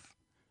 10th,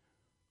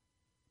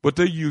 but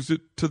they use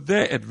it to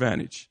their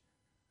advantage.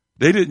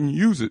 They didn't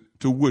use it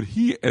to what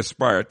he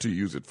aspired to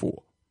use it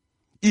for,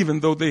 even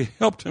though they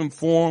helped him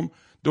form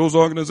those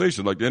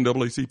organizations like the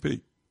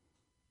NAACP.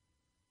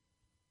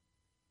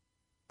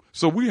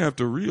 So we have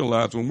to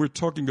realize when we're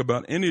talking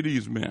about any of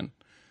these men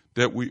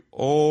that we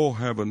all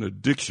have an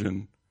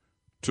addiction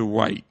to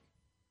white.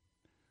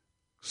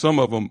 Some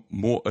of them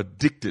more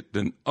addicted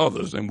than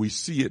others, and we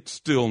see it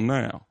still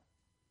now.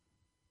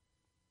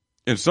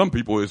 And some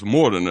people, it's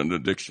more than an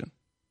addiction.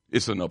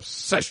 It's an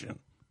obsession.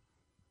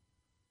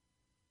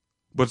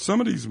 But some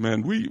of these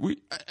men,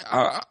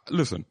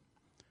 listen.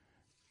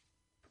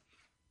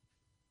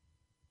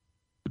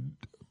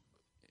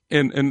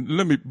 And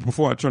let me,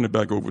 before I turn it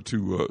back over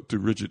to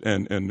Richard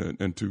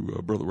and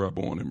to Brother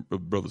Raborn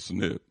and Brother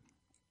Saneb,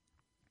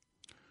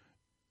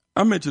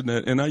 I mentioned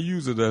that, and I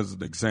use it as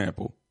an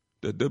example,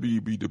 that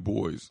W.E.B. Du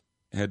Bois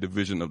had the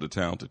vision of the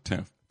talented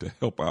 10th to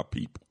help our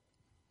people.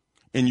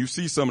 And you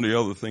see some of the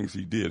other things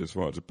he did as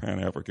far as the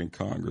Pan-African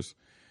Congress,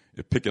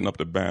 picking up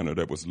the banner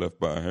that was left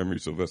by Henry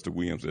Sylvester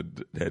Williams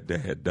that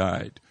had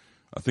died.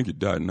 I think it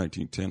died in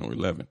 1910 or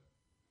 11.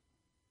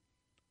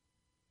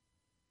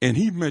 And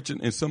he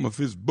mentioned in some of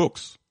his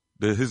books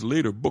that his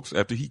later books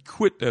after he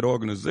quit that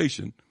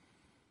organization,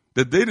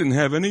 that they didn't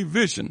have any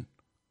vision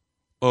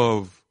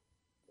of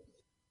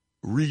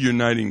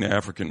reuniting the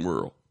African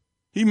world.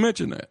 He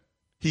mentioned that.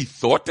 He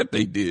thought that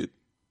they did.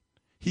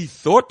 He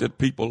thought that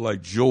people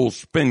like Joel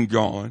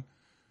Spingarn,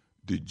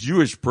 the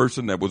Jewish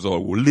person that was a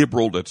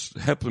liberal that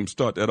helped him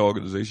start that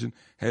organization,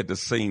 had the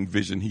same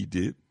vision he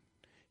did.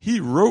 He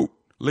wrote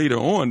later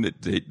on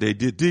that they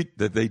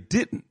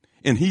didn't,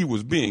 and he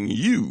was being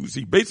used.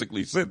 He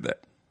basically said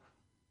that.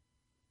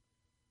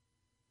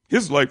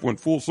 His life went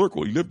full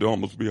circle. He lived to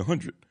almost be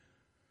 100.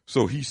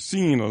 So he's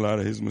seen a lot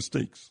of his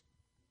mistakes.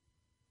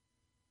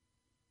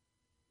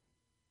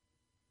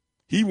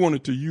 He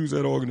wanted to use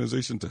that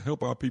organization to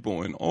help our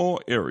people in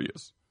all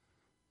areas.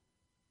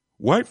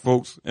 White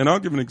folks, and I'll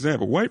give an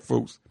example, white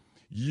folks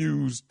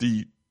use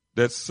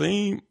that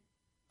same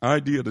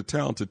idea of the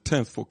talented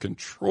 10th for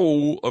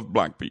control of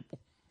black people.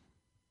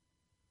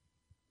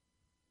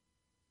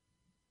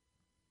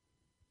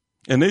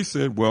 And they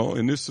said, well,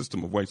 in this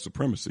system of white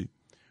supremacy,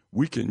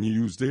 we can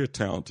use their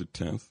talented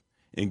 10th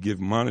and give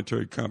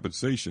monetary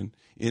compensation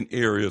in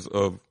areas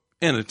of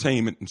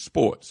entertainment and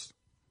sports,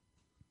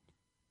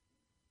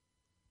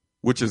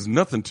 which is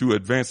nothing to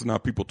advancing our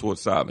people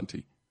towards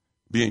sovereignty,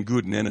 being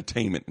good in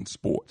entertainment and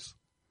sports.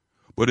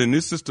 But in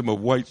this system of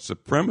white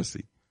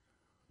supremacy,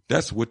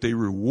 that's what they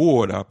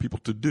reward our people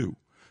to do.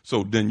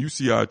 So then you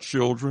see our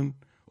children,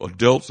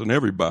 adults, and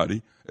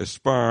everybody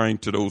aspiring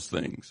to those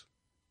things.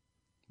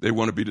 They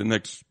want to be the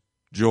next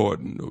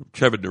Jordan or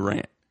Kevin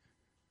Durant.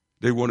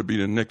 They want to be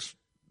the next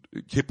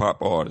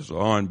hip-hop artist or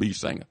R&B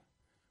singer.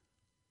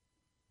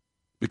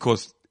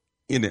 Because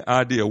in the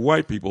idea of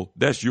white people,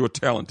 that's your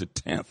talented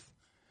 10th.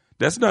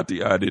 That's not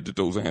the idea that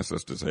those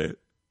ancestors had.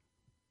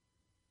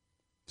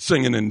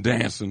 Singing and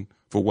dancing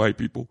for white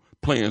people,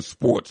 playing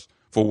sports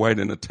for white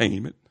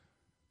entertainment.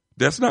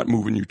 That's not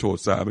moving you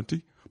towards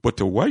sovereignty. But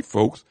to white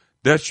folks,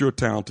 that's your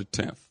talented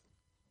 10th.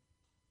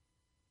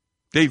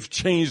 They've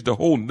changed the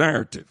whole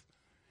narrative.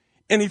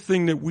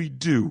 Anything that we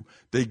do,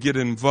 they get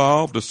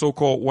involved, the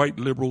so-called white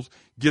liberals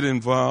get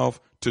involved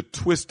to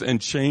twist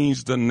and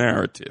change the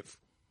narrative.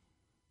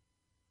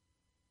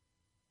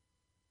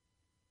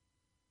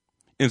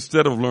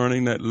 Instead of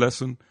learning that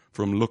lesson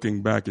from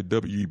looking back at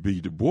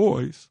W.E.B. Du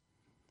Bois,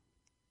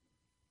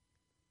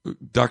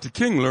 Dr.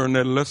 King learned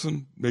that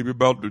lesson maybe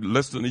about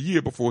less than a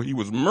year before he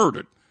was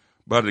murdered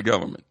by the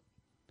government.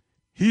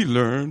 He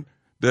learned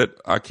that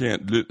I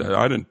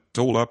didn't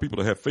told our people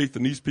to have faith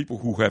in these people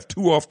who have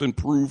too often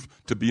proved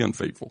to be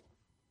unfaithful,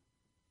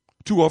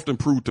 too often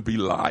proved to be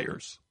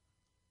liars.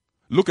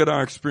 Look at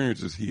our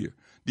experiences here.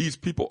 These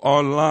people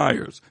are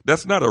liars.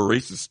 That's not a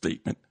racist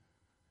statement.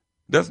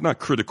 That's not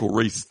critical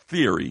race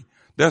theory.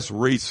 That's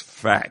race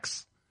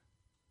facts.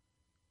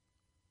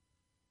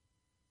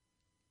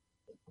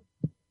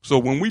 So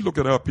when we look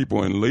at our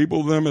people and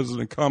label them as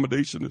an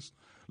accommodationist,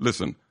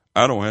 listen,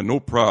 I don't have no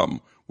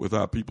problem with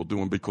our people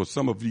doing, because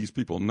some of these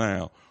people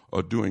now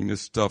are doing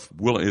this stuff.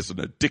 Well, it's an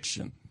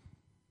addiction.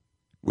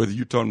 Whether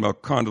you're talking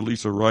about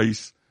Condoleezza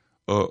Rice,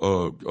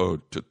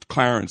 to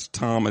Clarence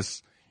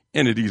Thomas,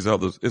 any of these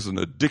others, it's an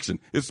addiction.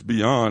 It's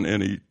beyond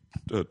any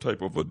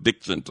type of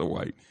addiction to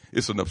white.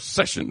 It's an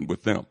obsession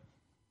with them.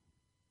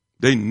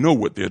 They know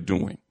what they're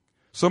doing.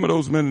 Some of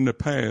those men in the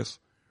past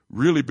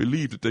really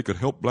believed that they could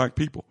help black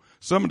people.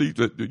 Some of these,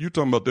 you're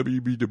talking about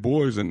W.E.B. Du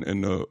Bois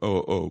and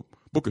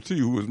Booker T,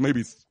 who was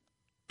maybe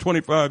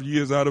 25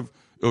 years out of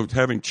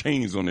having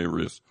chains on their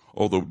wrists,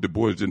 although Du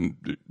Bois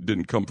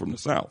didn't come from the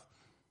South.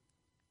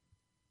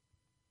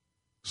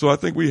 So I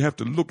think we have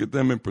to look at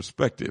them in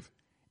perspective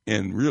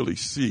and really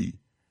see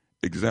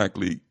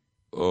exactly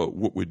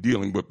what we're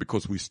dealing with,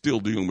 because we're still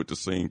dealing with the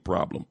same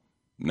problem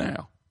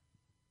now.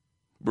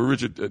 But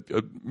Richard,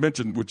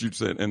 mentioned what you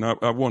said, and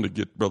I want to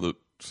get Brother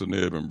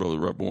Saneb and Brother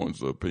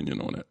Raborn's opinion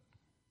on that.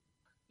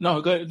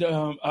 No,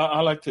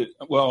 I like to,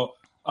 well,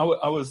 I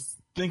was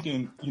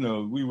thinking,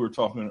 we were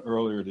talking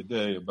earlier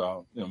today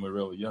about,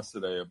 really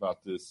yesterday,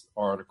 about this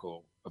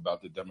article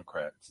about the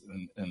Democrats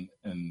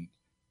and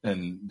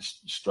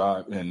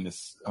strive and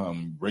this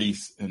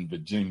race in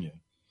Virginia,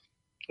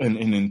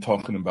 and then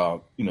talking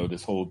about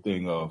this whole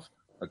thing of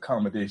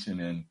accommodation,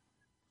 and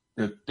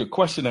the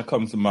question that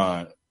comes to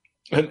mind,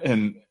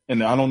 and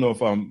I don't know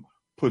if I'm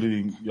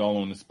putting y'all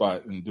on the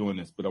spot and doing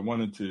this, but I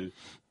wanted to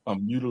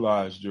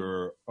utilize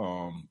your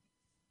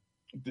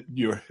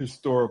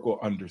historical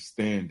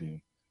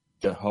understanding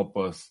to help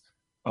us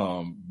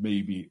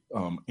maybe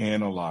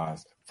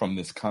analyze from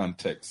this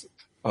context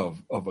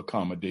of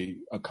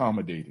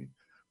accommodating.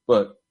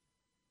 But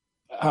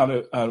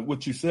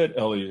what you said,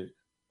 Elliot,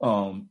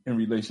 in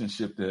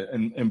relationship to,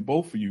 and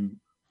both of you,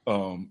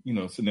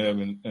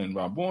 Saneb and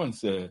Raborn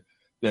said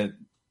that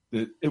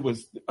it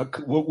was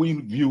what we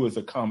view as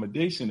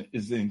accommodation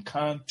is in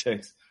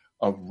context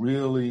of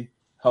really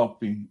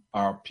helping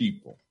our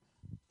people.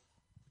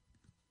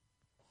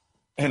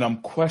 And I'm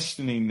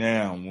questioning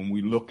now, when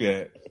we look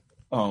at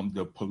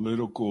the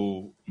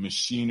political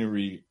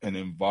machinery and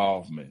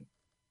involvement,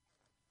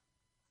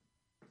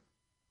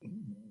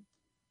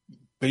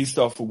 based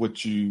off of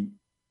what you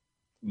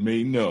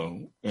may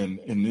know, and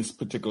in this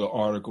particular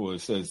article, it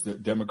says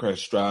that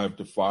Democrats strive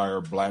to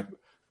fire black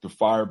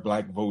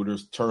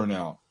voters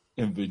turnout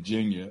in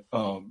Virginia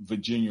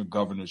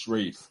governor's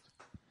race.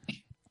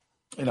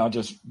 And I'll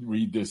just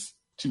read this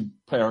 2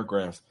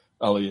 paragraphs,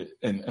 Elliot,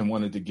 and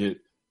wanted to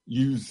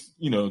use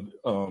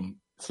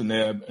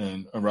Saneb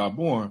and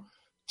Rabon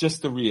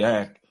just to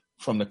react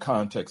from the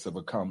context of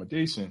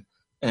accommodation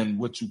and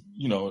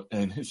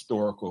and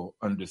historical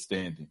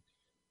understanding.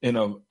 In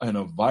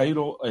a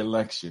vital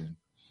election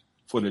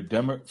for the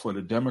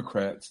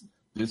Democrats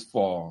this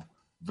fall,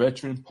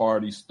 veteran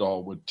party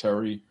stalwart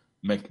Terry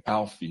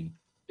McAuliffe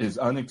is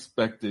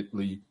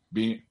unexpectedly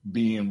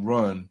being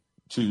run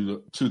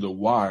to the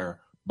wire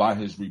by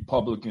his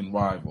Republican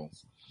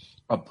rivals,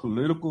 a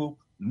political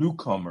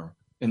newcomer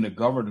in the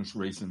governor's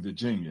race in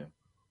Virginia.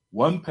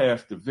 One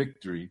path to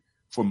victory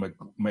for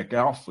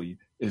McAuliffe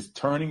is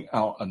turning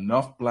out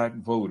enough black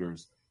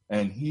voters,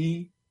 and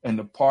he and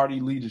the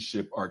party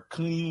leadership are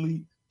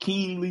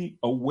keenly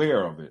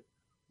aware of it.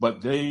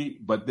 But can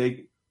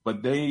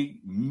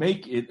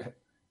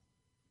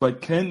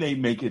they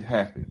make it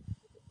happen?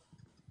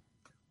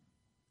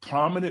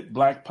 Prominent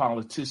black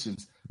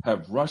politicians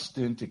have rushed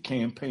in to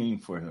campaign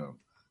for him.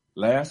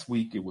 Last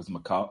week it was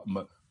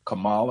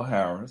Kamala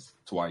Harris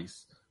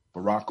twice,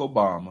 Barack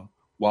Obama,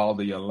 while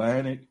the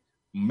Atlantic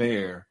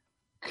mayor,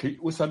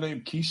 what's her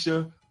name,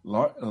 Keisha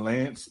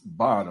Lance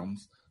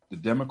Bottoms, the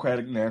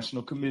Democratic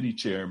National Committee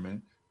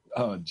chairman,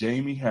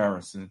 Jamie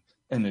Harrison,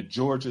 and the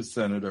Georgia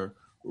Senator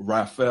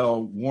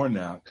Raphael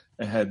Warnock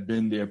had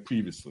been there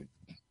previously.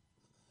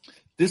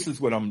 This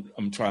is what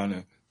I'm trying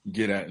to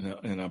get at,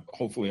 and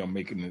hopefully I'm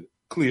making it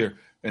clear.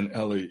 And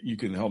Elliot, you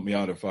can help me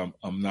out if I'm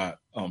not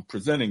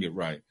presenting it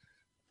right.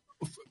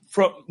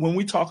 When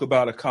we talk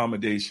about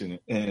accommodation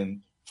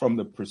and from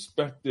the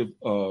perspective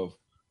of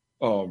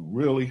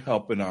really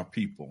helping our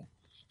people,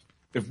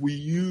 if we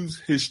use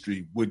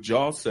history, would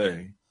y'all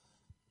say,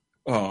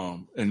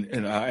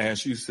 and I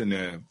ask you,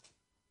 Saneb,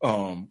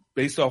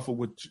 based off of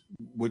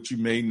what you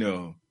may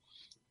know,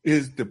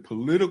 is the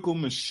political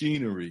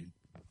machinery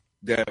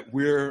that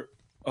we're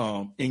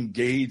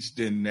engaged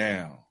in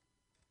now,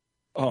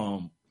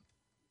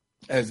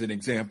 as an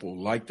example,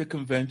 like the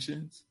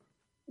conventions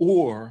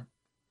or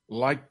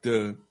like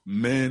the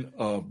men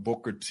of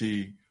Booker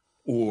T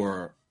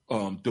or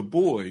Du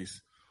Bois,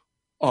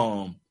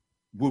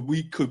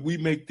 could we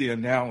make the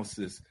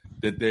analysis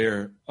that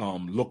they're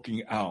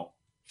looking out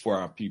for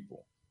our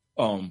people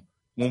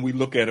when we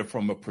look at it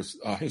from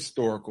a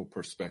historical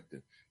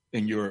perspective,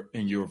 in your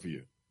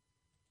view?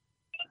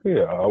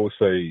 Yeah, I would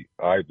say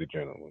either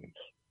gentleman.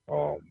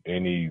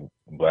 Any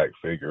black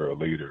figure or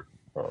leader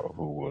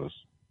who was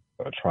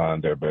trying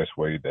their best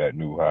way that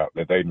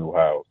they knew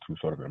how to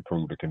sort of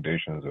improve the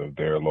conditions of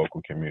their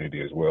local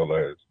community as well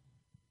as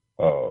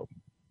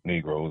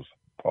Negroes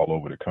all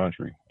over the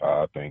country.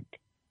 I think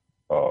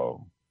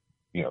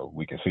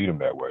we can see them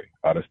that way.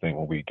 I just think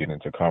when we get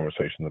into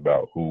conversations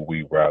about who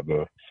we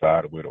rather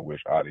side with or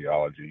which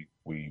ideology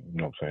we,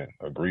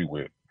 agree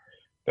with,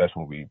 that's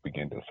when we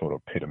begin to sort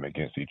of pit them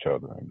against each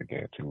other and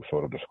begin to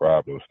sort of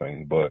describe those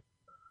things. But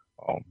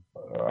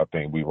I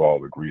think we've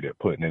all agreed that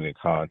putting it in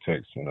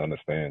context and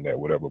understand that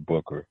whatever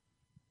Booker,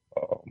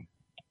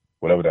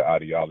 whatever the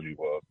ideology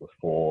was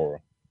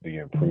for the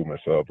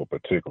improvements of a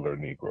particular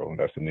Negro, and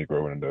that's the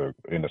Negro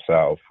in the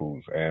South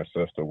whose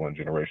ancestor one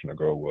generation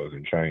ago was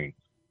in chains,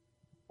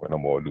 in a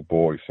more Du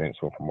Bois sense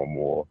or from a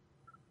more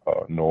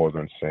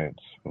northern sense,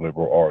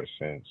 liberal arts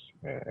sense,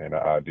 and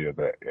the idea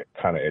that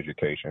kind of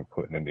education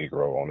putting the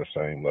Negro on the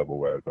same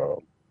level as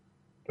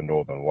the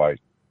northern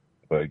white.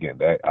 But again,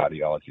 that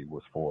ideology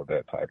was for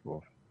that type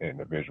of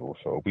individual.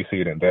 So we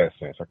see it in that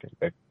sense. I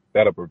think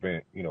that'll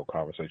prevent,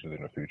 conversations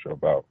in the future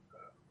about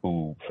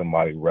who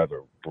somebody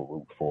rather will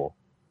root for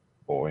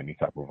or any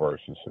type of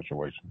versus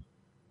situation.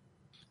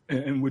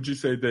 And would you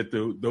say that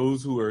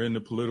those who are in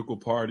the political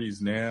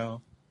parties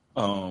now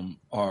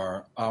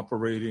are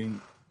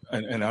operating,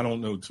 and I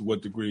don't know to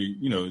what degree,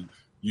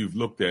 you've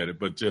looked at it,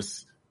 but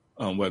just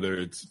whether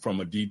it's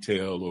from a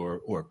detail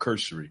or a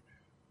cursory,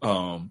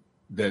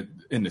 that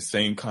in the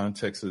same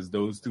context as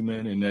those two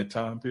men in that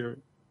time period?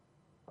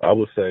 I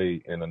would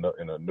say in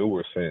a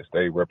newer sense,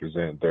 they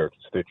represent their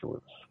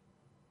constituents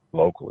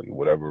locally.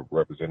 Whatever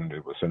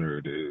representative or senator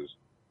it is,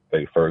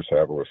 they first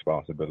have a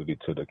responsibility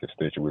to the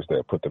constituents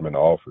that put them in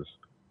office.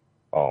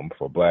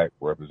 For black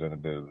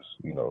representatives,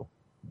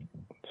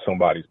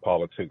 somebody's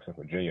politics in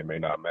Virginia may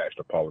not match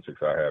the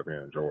politics I have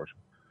here in Georgia.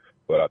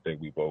 But I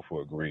think we both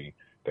will agree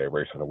that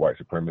racial and white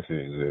supremacy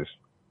exists,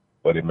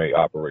 but it may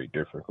operate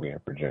differently in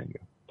Virginia.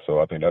 So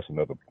I think that's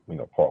another,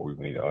 part we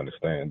need to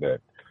understand,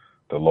 that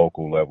the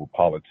local level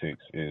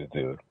politics is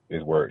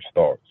where it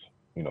starts.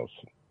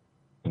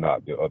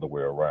 Not the other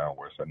way around,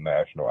 where it's a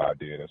national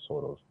idea that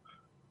sort of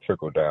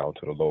trickle down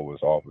to the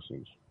lowest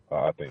offices.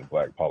 I think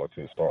black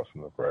politics starts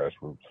from the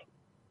grassroots.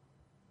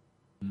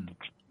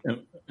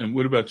 And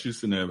what about you,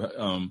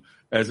 Saneb?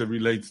 As it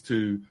relates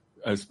to,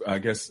 I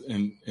guess,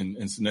 in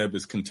Saneb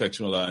is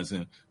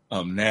contextualizing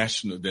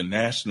the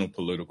national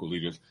political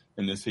leaders.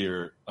 in this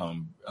here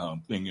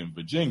thing in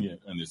Virginia,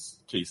 in this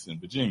case in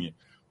Virginia.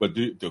 But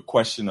the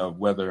question of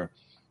whether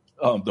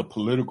the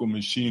political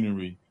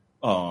machinery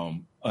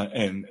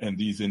and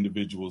these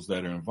individuals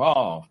that are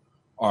involved,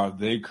 are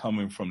they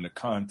coming from the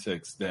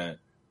context that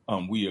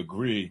we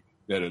agree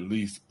that at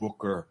least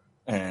Booker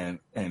and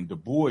Du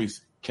Bois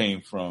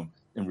came from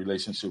in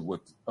relationship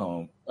with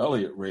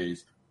Elliott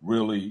raised,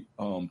 really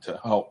to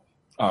help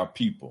our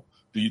people?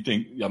 Do you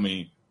think? I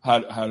mean,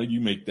 how do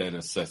you make that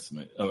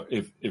assessment,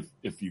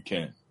 if you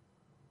can?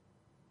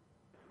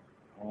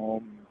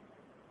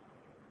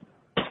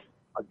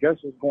 I guess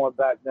it's going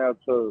back now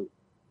to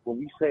when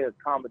we say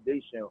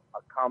accommodation.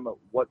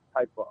 What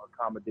type of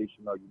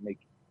accommodation are you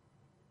making?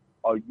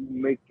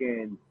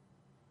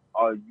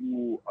 Are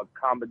you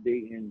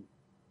accommodating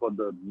for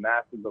the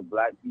masses of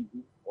black people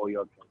or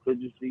your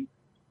contingency,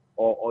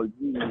 or are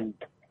you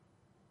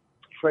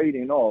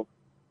trading off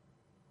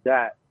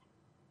that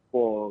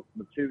for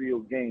material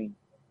gain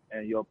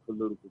and your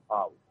political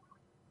power?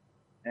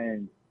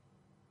 And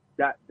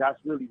that's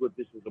really what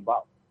this is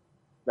about.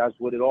 That's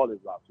what it all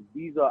is about. So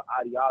these are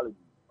ideologies,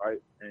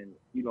 right? And,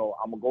 I'm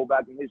going to go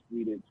back in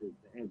history to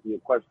answer your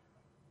question.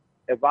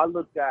 If I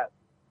look at,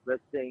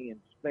 let's say, in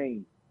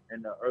Spain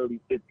in the early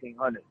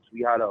 1500s,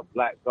 we had a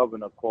black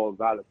governor called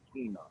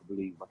Valentina, I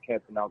believe. I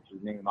can't pronounce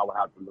his name. I would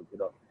have to look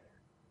it up.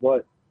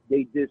 But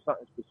they did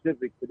something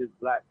specific to this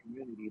black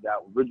community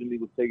that originally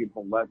was taken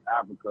from West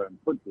Africa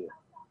and put there.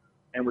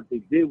 And what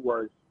they did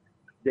was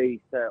they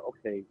said,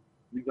 okay,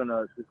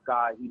 this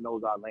guy, he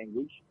knows our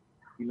language,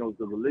 he knows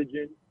the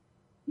religion,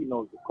 he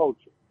knows the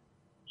culture.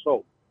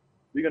 So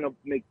we're going to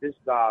make this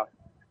guy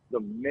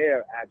the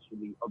mayor,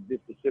 actually, of this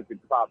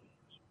specific province.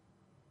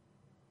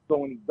 So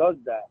when he does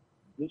that,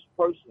 this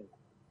person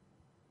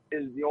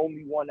is the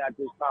only one at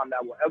this time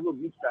that will ever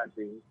reach that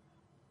thing.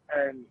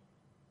 And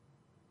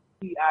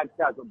he acts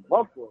as a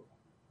buffer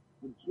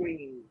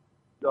between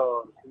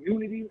the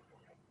community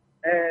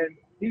and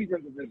these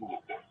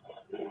individuals.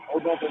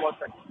 Hold on for 1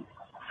 second.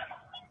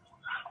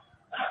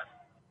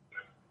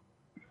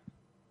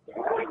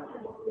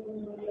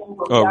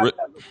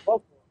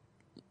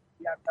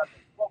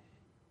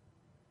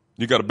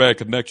 You got a bad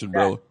connection,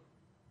 brother.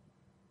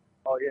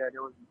 Oh, yeah,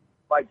 there was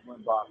spikes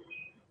went by.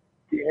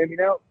 Can you hear me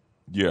now?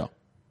 Yeah.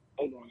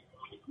 Hold on.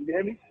 You can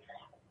hear me?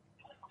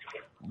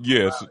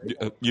 Yes.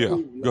 Yeah.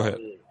 Go ahead.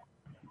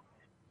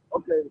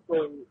 Okay,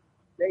 so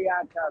they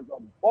act as a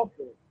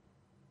buffer.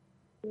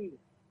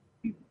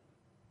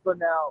 So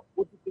now,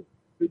 what did they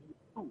do?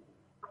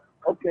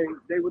 Okay,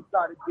 they would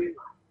try to get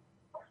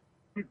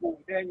people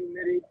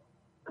manumitted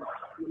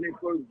when they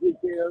first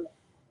get there.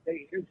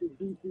 They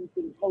introduce you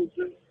to the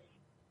culture.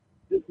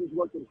 This is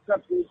what's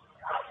accepted.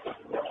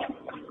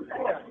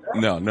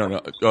 No.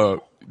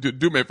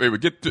 Do me a favor.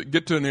 Get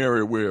to an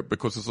area where,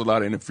 because there's a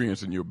lot of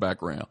interference in your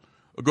background.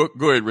 Go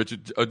ahead,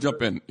 Richard.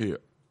 Jump in here.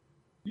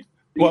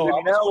 Well, you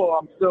hear me now, or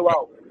I'm still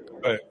out?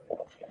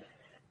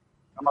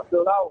 Am I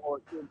still out or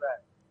still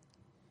back?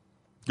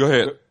 Go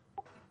ahead.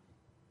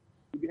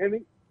 You can hear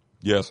me?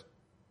 Yes.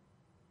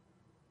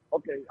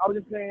 Okay, I was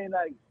just saying,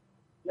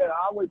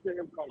 I'll wait till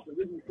him comes, because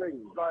this is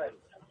crazy. Go ahead.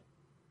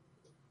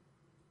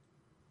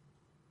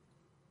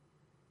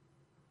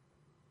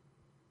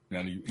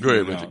 Go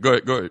ahead, Richard. Go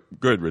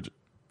ahead, Richard.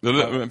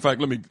 In fact,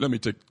 let me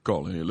take the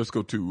call in here. Let's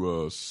go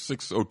to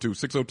 602.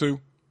 602?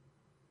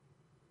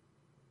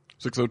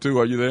 602,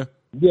 are you there?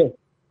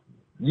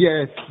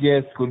 Yes,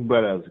 good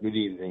brothers. Good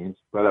evening. It's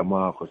Brother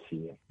Marcus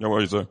here. How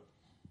are you, sir?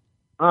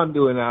 I'm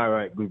doing all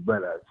right, good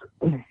brothers.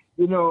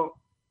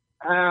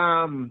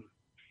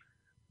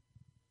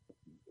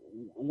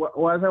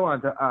 What I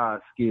want to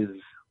ask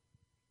is,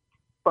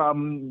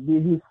 from the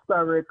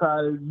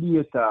historical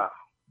data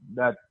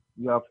that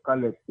you have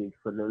collected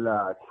for the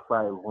last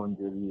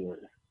 500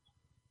 years,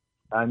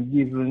 and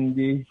given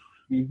the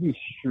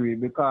history,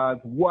 because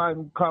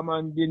one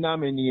common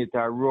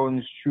denominator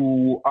runs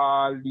through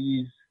all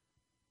the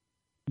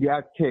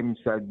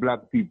attempts that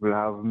black people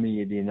have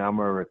made in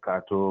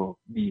America to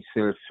be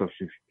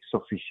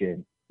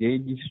self-sufficient.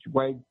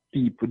 White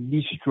people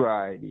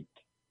destroyed it.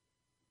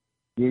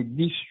 They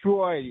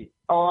destroyed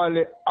all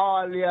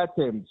the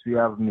attempts we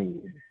have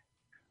made.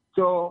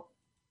 So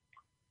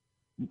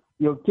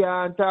you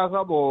can't talk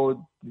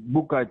about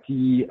Booker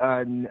T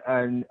and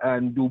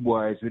Du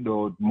Bois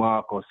without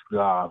Marcus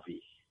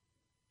Garvey,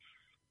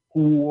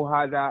 who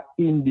had an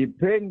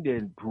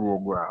independent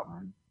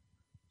program.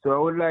 So I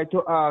would like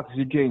to ask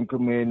the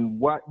gentlemen,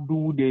 what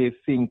do they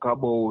think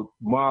about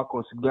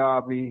Marcus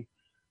Garvey's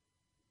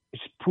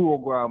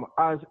program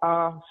as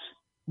a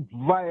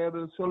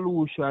viable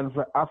solution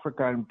for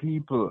African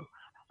people,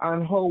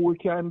 and how we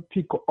can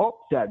pick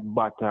up that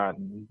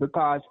baton?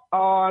 Because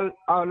all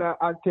other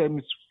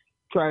attempts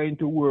trying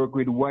to work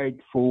with white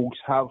folks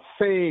have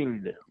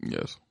failed.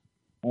 Yes.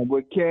 And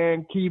we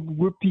can't keep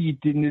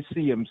repeating the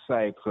same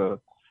cycle.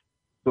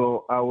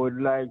 So I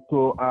would like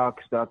to ask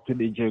that to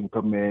the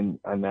gentleman,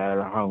 and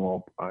I'll hang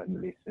up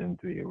and listen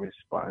to your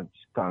response.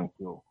 Thank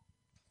you.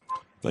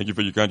 Thank you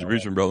for your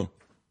contribution, brother.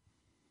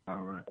 All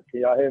right.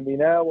 Can y'all hear me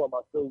now, or am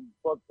I still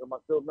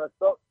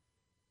messed up?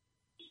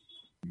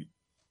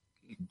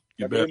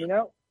 You hear me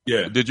now?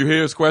 Yeah. Did you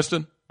hear his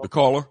question, the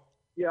caller?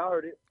 Yeah, I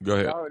heard it. Go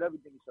ahead. Yeah, I heard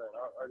everything you said.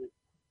 I heard it.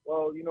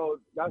 Well,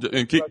 that's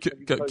And keep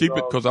it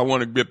because I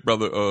want to get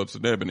Brother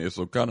Saneb in here,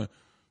 so kind of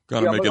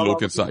make it a little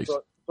concise.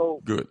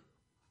 So good.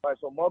 All right,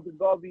 so Marcus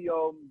Garvey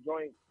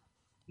joined.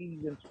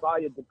 He's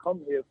inspired to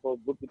come here for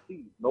Booker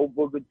T. No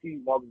Booker T,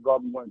 Marcus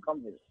Garvey wouldn't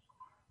come here.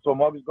 So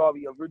Marcus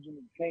Garvey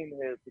originally came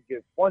here to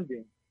get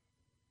funding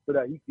so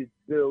that he could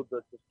build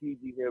the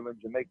Tuskegee here in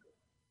Jamaica.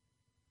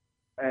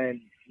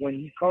 And when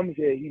he comes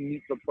here, he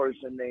meets a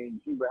person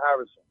named Hubert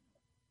Harrison.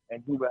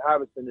 And Hubert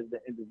Harrison is the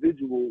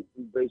individual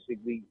who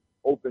basically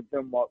opened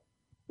him up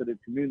to the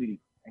community.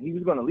 And he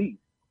was going to leave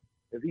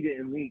if he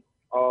didn't meet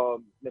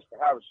Mr.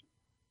 Harrison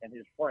and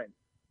his friends.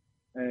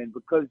 And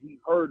because he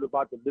heard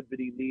about the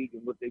Liberty League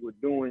and what they were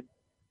doing,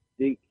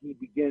 he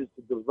begins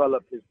to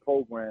develop his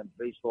program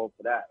based off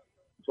of that.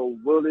 So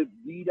will it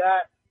be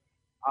that?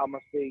 I'm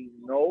going to say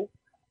no,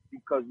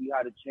 because we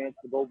had a chance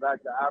to go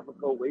back to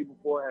Africa way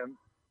before him.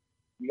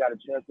 We got a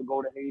chance to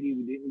go to Haiti.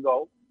 We didn't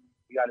go.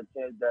 We got a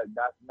chance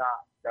that's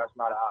not an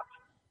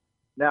option.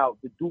 Now,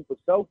 the Do for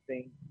Self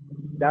thing,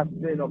 that's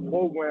been a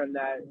program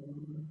that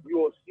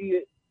you'll see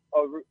it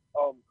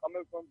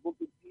coming from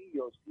Booker T.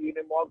 You'll see it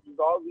in Marcus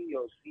Garvey.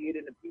 You'll see it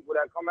in the people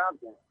that come out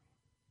there.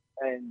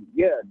 And,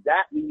 yeah,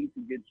 that we need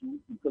to get to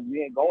because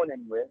we ain't going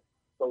anywhere.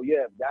 So,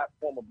 yeah, that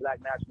form of black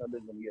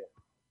nationalism, yeah.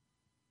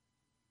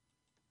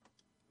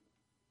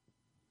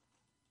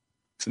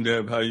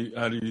 Saneb,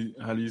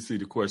 how do you see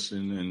the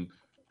question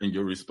and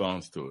your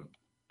response to it?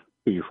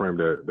 Can you frame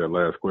that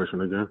last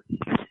question again?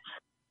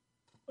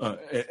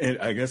 And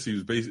I guess he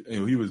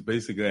was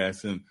basically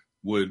asking,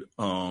 would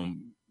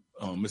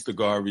Mr.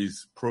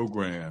 Garvey's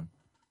program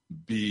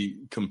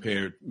be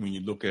compared when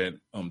you look at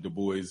Du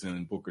Bois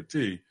and Booker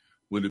T?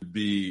 Would it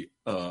be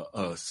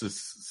a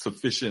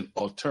sufficient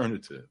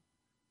alternative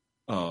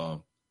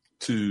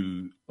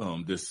to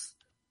this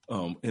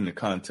in the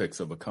context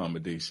of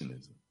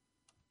accommodationism?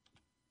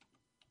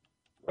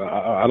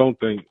 I don't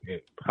think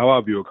how I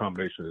view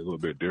accommodation is a little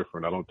bit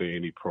different. I don't think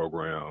any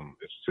program,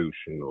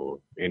 institution, or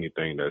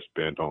anything that's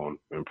bent on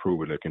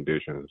improving the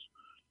conditions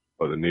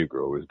of the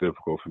Negro is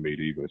difficult for me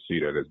to even see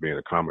that as being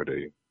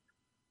accommodating,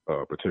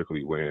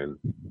 particularly when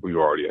we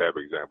already have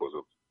examples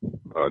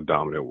of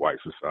dominant white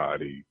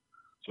society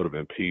sort of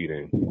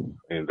impeding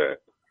in that.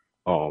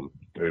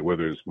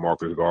 Whether it's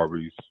Marcus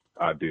Garvey's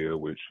idea,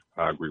 which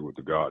I agree with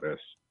the God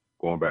that's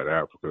going back to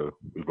Africa,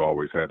 we've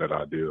always had that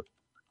idea.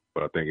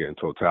 But I think in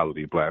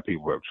totality, black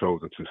people have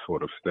chosen to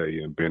sort of stay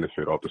and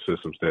benefit off the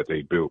systems that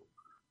they built.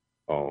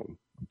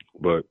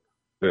 But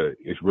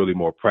it's really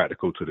more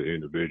practical to the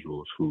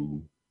individuals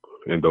who,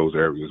 in those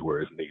areas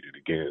where it's needed.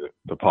 Again,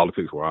 the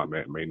politics where I'm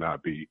at may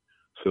not be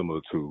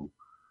similar to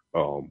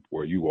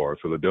where you are in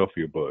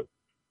Philadelphia, but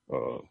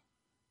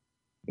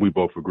we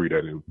both agree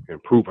that in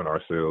improving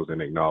ourselves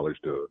and acknowledge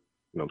the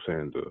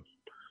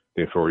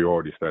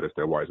inferiority status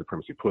that white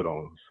supremacy put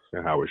on us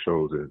and how it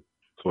shows in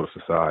sort of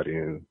society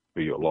and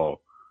via law.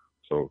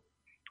 So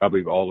I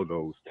believe all of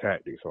those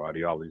tactics or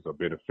ideologies are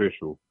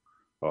beneficial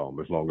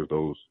as long as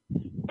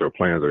their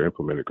plans are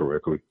implemented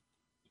correctly.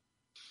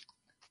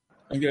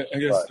 I guess.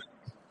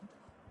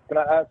 Can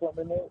I add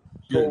something there?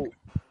 So,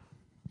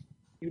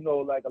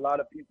 like a lot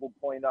of people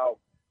point out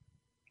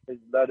his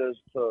letters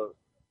to,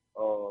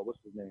 what's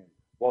his name?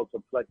 Walter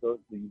Plecker,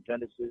 the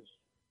eugenicist.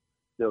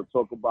 They'll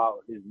talk about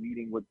his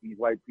meeting with these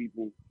white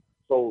people.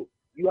 So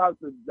you have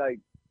to,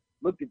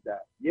 look at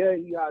that. Yeah,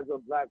 he has a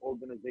black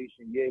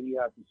organization. Yeah, he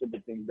has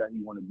specific things that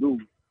he want to do.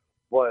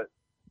 But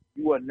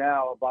you are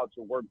now about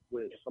to work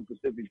with some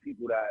specific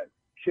people that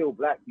kill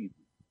black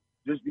people.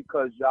 Just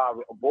because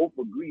y'all both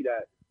agree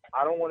that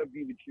I don't want to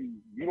be with you,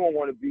 you don't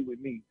want to be with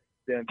me,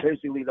 then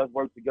basically let's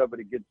work together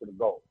to get to the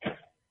goal.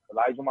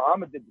 Elijah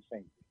Muhammad did the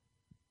same thing.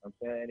 You know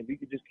what I'm saying? If we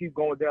could just keep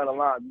going down the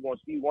line, you're going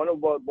to see one of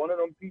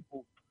them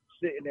people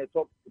sitting there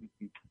talking to these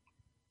people.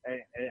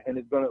 And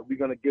we're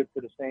gonna get to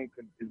the same.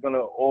 It's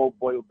gonna all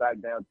boil back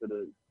down to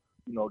the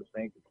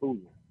same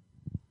conclusion.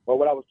 But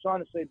what I was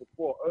trying to say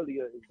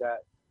earlier is that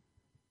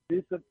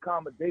this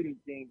accommodating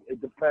thing,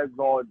 it depends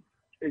on,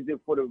 is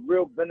it for the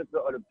real benefit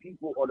of the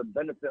people or the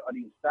benefit of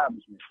the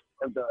establishment?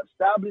 If the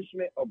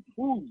establishment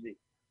approves it,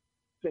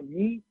 to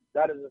me,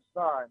 that is a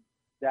sign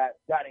that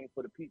ain't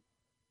for the people.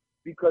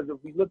 Because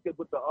if we look at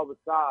what the other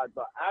sides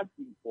are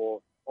asking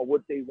for or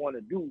what they want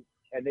to do,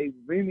 and they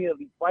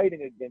vehemently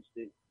fighting against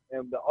it,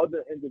 and the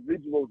other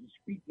individuals are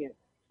speaking,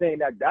 saying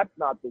that that's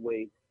not the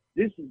way,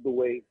 this is the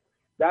way,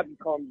 that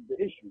becomes the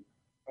issue.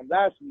 And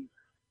lastly,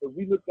 if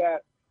we look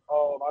at,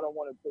 I don't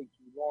want to take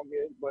too long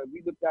here, but if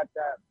we look at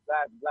that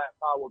Black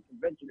Power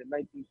Convention in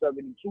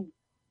 1972,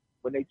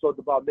 when they talked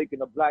about making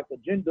a black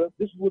agenda,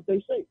 this is what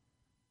they say.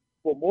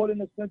 For more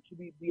than a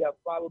century, we have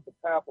followed the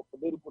path of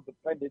political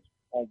dependence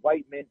on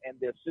white men and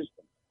their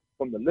system.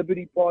 From the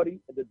Liberty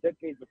Party in the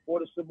decades before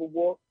the Civil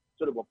War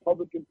to the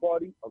Republican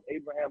Party of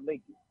Abraham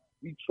Lincoln.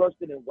 We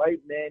trusted in white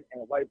men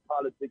and white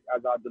politics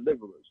as our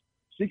deliverers.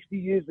 60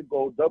 years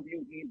ago,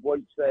 W.E.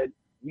 Boyd said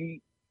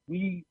we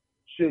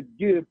should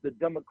give the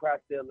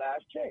Democrats their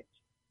last chance.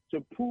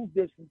 to prove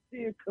their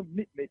sincere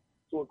commitment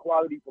to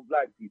equality for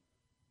black people.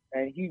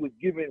 And he was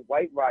given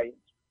white rights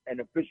and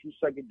official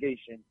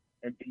segregation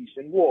and peace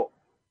and war.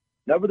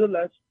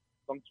 Nevertheless,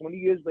 some 20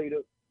 years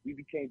later, we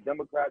became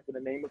Democrats in the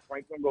name of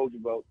Franklin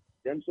Roosevelt,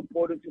 then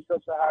supported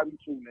Successor Harry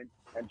Truman,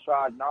 and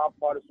tried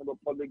nonpartisan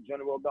Republic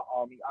General of the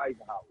Army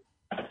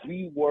Eisenhower.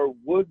 We were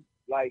wood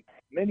like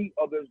many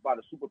others by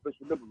the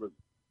superficial liberalism.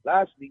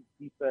 Lastly,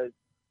 he says,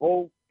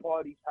 both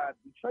parties have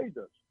betrayed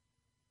us.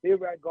 Here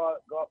at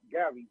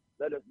Gary,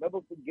 let us never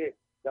forget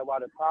that while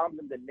the times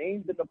and the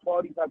names of the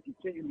parties have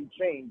continually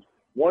changed,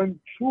 one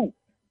truth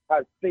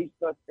has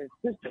faced us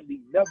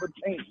consistently, never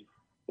changing.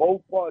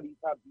 Both parties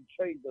have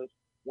betrayed us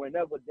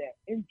whenever their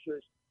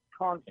interests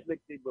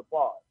conflicted with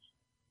ours.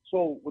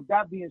 So with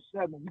that being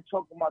said, when we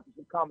talk about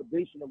this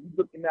accommodation and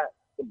we're looking at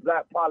the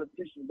black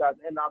politicians that's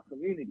in our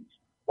communities,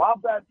 why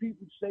black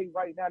people say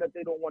right now that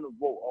they don't want to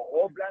vote? Are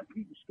all black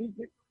people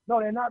stupid? No,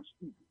 they're not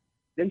stupid.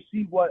 They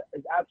see what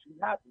is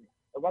actually happening.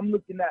 If I'm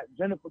looking at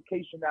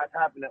gentrification that's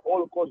happening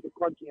all across the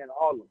country in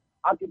Harlem,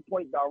 I can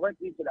point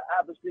directly to the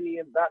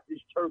Abyssinian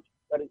Baptist Church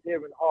that is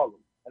here in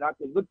Harlem. And I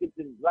can look at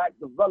this black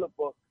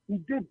developer who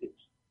did this.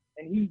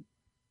 And he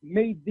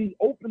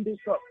opened this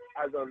up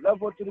as a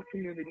level to the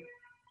community.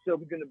 So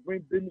we're going to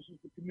bring businesses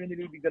to the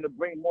community. We're going to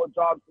bring more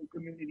jobs to the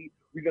community.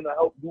 We're going to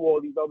help do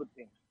all these other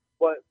things.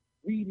 But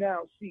we now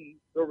see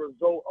the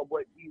result of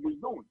what he was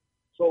doing.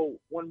 So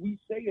when we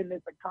say in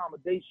this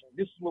accommodation,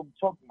 this is what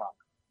we're talking about.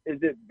 Is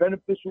it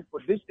beneficial for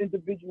this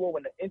individual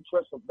in the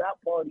interest of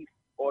that party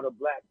or the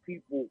black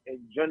people in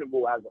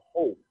general as a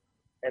whole?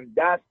 And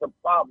that's the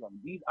problem.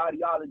 These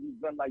ideologies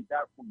been like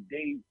that from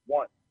day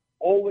one.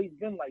 Always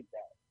been like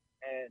that.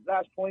 And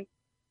last point,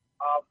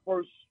 our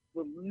first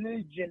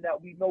religion that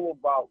we know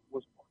about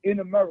was in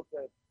America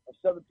in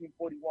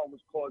 1741 was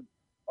called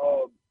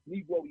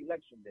Negro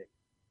Election Day.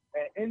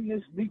 And in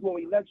this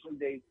Negro Election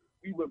Day,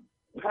 we would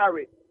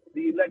parrot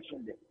the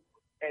election day.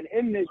 And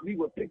in this, we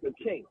would pick a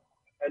king.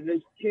 And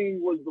this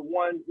king was the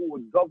one who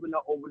was governor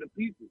over the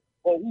people.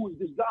 Or who is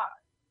this guy?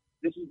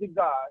 This is the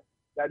guy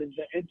that is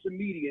the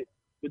intermediate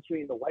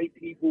between the white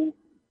people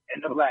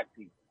and the black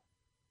people.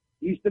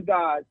 He's the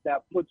guy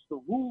that puts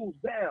the rules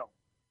down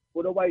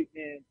for the white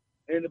man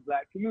and the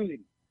black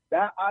community.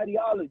 That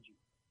ideology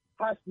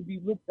has to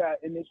be looked at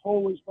in this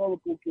whole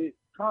historical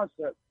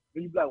concept.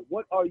 When you're like,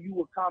 what are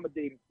you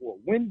accommodating for?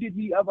 When did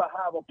we ever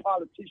have a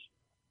politician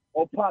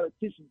or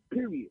politicians,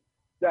 period,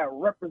 that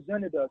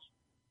represented us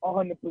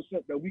 100%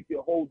 that we could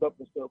hold up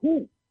and say,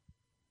 who?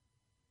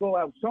 So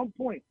at some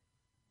point,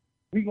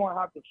 we're going to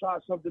have to try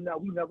something that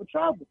we never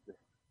tried before.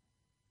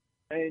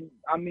 And,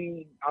 I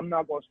mean, I'm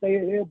not going to say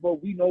it here,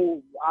 but we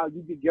know,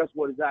 you can guess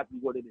exactly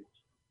what it is.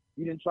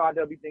 We didn't try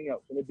everything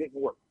else, and it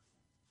didn't work.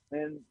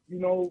 And, you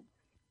know,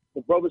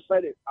 the brother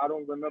said it. I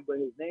don't remember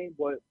his name,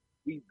 but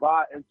we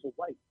buy into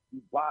white.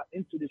 We buy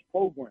into this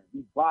program.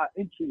 We buy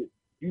into it.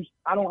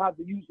 I don't have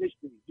to use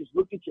history. Just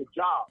look at your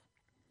job.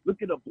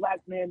 Look at a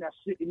black man that's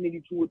sitting near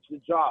you to the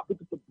job. Look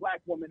at the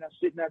black woman that's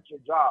sitting at your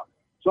job.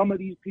 Some of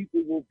these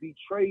people will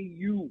betray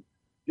you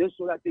just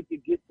so that they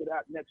can get to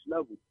that next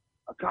level.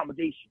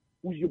 Accommodation.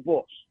 Who's your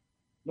boss?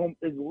 No,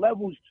 there's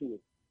levels to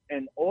it.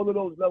 And all of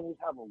those levels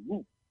have a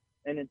root.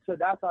 And until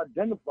that's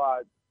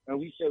identified and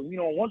we say we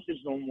don't want this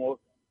no more,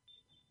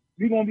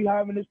 we're going to be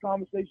having this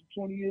conversation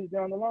 20 years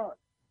down the line.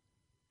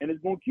 And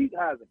it's going to keep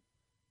having.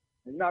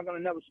 It's not going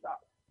to never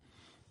stop.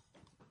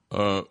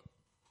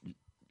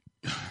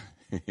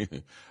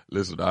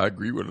 Listen, I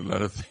agree with a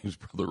lot of things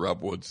Brother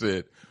Robert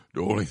said.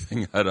 The only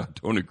thing I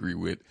don't agree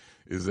with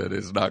is that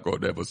it's not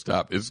going to ever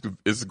stop. It's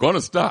going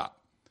to stop.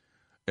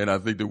 And I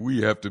think that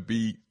we have to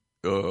be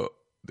the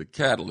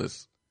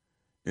catalyst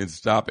in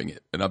stopping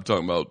it. And I'm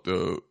talking about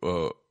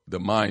the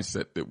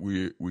mindset that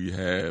we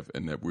have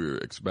and that we're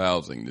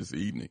espousing this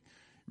evening.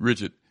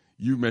 Richard,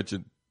 you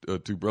mentioned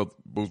to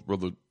both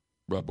Brother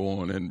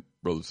Rabon and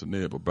Brother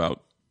Saneb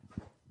about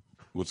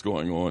what's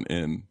going on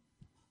in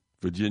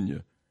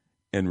Virginia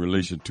in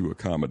relation to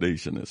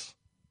accommodationists.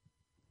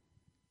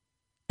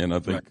 And I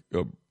think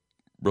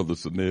Brother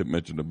Saneb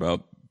mentioned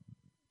about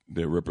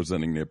they're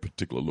representing their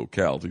particular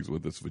localities,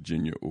 whether it's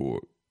Virginia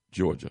or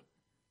Georgia,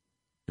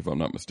 if I'm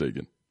not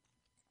mistaken.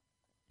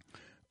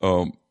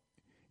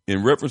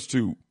 In reference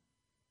to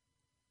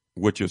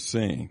what you're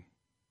saying,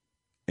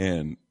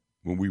 and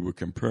when we were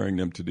comparing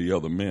them to the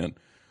other men,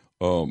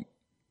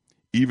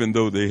 even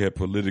though they had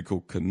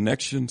political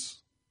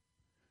connections,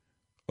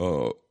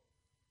 none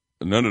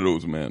of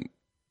those men,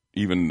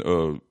 even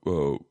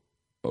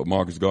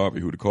Marcus Garvey,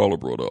 who the caller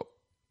brought up,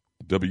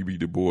 W.B.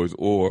 Du Bois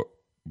or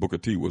Booker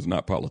T, was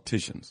not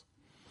politicians.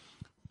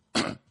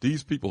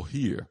 These people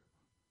here,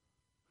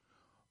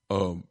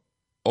 all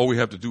we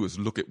have to do is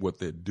look at what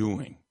they're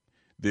doing.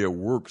 Their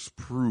works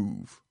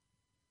prove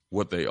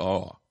what they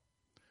are.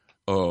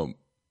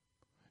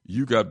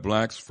 You got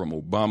blacks from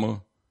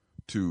Obama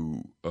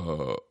to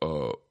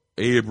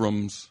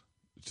Abrams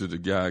to the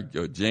guy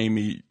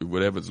Jamie,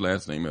 whatever his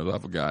last name is, I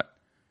forgot,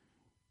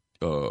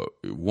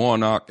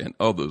 Warnock and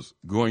others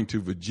going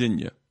to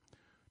Virginia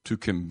to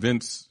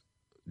convince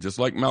just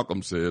like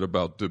Malcolm said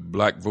about the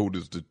black vote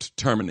is the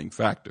determining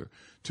factor,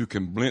 to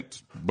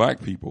convince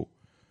black people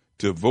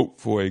to vote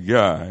for a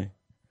guy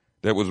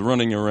that was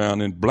running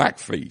around in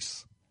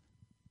blackface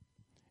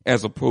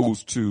as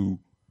opposed to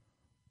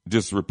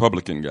this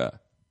Republican guy.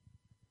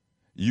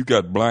 You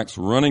got blacks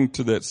running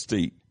to that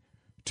state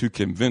to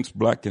convince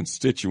black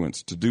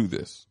constituents to do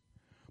this.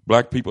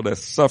 Black people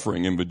that's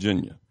suffering in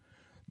Virginia,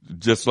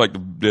 just like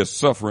they're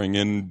suffering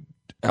in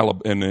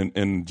Alabama and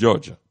in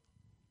Georgia.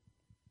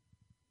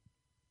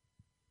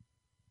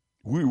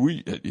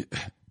 We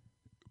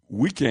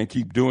can't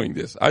keep doing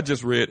this. I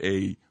just read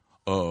a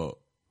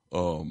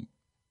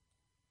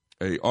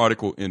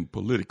article in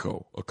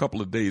Politico a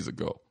couple of days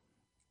ago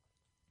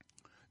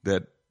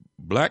that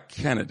black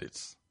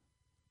candidates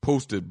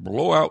posted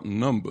blowout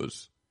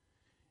numbers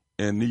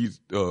in these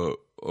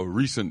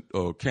recent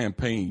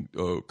campaign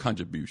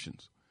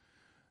contributions.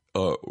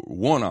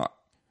 Warnock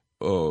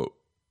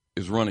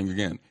is running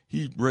again.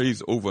 He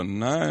raised over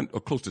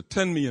close to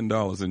 $10 million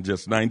in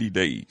just 90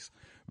 days.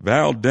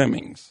 Val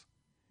Demings,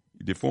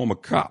 the former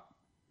cop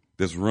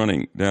that's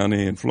running down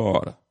there in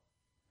Florida,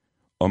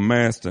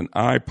 amassed an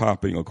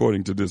eye-popping,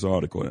 according to this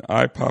article, an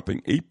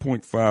eye-popping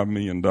 $8.5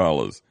 million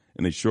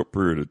in a short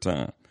period of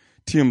time.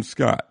 Tim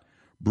Scott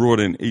brought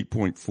in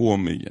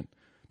 $8.4 million.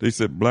 They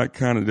said black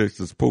candidates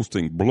is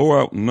posting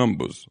blowout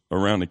numbers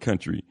around the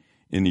country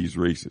in these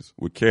races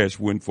with cash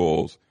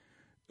windfalls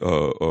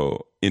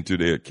into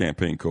their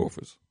campaign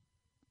coffers.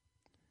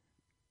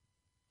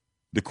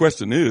 The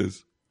question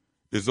is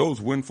those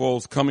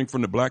windfalls coming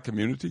from the black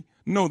community?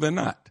 No, they're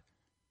not.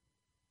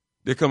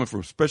 They're coming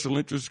from special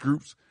interest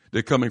groups.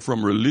 They're coming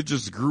from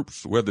religious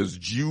groups, whether it's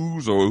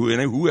Jews or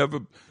whoever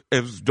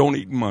is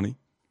donating money.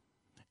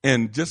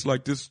 And just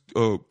like this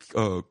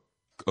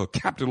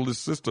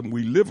capitalist system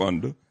we live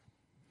under,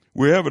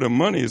 wherever the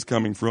money is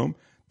coming from,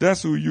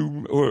 that's who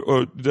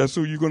that's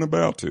who you're going to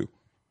bow to.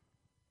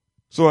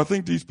 So I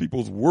think these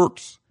people's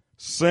works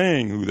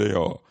saying who they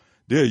are.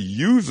 They're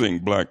using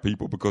black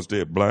people because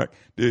they're black.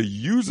 They're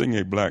using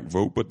a black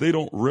vote, but they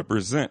don't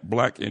represent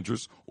black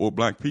interests or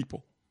black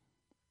people.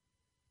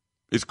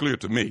 It's clear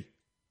to me.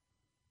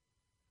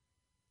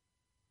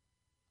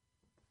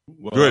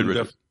 Well, Go ahead,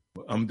 Richard.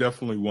 I'm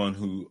definitely one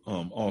who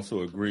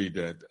also agreed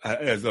that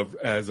as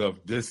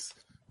of this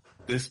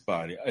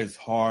body, it's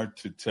hard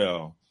to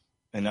tell,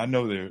 and I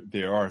know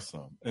there are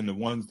some, and the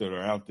ones that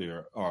are out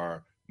there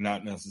are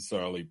not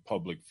necessarily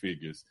public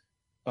figures.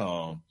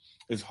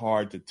 It's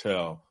hard to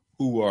tell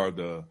who are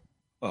the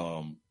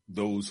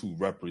those who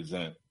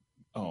represent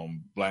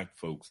black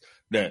folks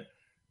that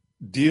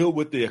deal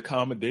with the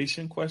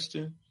accommodation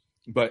question,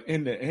 but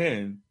in the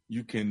end,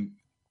 you can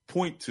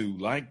point to,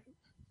 like,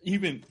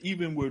 even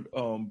with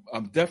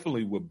I'm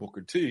definitely with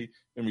Booker T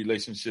in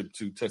relationship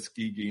to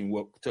Tuskegee and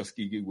what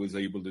Tuskegee was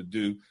able to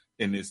do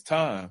in his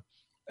time,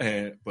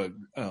 and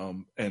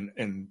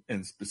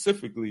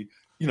specifically,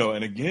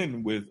 and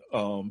again with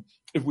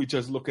if we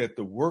just look at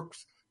the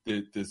works,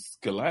 the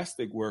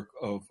scholastic work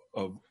of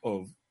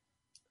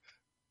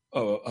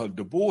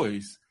Du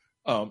Bois,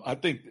 I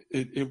think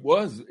it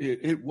was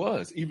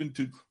even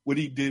to what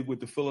he did with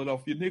the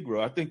Philadelphia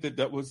Negro. I think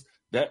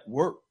that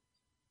work,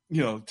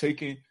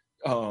 taking.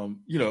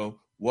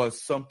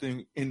 Was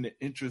something in the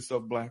interest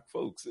of black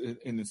folks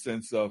in the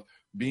sense of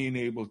being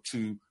able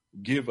to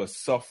give a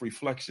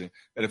self-reflection.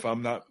 And if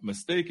I'm not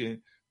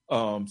mistaken,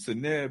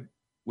 Saneb,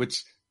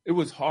 which it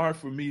was hard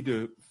for me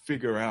to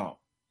figure out,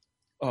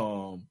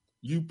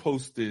 you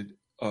posted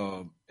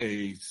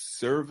a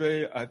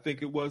survey, I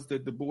think it was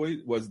that Du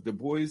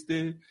Bois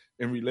did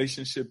in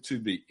relationship to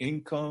the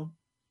income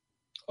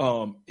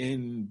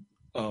in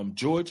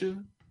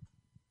Georgia.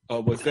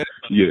 Was that?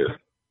 Yeah.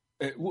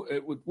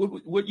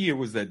 What year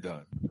was that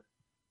done?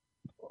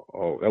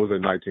 Oh, that was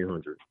in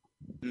 1900.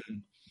 Mm-hmm.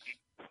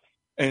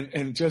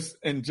 And just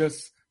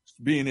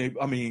being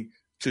able,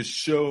 to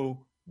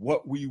show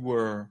what we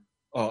were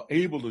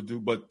able to do,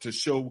 but to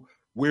show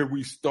where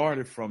we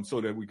started from,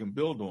 so that we can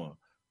build on.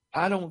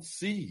 I don't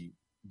see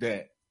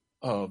that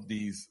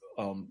these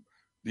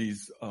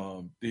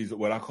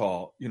what I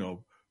call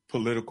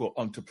political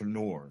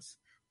entrepreneurs.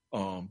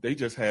 They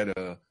just had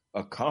a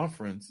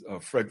conference.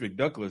 Frederick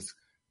Douglass.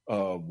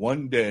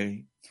 1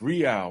 day,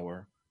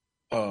 3-hour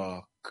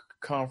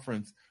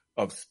conference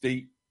of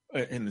state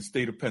in the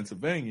state of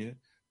Pennsylvania,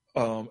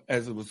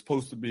 as it was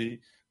supposed to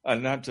be,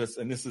 not just.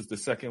 And this is the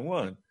second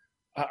one.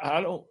 I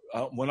don't.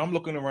 When I'm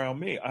looking around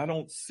me, I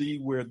don't see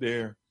where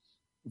their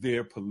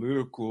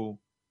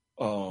political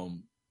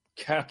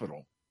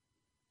capital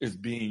is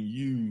being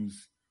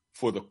used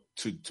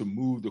to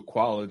move the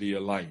quality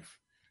of life.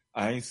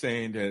 I ain't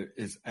saying that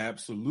it's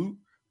absolute.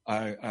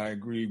 I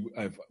agree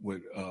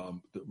with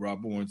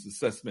Rob Warren's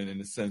assessment in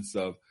the sense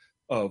of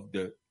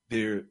the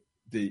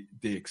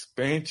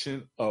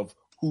expansion of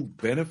who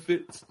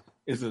benefits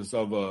is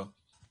of a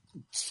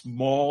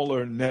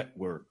smaller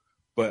network,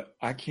 but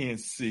I can't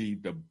see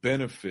the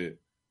benefit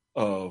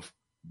of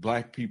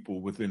black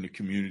people within the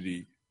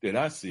community that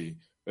I see,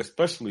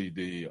 especially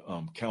the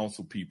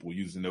council people,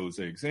 using those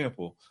as an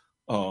example,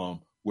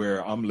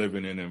 where I'm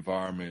living in an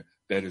environment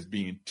that is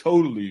being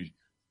totally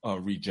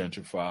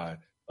regentrified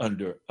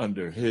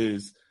under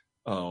his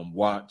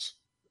watch,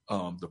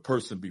 the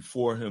person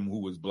before him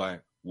who was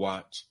black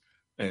watch,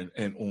 and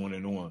on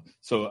and on.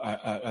 So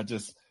I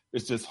just,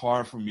 it's just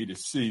hard for me to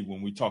see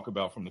when we talk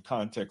about from the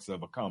context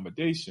of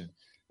accommodation.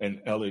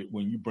 And Elliot,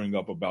 when you bring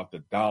up about the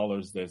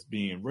dollars that's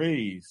being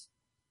raised,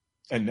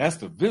 and that's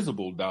the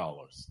visible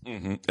dollars.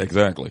 Mm-hmm.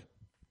 Exactly.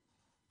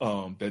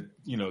 That,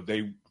 you know,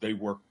 they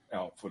work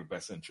out for the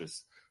best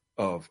interests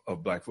of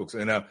black folks.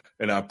 And I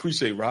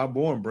appreciate Rob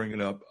Bourne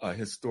bringing up a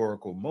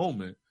historical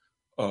moment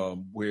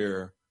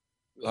where,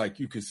 like,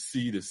 you could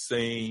see the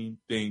same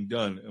thing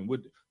done. And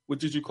what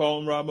did you call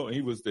him, Rob?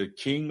 He was the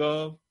king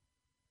of?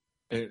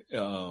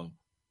 The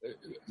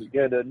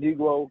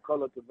Negro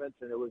Color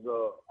Convention. It was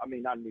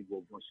not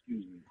Negro,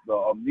 excuse me, the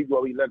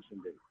Negro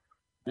Election Day,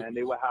 and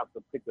they would have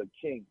to pick a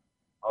king.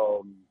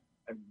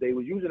 And they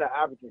were using an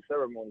African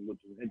ceremony, which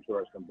was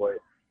interesting, but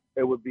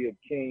it would be a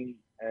king,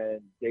 and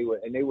they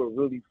were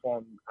really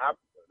from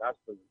Africa. That's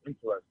the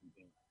interesting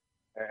thing.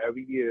 And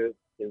every year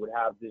they would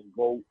have this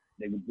vote.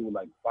 They would do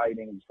like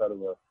fighting,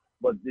 etc.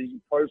 But these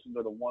persons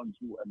are the ones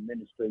who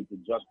administrate the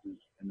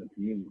justice in the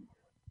community,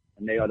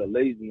 and they are the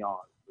liaisons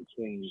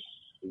between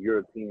the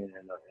European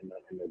and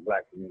the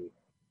black community.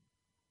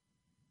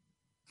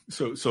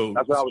 So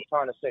that's what I was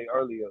trying to say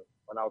earlier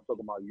when I was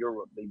talking about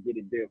Europe. They did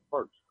it there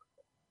first.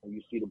 And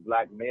you see the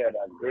black mayor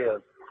that's there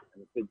in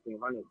the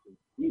 1500s and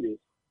see this,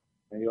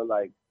 and you're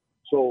like,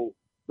 so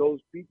those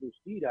people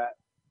see that,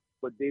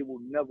 but they will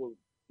never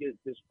get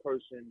this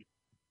person.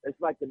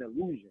 It's like an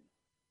illusion.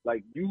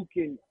 Like, you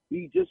can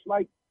be just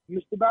like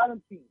Mr.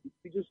 Valentine. You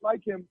can be just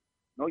like him.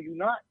 No, you're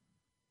not.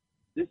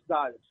 This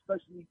guy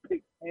especially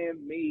picked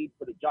handmade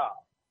for the job.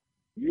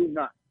 You're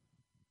not.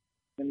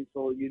 And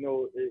so, you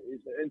know,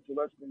 it's an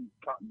interesting.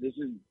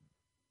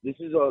 This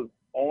is a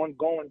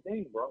ongoing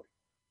thing, bro.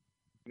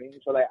 I mean,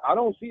 so like, I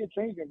don't see it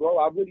changing, bro.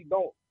 I really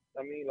don't.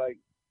 I mean, like,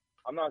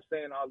 I'm not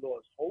saying I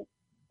lost hope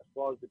as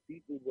far as the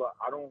people, but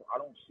I don't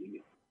see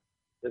it.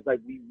 It's like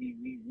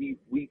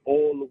we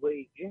all the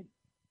way in,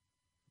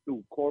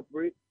 through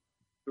corporate,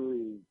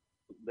 through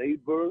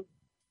labor,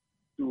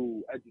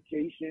 through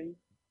education,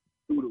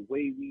 through the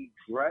way we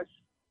dress,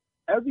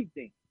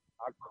 everything,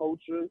 our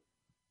culture,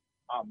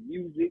 our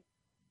music,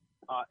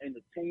 our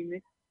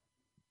entertainment,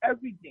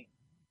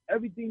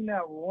 everything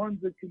that runs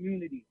the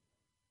community,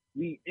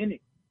 we in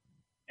it.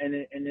 And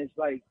it's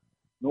like,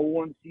 no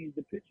one sees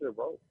the picture,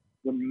 bro.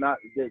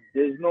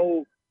 There's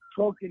no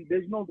talking,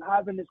 there's no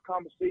having this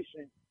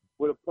conversation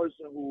with a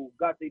person who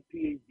got their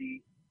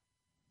PhD,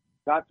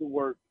 got to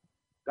work,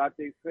 got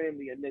their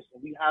family and this,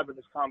 and we having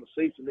this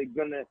conversation.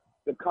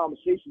 The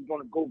conversation's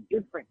gonna go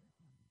different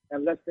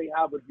unless they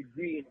have a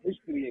degree in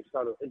history,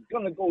 etc. It's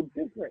gonna go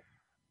different.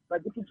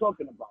 Like, what you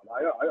talking about?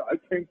 I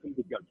came from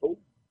the ghetto.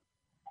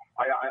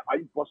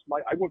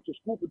 I went to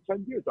school for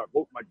 10 years. I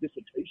wrote my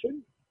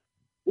dissertation.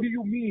 What do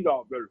you mean,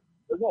 Albert?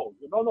 No.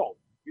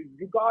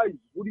 You guys,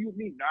 what do you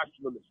mean,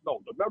 nationalists?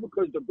 No,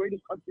 America is the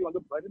greatest country on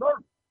the planet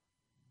Earth.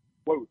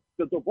 Well,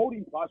 the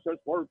voting process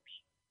works.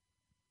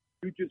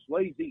 You're just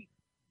lazy.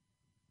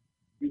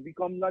 You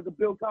become like a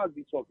Bill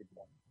Cosby talking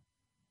about.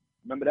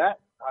 Remember that?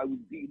 I was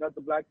beating up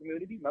the black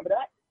community. Remember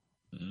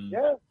that? Mm-hmm.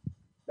 Yeah,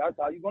 that's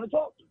how you're gonna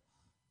talk.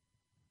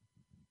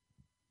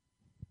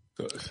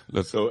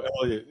 So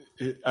Elliot,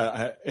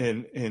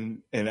 I'm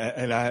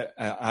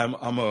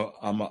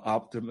an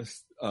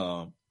optimist,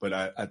 but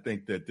I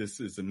think that this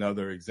is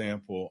another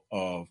example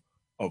of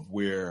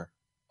where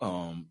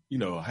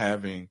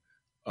having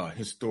a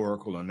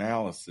historical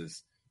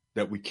analysis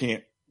that we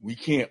can't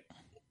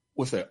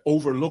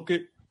overlook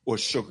it or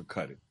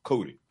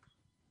sugarcoat it.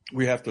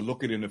 We have to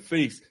look it in the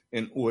face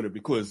in order,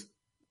 because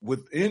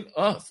within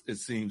us it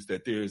seems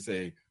that there is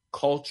a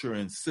culture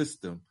and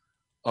system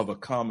of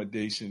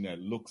accommodation that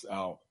looks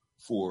out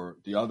for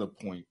the other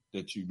point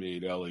that you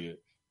made,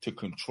 Elliot, to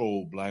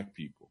control black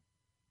people.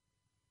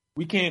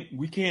 We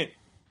can't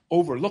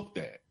overlook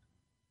that.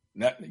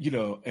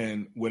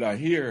 And what I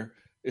hear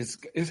is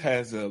it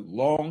has a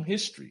long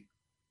history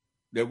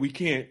that we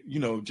can't,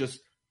 just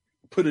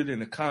put it in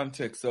the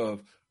context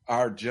of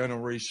our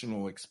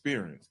generational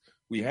experience.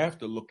 We have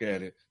to look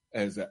at it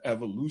as an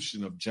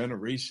evolution of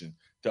generation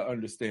to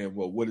understand,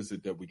 well, what is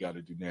it that we got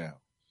to do now?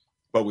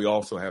 But we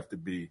also have to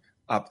be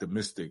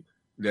optimistic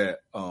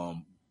that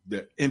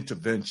the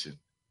intervention,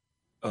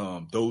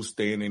 those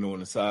standing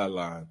on the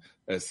sideline,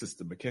 as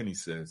Sister McKinney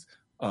says,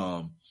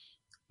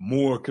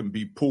 more can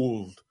be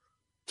pulled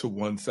to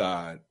one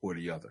side or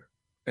the other.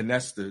 And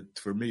that's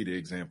for me, the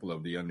example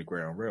of the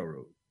Underground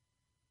Railroad,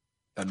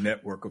 a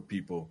network of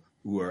people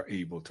who are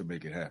able to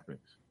make it happen.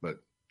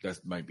 But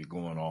that might be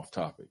going off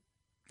topic.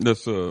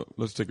 Let's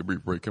take a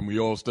brief break. Can we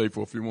all stay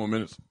for a few more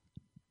minutes?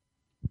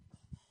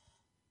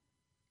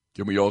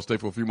 Can we all stay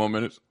for a few more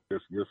minutes?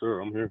 Yes, sir.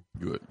 I'm here.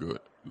 Good.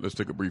 Let's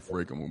take a brief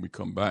break, and when we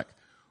come back,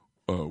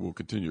 we'll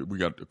continue. We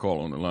got the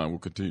call on the line. We'll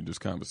continue this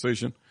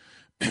conversation,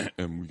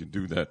 and we can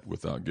do that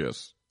with our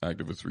guests,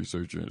 activist,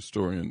 researcher, and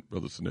historian,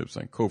 Brother Saneb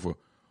Sankofa.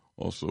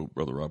 Also,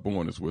 Brother Rob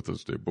Bourne is with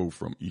us. They're both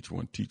from Each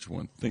One Teach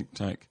One think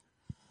tank.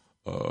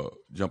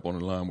 jump on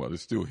the line while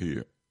it's still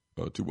here.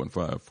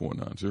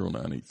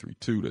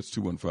 215-490-9832. That's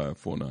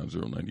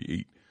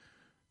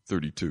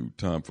 215-490-9832.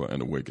 Time for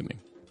an awakening.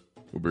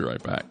 We'll be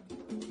right back.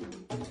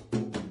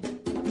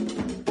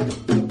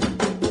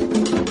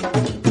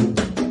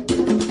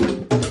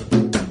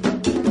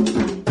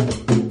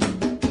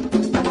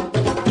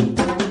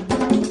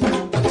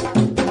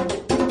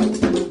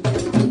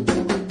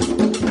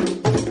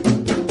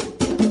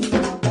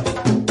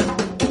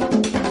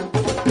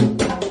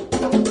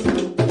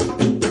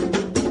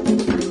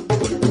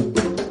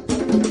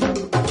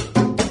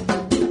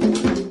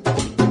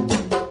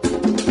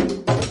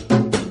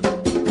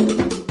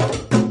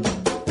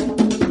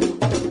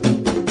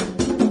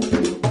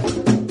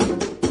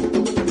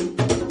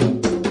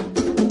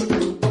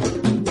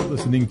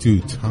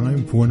 To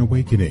Time for an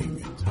Awakening.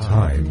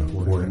 Time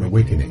for an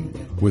Awakening.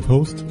 With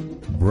host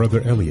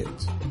Brother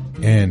Elliot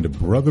and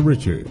Brother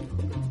Richard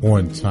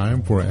on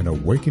Time for an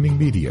Awakening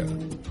Media,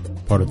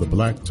 part of the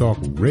Black Talk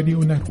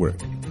Radio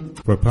Network.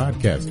 For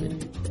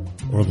podcasting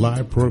or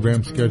live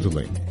program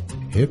scheduling,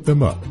 hit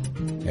them up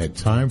at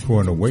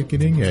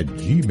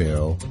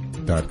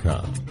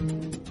timeforanawakening@gmail.com.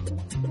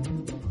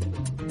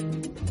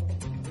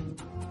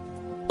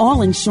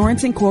 All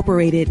Insurance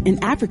Incorporated,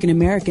 an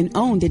African-American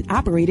owned and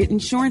operated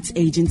insurance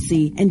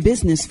agency in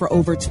business for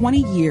over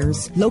 20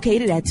 years,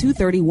 located at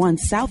 231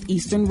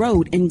 Southeastern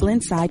Road in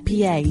Glenside,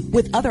 PA,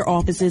 with other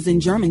offices in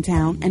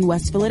Germantown and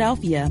West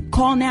Philadelphia.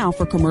 Call now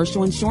for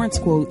commercial insurance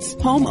quotes,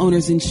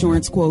 homeowners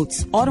insurance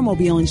quotes,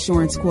 automobile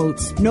insurance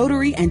quotes,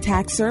 notary and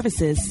tax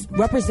services,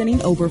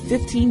 representing over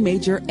 15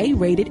 major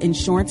A-rated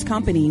insurance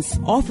companies,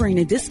 offering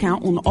a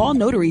discount on all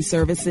notary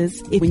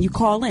services when you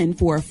call in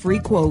for a free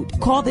quote.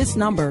 Call this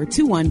number,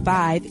 215-885-2444.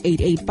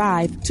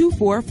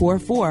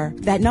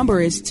 That number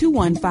is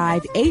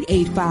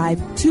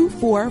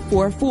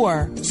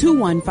 215-885-2444.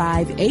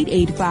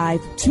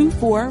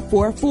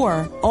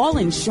 215-885-2444. All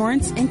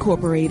Insurance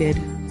Incorporated.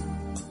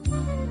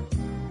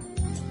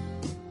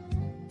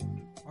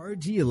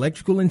 RG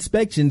Electrical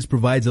Inspections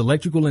provides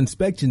electrical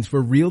inspections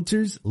for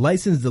realtors,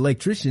 licensed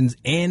electricians,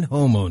 and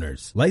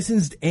homeowners.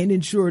 Licensed and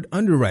insured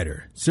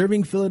underwriter,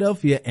 serving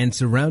Philadelphia and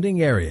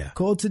surrounding area.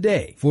 Call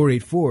today,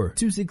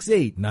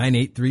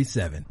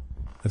 484-268-9837.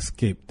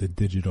 Escape the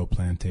digital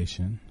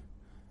plantation.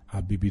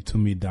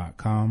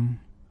 abibitumi.com,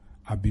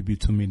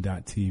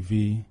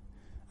 abibitumi.tv,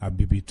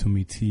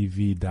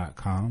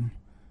 abibitumitv.com,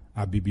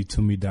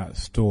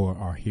 abibitumi.store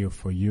are here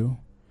for you.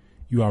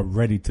 You are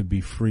ready to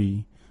be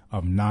free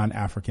of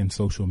non-African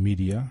social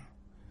media.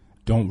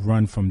 Don't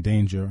run from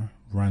danger,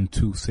 run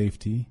to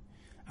safety.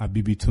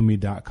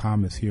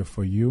 abibitumi.com is here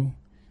for you.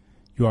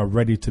 You are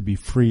ready to be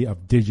free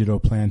of digital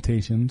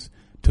plantations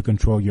to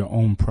control your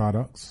own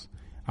products.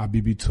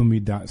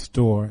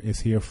 abibitumi.store is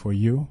here for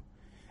you.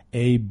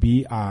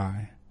 ABIBITUMI,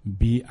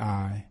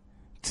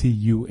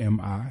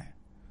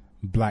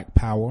 Black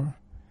Power,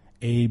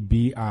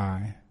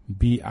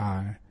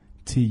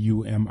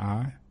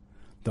 ABIBITUMI.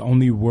 The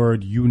only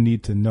word you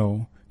need to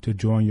know to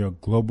join your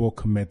global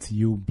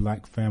Kemetiu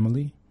Black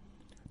family,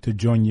 to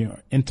join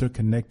your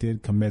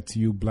interconnected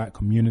Kemetiu Black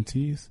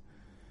communities.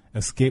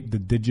 Escape the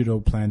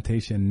digital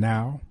plantation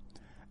now.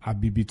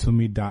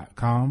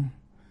 abibitumi.com,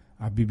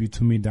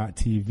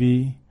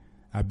 abibitumi.tv,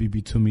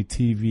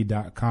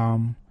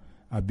 abibitumitv.com,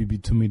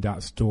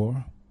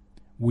 abibitumi.store.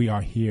 We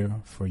are here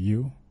for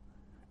you.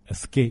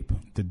 Escape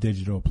the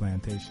digital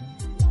plantation.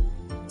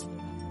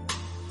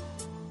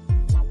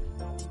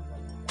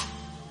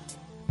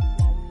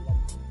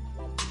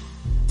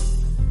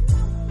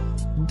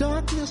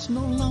 Darkness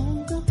no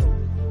longer,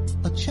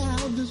 a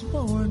child is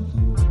born.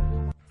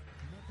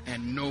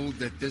 And know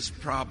that this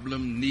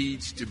problem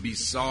needs to be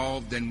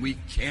solved, and we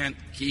can't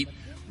keep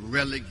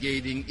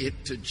relegating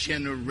it to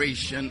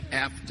generation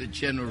after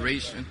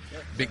generation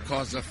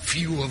because a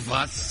few of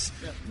us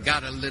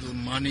got a little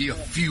money, a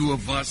few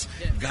of us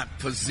got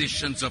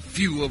positions, a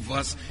few of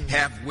us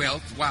have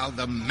wealth, while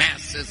the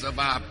masses of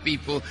our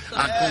people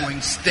are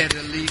going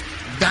steadily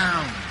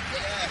down.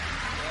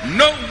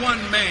 No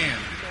one man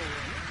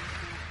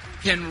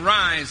can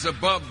rise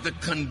above the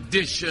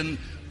condition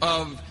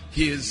of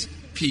his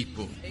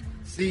people.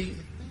 See,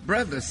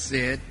 brother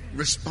said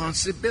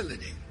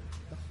responsibility.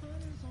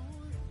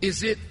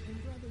 Is it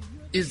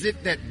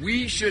that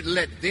we should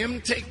let them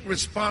take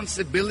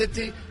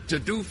responsibility to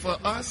do for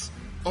us,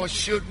 or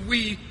should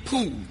we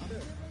pool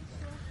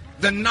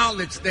the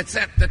knowledge that's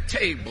at the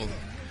table,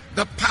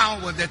 the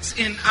power that's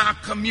in our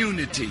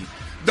community,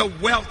 the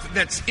wealth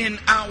that's in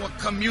our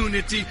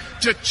community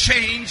to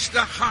change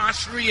the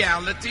harsh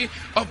reality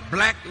of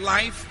black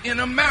life in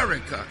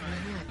America?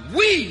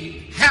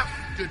 We have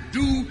to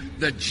do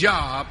the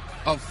job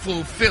of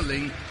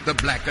fulfilling the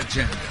black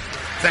agenda.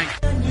 Thank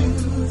you.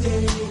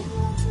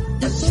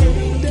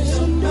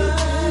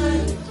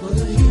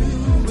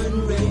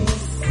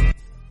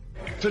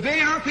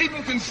 Today our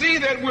people can see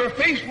that we're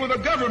faced with a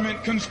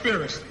government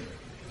conspiracy.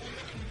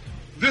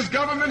 This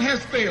government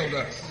has failed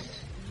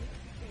us.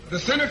 The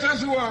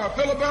senators who are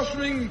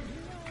filibustering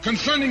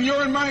concerning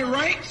your and my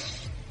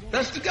rights,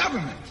 that's the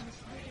government.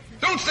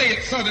 Don't say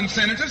it's Southern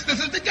senators. This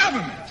is the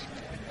government.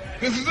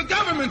 This is a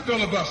government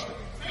filibuster.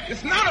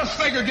 It's not a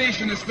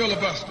segregationist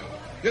filibuster.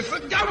 It's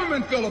a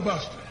government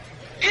filibuster.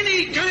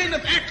 Any kind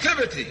of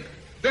activity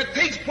that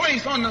takes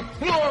place on the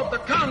floor of the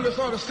Congress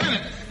or the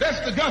Senate, that's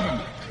the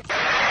government.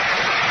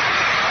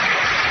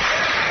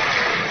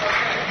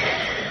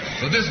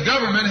 So this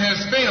government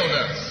has failed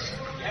us.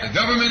 The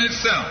government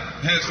itself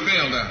has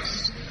failed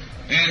us.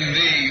 And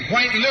the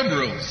white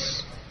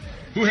liberals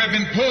who have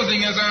been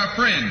posing as our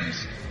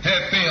friends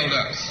have failed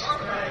us.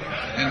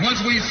 And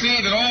once we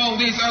see that all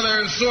these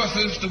other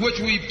sources to which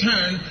we've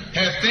turned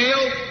have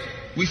failed,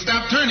 we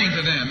stop turning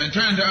to them and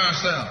turn to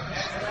ourselves.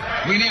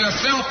 We need a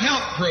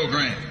self-help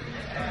program.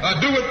 A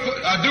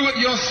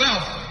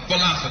do-it-yourself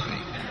philosophy.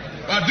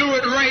 A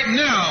do-it-right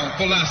now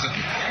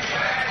philosophy.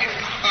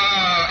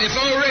 It's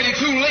already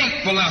too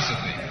late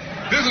philosophy.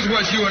 This is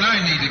what you and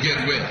I need to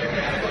get with.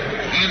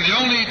 And the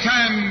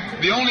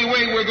only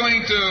way we're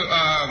going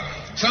to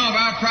solve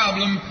our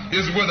problem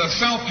is with a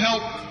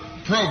self-help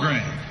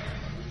program.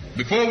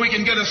 Before we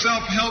can get a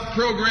self-help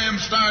program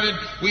started,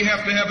 we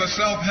have to have a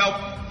self-help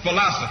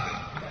philosophy.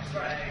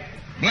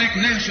 Black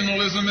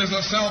nationalism is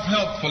a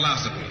self-help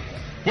philosophy.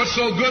 What's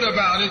so good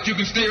about it, you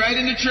can stay right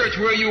in the church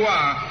where you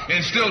are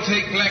and still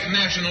take black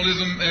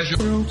nationalism as your...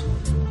 World,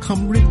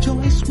 come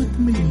rejoice with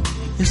me.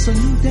 It's a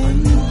new day.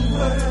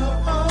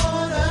 World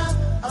order,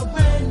 a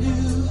brand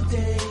new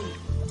day.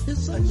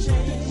 It's a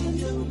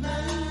change of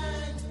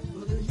mind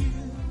for the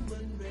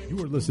human race. You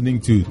are listening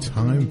to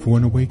Time for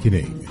an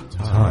Awakening.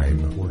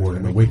 Time for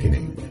an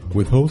Awakening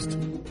with host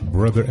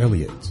Brother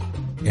Elliot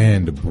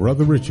and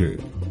Brother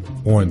Richard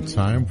on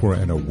Time for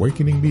an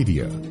Awakening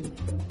Media,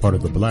 part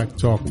of the Black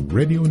Talk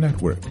Radio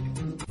Network.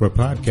 For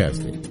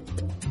podcasting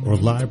or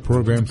live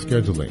program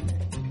scheduling,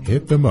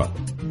 hit them up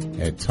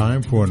at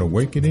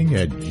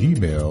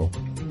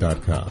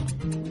timeforanawakening@gmail.com.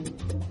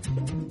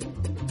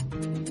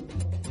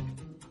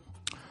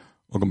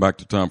 Welcome back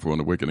to Time for an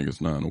Awakening. It's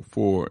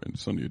 9:04 and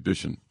Sunday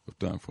edition of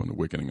Time for an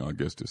Awakening. Our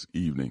guest this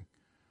evening,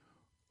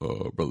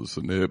 Brother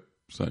Saneb,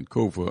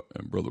 Sankofa,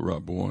 and Brother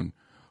Rob Bourne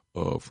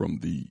from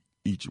the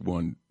Each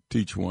One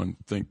Teach One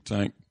think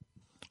tank.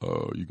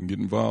 You can get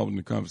involved in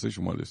the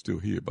conversation while they're still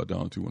here by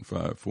dialing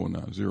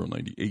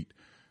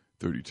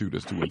 215-490-9832.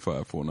 That's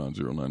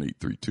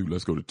 215-490-9832.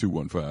 Let's go to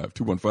 215.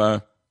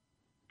 215.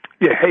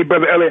 Yeah, hey,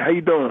 Brother Elliot, how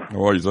you doing?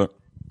 How are you, sir?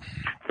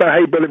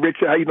 Hey, Brother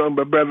Richard, how you doing,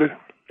 my brother?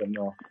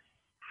 Hello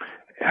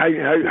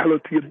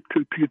to your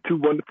two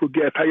wonderful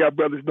guests. How y'all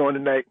brothers doing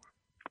tonight?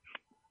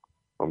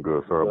 I'm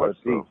good, sir. How about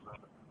yourself?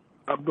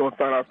 I'm doing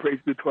fine. I praise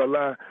you to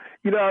Allah.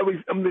 You know,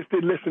 I'm just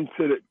listening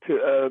to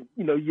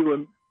you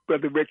and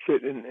Brother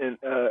Richard and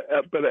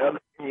Brother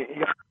Elliot,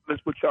 and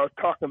that's what y'all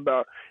talking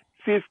about.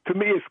 See, to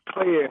me, it's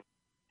clear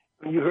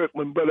when you heard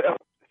when Brother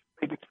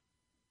Elliot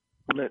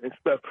and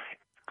stuff.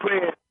 It's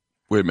clear.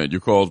 Wait a minute,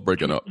 your call's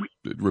breaking up.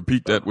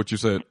 Repeat that, what you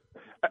said.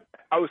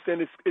 I was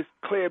saying it's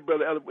clear,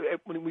 Brother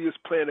Elliot, when we was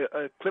playing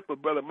a clip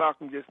of Brother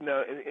Malcolm just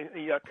now in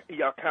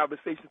y'all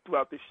conversations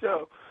throughout the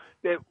show,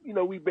 that, you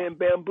know, we've been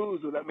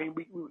bamboozled. I mean,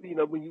 we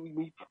when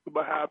you talk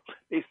about how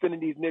they're sending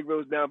these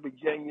Negroes down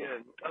Virginia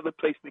and other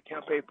places to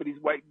campaign for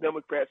these white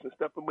Democrats and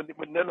stuff, and when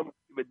none of them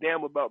give a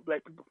damn about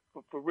black people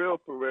for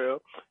real,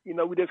 you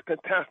know, we just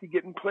constantly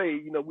getting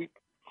played. You know, we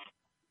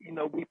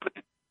put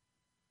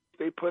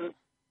they put it.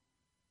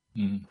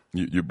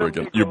 You're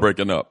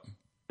breaking up.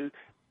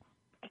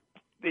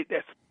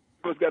 That's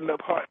what's got enough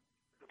heart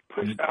to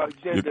push our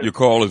agenda. Your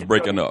call is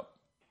breaking up.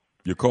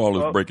 Your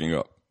call is breaking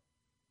up.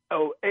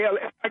 Oh,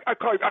 I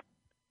call you.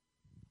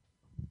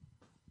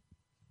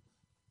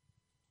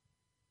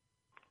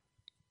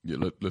 Yeah,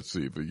 let's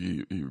see if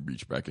he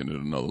reach back into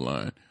another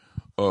line.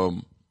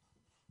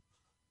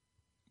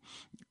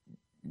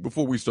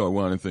 Before we start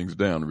winding things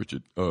down,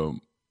 Richard,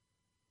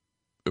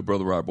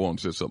 Brother Rob Bourne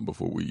said something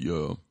before we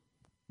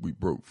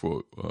broke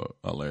for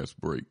our last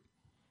break.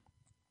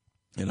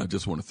 And I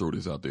just want to throw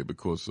this out there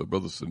because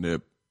Brother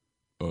Saneb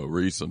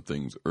raised some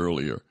things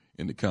earlier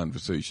in the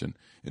conversation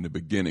in the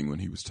beginning when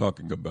he was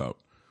talking about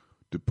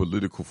the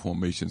political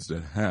formations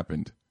that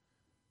happened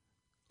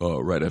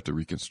right after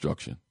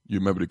Reconstruction. You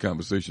remember the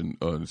conversation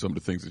and some of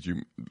the things that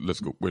you –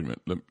 let's go – wait a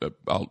minute.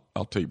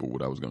 I'll table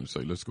what I was going to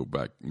say. Let's go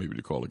back. Maybe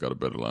the caller got a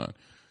better line.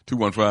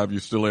 215, you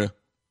still there?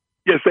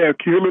 Yes, sir.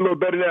 Can you hear me a little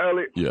better now,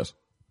 Elliot? Yes.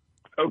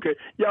 Okay.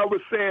 Y'all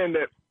was saying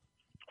that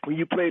when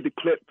you played the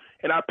clip,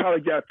 and I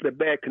apologize for the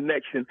bad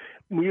connection,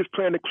 when you was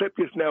playing the clip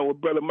just now,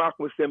 what Brother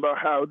Malcolm was saying about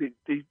how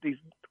these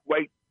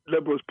white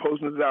liberals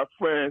posing as our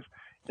friends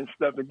and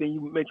stuff, and then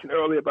you mentioned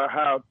earlier about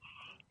how,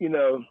 you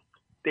know,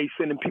 they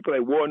sending people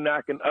like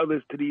Warnock and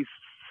others to these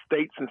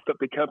states and stuff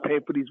to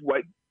campaign for these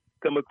white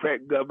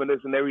Democrat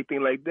governors and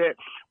everything like that,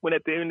 when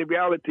at the end of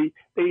reality,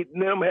 they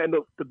never had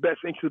the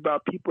best interest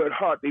about people at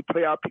heart. They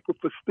play our people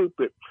for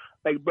stupid.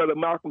 Like Brother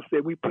Malcolm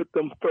said, we put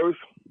them first,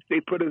 they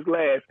put us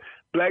last.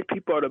 Black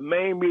people are the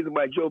main reason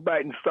why Joe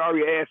Biden's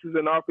sorry ass is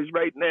in office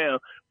right now,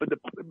 but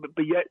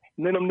yet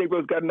none of them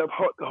Negroes got enough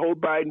heart to hold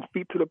Biden's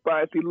feet to the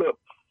fire and say, look,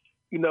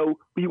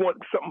 we want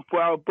something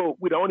for our vote.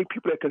 We're the only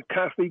people that can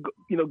constantly,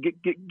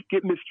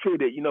 get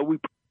mistreated. We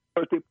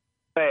first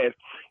class.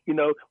 When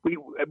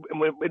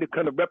it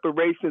comes to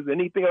reparations,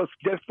 anything else,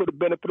 just for the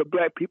benefit of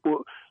black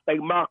people,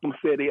 like Malcolm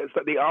said,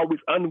 they always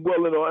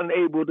unwilling or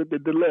unable to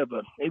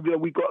deliver.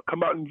 And we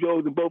come out in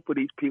droves in both of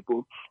these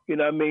people. You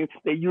know what I mean?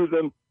 They use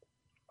them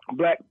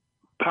black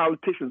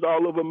politicians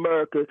all over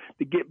America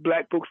to get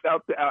black folks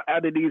out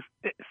of these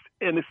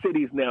inner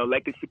cities now,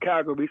 like in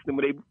Chicago recently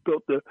when they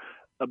built the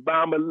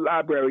Obama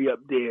Library up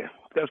there.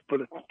 That's for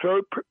the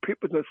third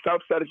people in the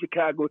south side of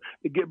Chicago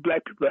to get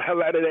black people the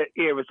hell out of that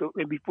area. So,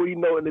 and before you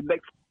know, in the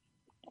next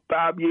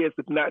 5 years,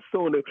 if not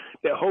sooner,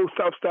 that whole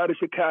south side of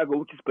Chicago,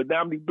 which is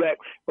predominantly black,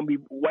 going to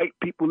be white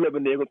people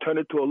living there, going to turn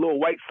into a little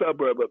white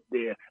suburb up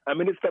there. I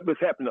mean, this stuff is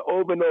happening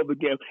over and over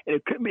again.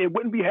 And it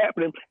wouldn't be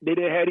happening if they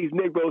didn't have these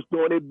Negroes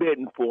doing their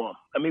bidding for them.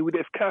 I mean, we're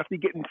just constantly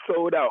getting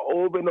sold out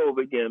over and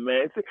over again,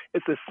 man.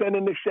 It's a sin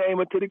and a shame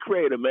unto the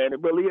Creator, man.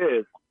 It really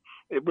is.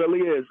 It really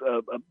is,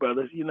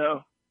 brothers,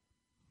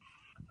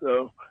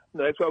 So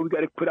that's why we got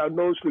to put our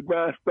nose to the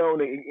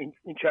grindstone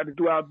and try to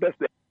do our best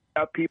to help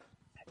our people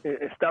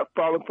and stop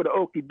falling for the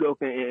okie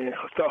doke and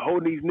start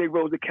holding these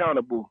Negroes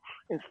accountable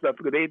and stuff,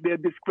 because they're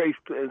disgraced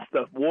and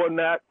stuff.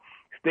 Warnock,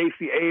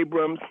 Stacey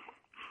Abrams,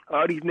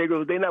 all these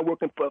Negroes, they're not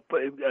working for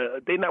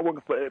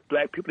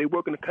black people. They're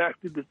working to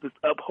constantly just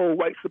uphold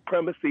white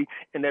supremacy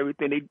and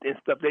everything and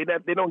stuff. They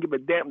don't give a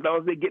damn. As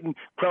long as they're getting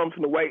crumbs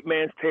from the white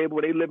man's table,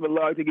 they live in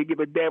large, they can give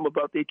a damn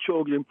about their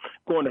children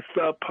going to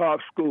subpar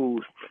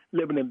schools,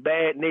 living in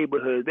bad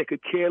neighborhoods. They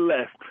could care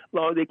less. As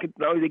long as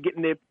they're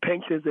getting their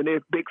pensions and their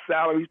big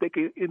salaries, they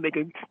can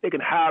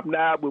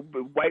hobnob with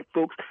white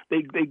folks.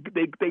 They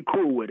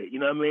cool with it. You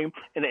know what I mean?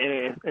 And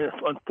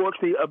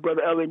unfortunately,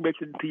 Brother Elliot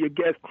mentioned to your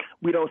guest,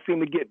 we don't seem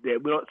to get there.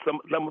 We don't.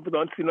 Some of us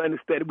don't seem to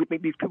understand it. We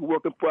think these people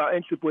working for our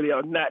interests, but they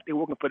are not. They're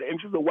working for the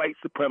interests of white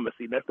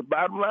supremacy. That's the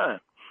bottom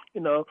line.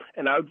 And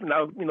I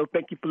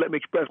thank you for letting me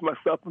express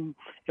myself and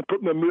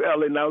put me on mute,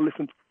 Elliot. Now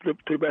listen to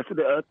the rest of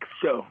the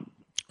show.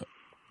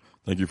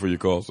 Thank you for your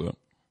call, sir.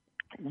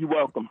 You're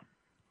welcome.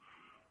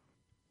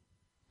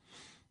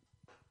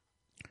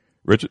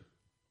 Richard?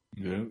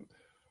 Yeah.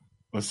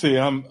 Well, see,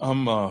 I'm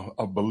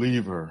a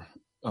believer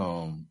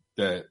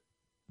that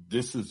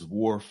this is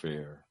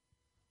warfare.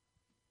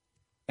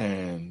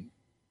 And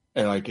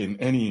like in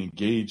any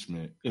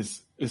engagement,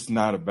 it's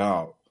not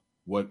about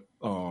what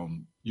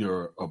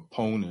your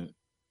opponent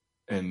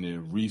and the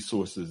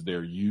resources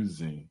they're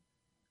using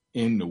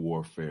in the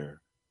warfare.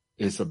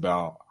 It's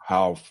about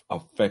how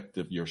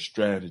effective your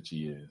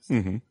strategy is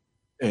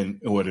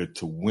in order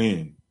to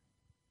win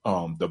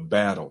the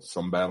battle.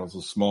 Some battles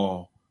are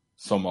small,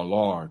 some are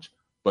large,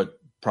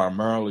 but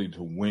primarily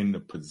to win the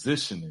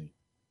positioning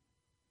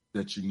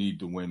that you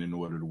need to win in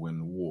order to win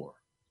the war.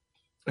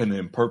 And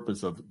the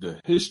purpose of the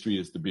history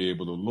is to be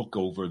able to look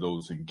over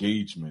those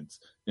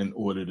engagements in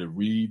order to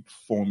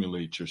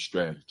reformulate your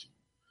strategy.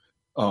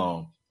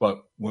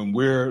 But when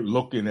we're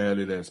looking at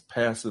it as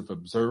passive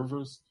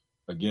observers,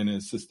 again,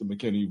 as Sister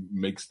McKinney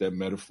makes that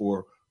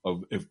metaphor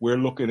of, if we're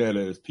looking at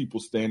it as people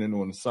standing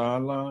on the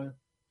sideline,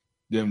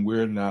 then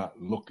we're not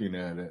looking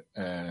at it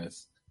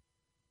as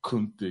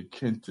Kunta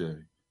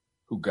Kinte,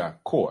 who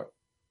got caught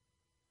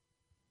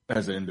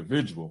as an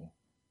individual.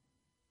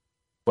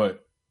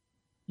 But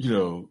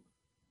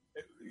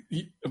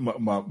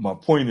my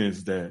point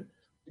is that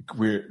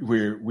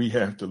we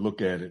have to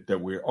look at it that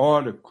we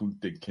are the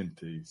Kunta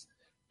Kintes,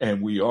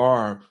 and we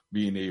are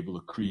being able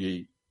to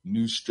create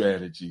new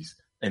strategies.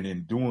 And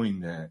in doing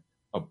that,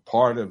 a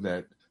part of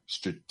that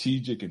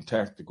strategic and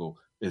tactical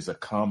is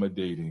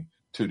accommodating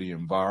to the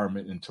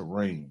environment and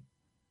terrain,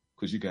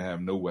 because you can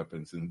have no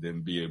weapons and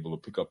then be able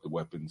to pick up the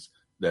weapons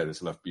that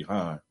is left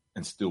behind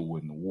and still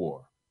win the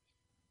war.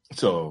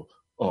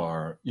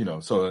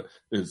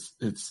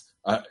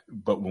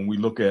 But when we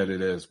look at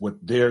it as what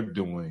they're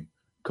doing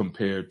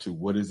compared to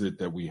what is it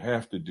that we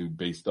have to do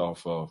based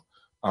off of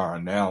our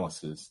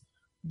analysis,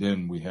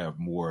 then we have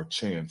more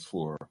chance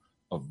for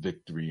a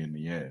victory in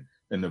the end.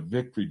 And the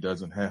victory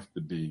doesn't have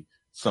to be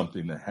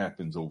something that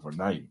happens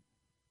overnight.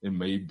 It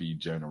may be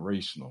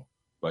generational,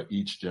 but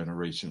each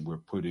generation we're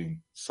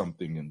putting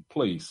something in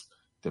place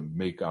to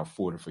make our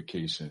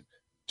fortification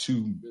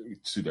to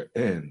the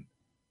end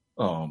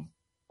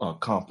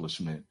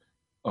accomplishment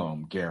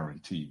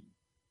guaranteed.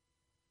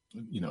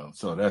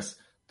 So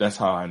that's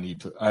how I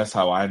need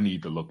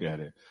to look at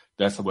it.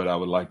 That's what I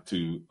would like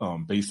to,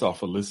 based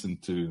off of listen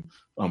to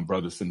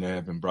Brother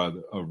Saneb and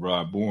Brother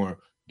Rob Bourne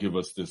give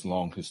us this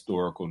long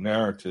historical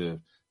narrative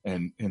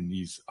and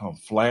these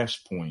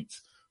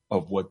flashpoints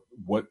of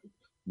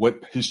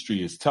what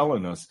history is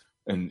telling us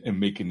and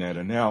making that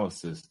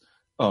analysis.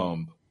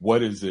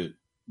 What is it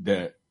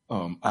that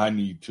I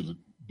need to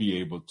be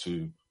able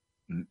to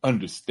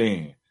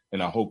understand?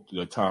 And I hope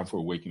the Time for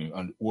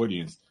Awakening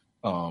audience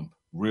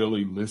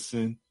really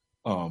listen,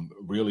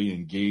 really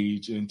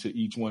engage into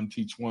each one,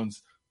 teach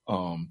one's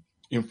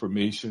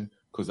information,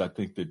 because I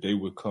think that it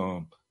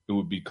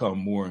would become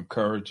more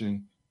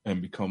encouraging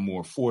and become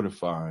more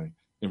fortifying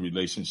in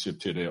relationship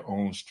to their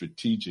own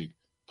strategic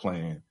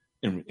plan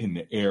in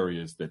the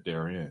areas that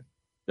they're in.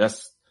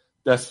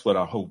 That's what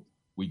I hope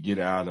we get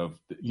out of,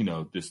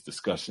 this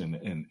discussion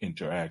and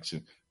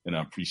interaction. And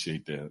I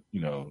appreciate that,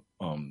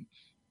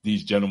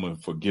 these gentlemen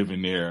for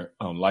giving their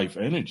life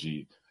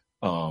energy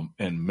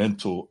and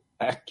mental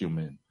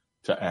acumen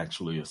to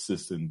actually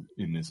assist in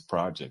this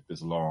project,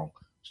 this long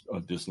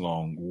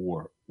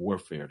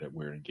warfare that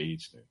we're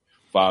engaged in.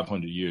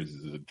 500 years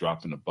is a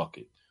drop in the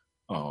bucket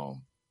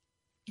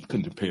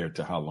compared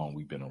to how long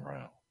we've been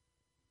around.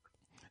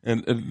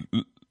 And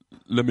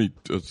let me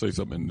say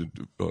something.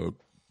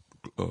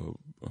 Well,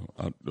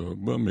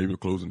 maybe a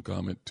closing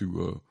comment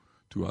to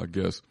our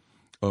guest.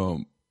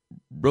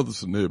 Brother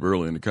Saneb,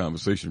 early in the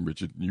conversation,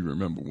 Richard, you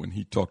remember when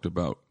he talked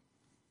about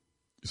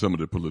some of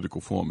the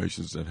political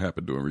formations that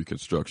happened during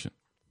Reconstruction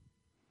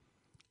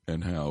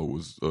and how it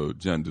was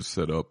agenda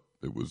set up,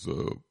 it was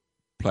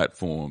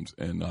platforms,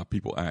 and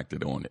people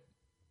acted on it.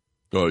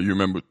 You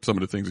remember some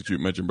of the things that you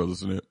mentioned, Brother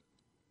Saneb?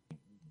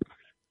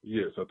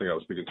 Yes, I think I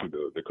was speaking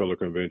to the color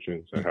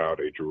conventions and how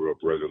they drew up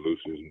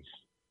resolutions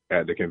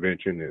at the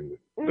convention, and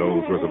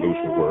those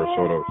resolutions were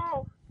sort of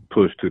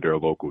pushed to their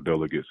local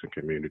delegates and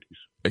communities.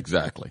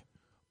 Exactly.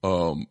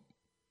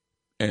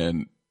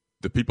 And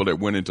the people that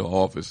went into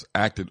office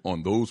acted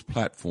on those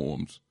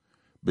platforms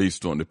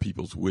based on the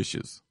people's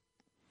wishes.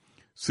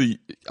 See,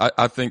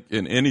 I think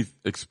in any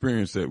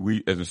experience that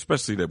and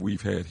especially that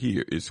we've had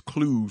here, is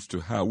clues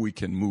to how we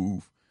can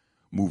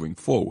moving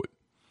forward.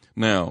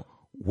 Now,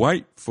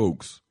 white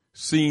folks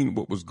seen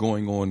what was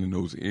going on in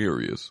those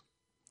areas,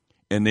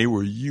 and they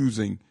were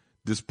using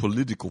this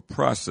political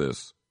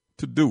process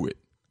to do it.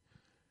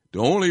 The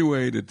only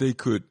way that they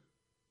could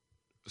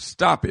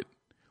stop it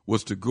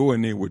was to go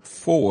in there with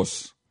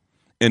force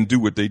and do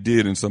what they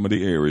did in some of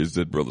the areas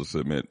that Brother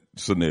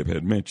Saneb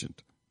had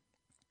mentioned.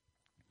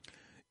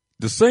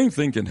 The same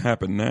thing can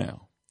happen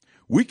now.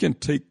 We can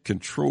take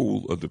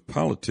control of the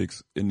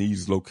politics in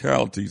these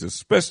localities,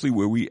 especially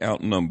where we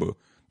outnumber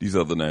these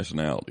other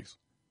nationalities,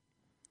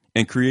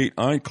 and create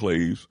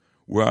enclaves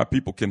where our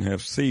people can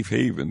have safe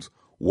havens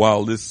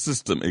while this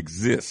system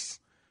exists.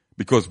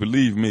 Because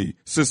believe me,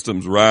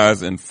 systems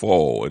rise and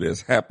fall. It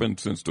has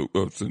happened since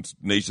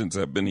nations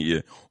have been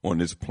here on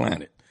this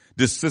planet.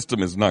 This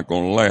system is not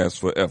going to last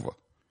forever.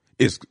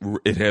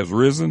 It has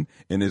risen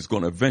and it's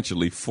going to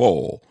eventually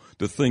fall.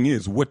 The thing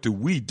is, what do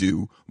we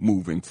do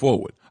moving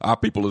forward? Our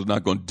people is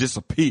not going to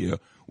disappear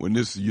when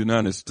this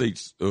United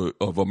States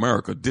of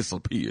America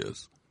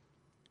disappears.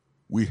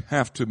 We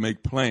have to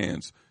make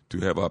plans to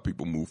have our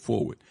people move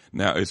forward.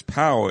 Now, it's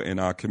power in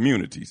our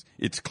communities.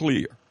 It's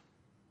clear.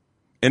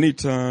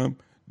 Anytime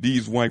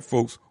these white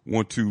folks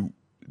want to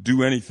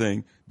do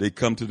anything, they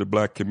come to the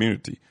black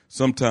community.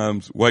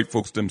 Sometimes white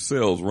folks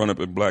themselves run up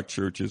in black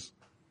churches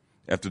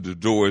after the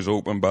door is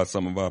opened by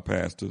some of our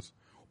pastors,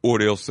 or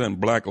they'll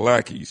send black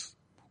lackeys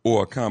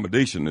or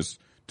accommodationists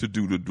to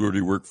do the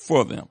dirty work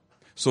for them.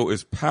 So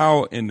it's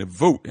power in the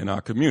vote in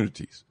our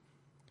communities.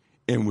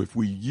 And if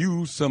we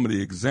use some of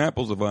the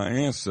examples of our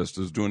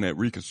ancestors during that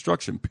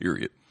Reconstruction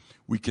period,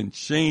 we can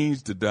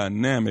change the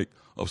dynamic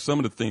of some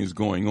of the things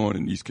going on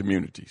in these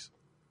communities.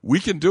 We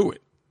can do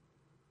it.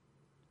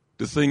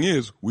 The thing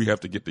is, we have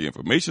to get the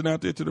information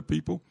out there to the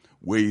people,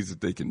 ways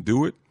that they can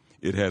do it.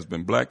 It has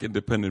been black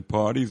independent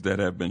parties that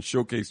have been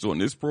showcased on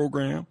this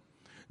program.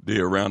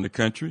 They're around the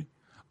country.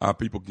 Our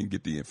people can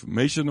get the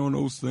information on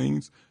those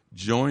things,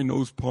 join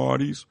those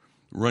parties,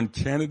 run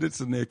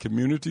candidates in their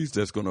communities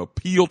that's going to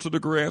appeal to the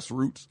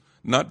grassroots,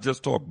 not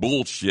just talk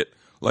bullshit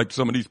like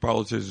some of these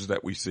politicians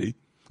that we see,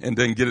 and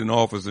then get in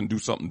office and do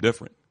something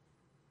different.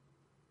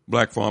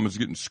 Black farmers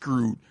getting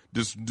screwed.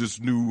 This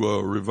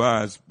new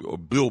revised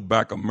Build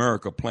Back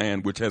America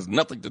plan, which has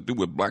nothing to do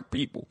with black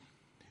people,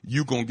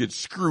 you're going to get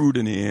screwed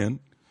in the end.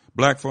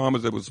 Black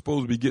farmers that were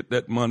supposed to be getting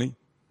that money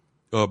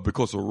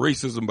because of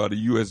racism by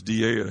the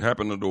USDA, it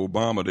happened under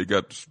Obama. They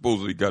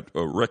supposedly got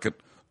a record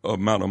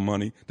amount of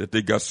money that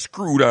they got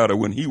screwed out of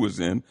when he was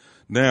in.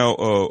 Now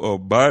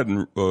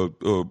Biden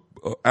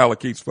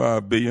allocates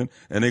 $5 billion,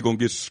 and they're going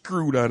to get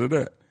screwed out of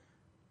that.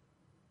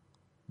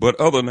 But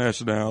other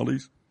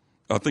nationalities,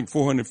 I think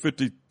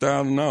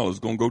 $450,000 is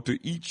going to go to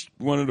each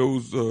one of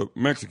those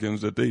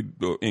Mexicans that they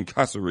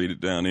incarcerated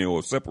down there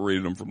or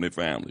separated them from their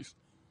families.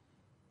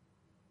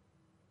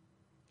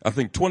 I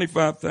think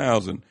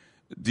 25,000,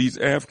 these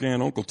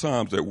Afghan Uncle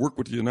Toms that work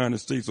with the United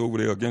States over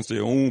there against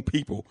their own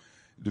people,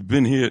 they've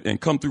been here and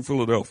come through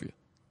Philadelphia.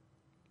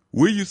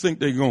 Where do you think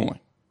they're going?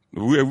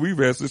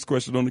 We've asked this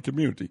question on the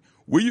community.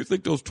 Where do you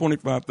think those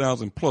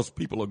 25,000 plus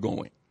people are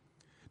going?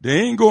 They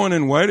ain't going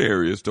in white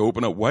areas to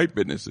open up white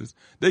businesses.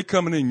 They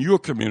coming in your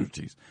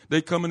communities.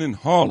 They coming in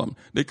Harlem.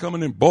 They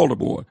coming in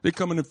Baltimore. They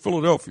coming in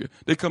Philadelphia.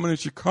 They coming in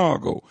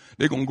Chicago.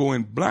 They going to go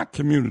in black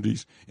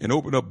communities and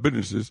open up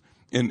businesses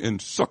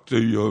and suck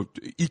the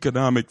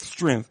economic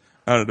strength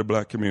out of the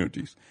black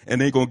communities.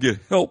 And they going to get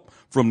help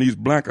from these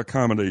black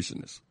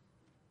accommodationists.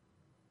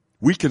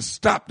 We can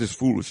stop this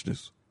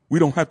foolishness. We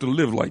don't have to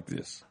live like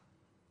this.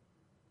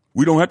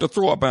 We don't have to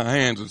throw up our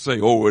hands and say,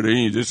 oh, it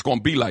ain't just going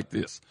to be like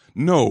this.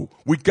 No,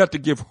 we got to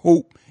give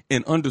hope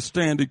and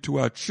understanding to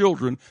our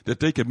children that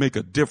they can make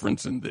a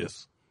difference in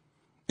this,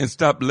 and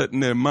stop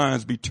letting their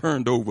minds be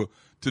turned over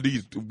to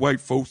these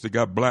white folks that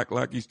got black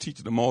lackeys,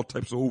 teaching them all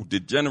types of old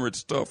degenerate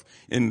stuff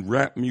in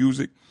rap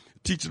music,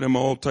 teaching them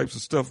all types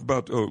of stuff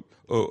about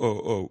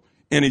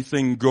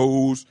anything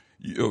goes.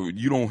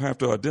 You don't have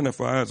to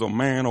identify as a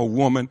man or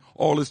woman,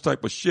 all this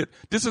type of shit.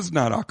 This is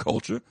not our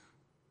culture.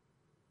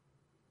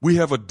 We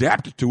have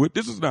adapted to it.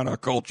 This is not our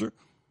culture.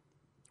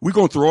 We're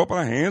going to throw up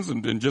our hands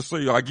and just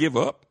say, I give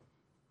up.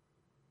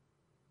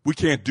 We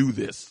can't do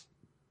this.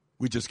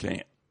 We just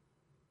can't.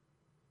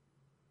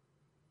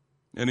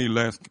 Any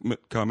last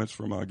comments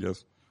from our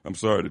guest? I'm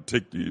sorry to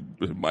take the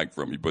mic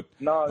from you, but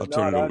I'll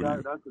turn it over to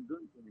you. That's a good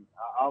thing.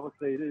 I would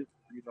say this,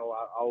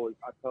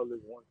 I tell this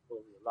one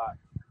story a lot.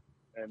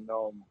 And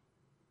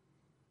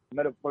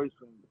met a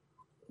person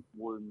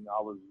when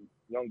I was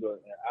younger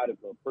in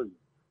Attica prison.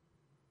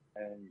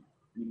 And,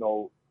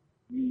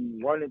 you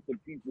run into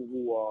people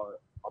who are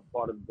a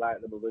part of the Black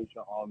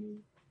Liberation Army.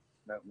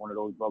 Met one of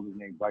those brothers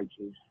named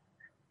Righteous.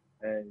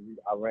 And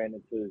I ran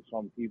into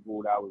some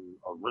people that was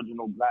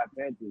original Black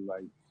Panthers.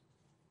 Like,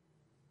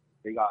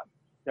 they got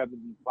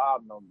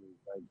 75 numbers.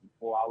 Like,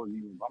 before I was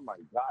even, I'm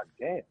like, God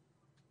damn.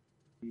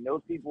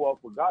 Those people are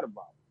forgot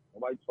about.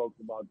 Nobody talks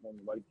about them.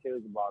 Nobody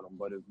cares about them.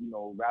 But if,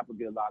 rapper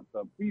get locked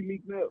up, free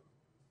Meek Mill.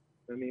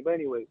 But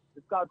anyway,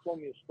 this guy told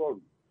me a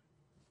story.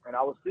 And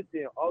I would sit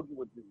there and argue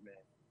with this man.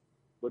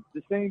 But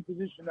the same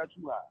position that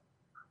you have.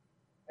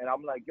 And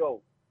I'm like,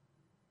 yo,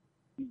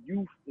 the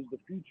youth is the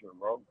future,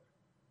 bro.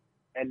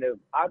 And if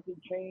I can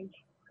change,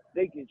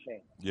 they can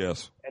change.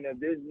 Yes. And if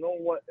there's no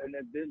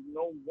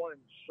one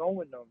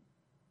showing them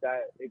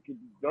that it can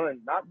be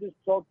done, not just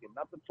talking,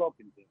 not the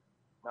talking thing,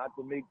 not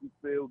to make you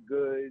feel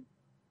good,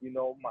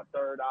 my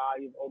third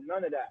eye, or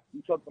none of that.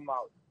 You talking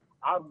about,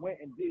 I went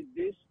and did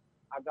this,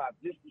 I got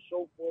this to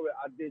show for it,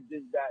 I did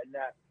this, that, and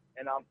that,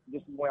 and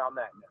this is where I'm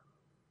at now.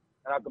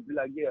 And I could be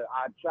like, yeah,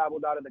 I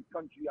traveled out of the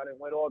country, I done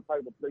went all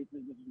types of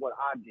places, this is what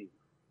I did.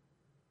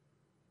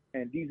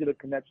 And these are the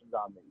connections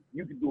I made.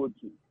 You can do it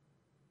too.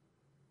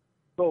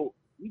 So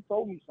he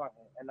told me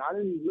something, and I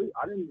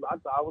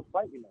thought I was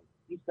fighting him.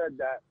 He said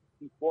that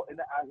he fought in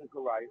the Attica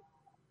riot.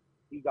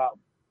 He got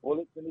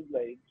bullets in his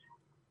legs,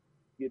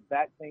 get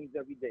back pains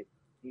every day.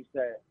 He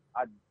said,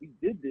 we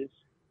did this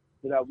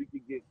so that we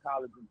could get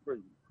college and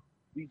prison.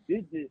 We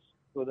did this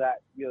so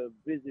that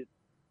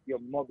your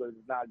mother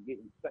is not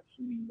getting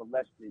sexually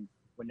molested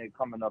when they're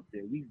coming up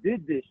there. We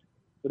did this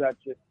so that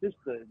your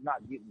sister is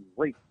not getting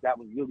raped. That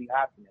was really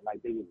happening.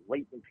 Like, they was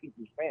raping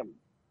people's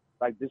families.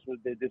 Like, this was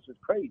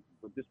crazy,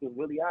 but this was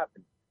really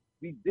happening.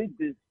 We did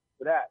this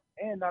for that.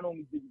 And not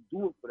only did we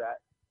do it for that,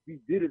 we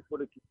did it for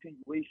the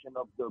continuation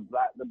of the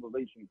Black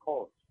liberation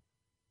cause.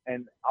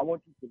 And I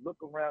want you to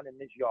look around in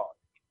this yard.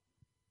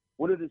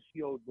 What are the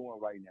COs doing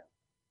right now?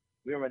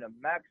 We're in a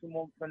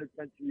maximum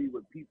penitentiary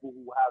with people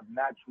who have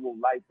natural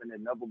life and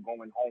they're never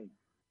going home.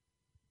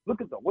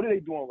 Look at them. What are they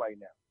doing right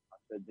now? I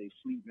said, they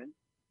sleeping.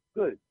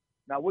 Good.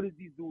 Now, what is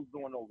these dudes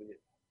doing over here?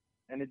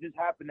 And it just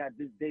happened at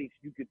this day, so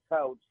you could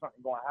tell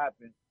something going to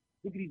happen.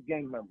 Look at these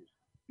gang members.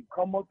 You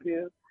come up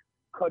here,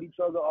 cut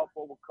each other up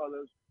over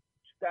colors,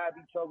 stab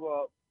each other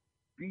up,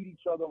 beat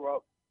each other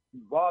up, you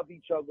rob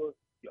each other,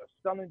 you're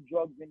selling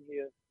drugs in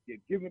here,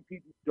 you're giving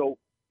people dope,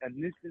 and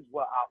this is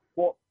what I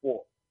fought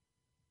for.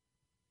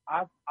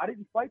 I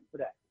didn't fight for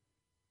that.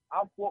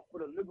 I fought for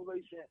the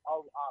liberation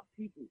of our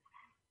people.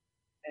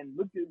 And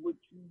look at what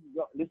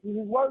this is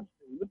his words.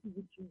 Look at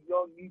what you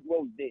young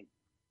Negroes did.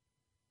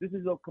 This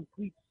is a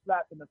complete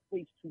slap in the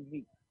face to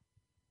me.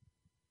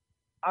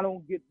 I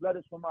don't get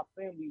letters from my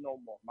family no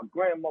more. My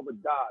grandmother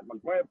died.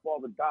 My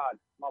grandfather died.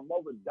 My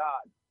mother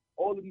died.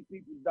 All of these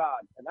people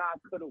died. And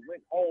I could have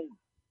went home.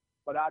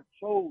 But I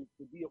chose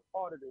to be a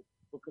part of this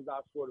because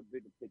I saw the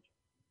bigger picture.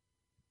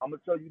 I'm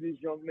going to tell you this,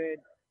 young man,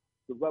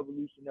 the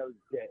revolutionary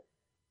is dead.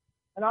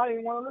 And I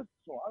didn't want to listen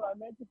to him. I'm like,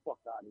 man, get the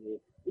fuck out of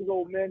here. This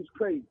old man is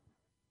crazy.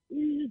 What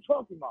are you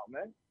talking about,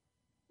 man?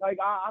 Like,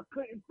 I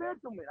couldn't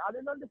fathom it. I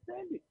didn't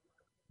understand it.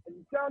 And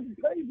it sounded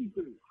crazy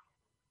to me.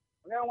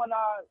 And then when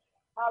I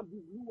have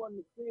this new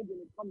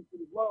understanding when it comes to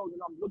the world, and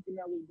I'm looking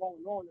at what's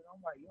going on, and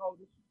I'm like, yo,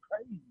 this is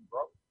crazy,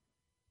 bro.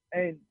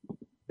 And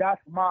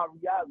that's my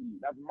reality.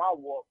 That's my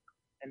walk.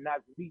 And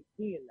that's me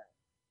seeing that.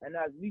 And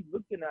as me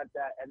looking at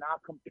that, and I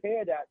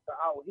compare that to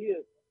out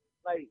here,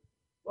 like,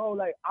 bro,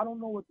 like, I don't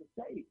know what to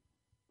say.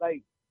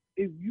 Like,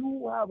 if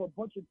you have a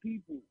bunch of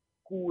people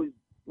who is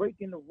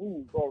breaking the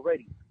rules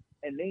already,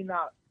 and they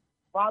not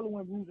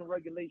following rules and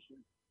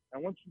regulations,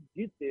 and once you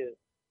get there,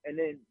 and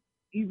then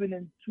even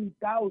in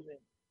 2000,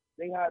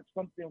 they had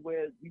something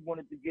where we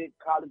wanted to get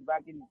college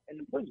back in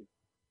the prison.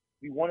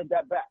 We wanted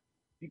that back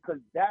because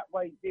that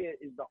right there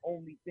is the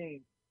only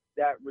thing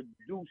that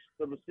reduced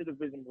the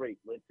recidivism rate,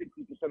 where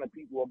 60% of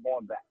people are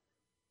going back.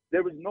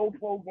 There is no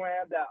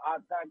program that our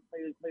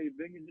taxpayers pay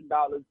billions of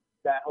dollars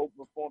that help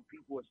reform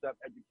people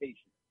except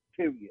education,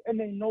 period. And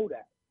they know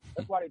that.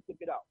 That's why they took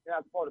it out. And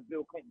that's part of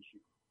Bill Clinton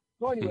shit.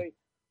 So anyway,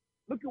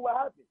 look at what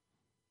happened.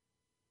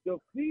 The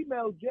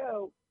female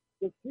jail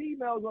The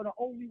females are the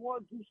only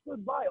ones who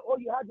stood by it. All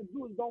you had to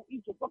do is don't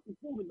eat your fucking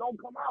food and don't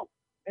come out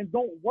and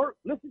don't work.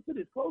 Listen to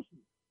this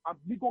closely.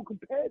 We're going to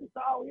compare this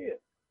out here.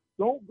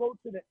 Don't go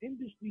to the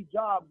industry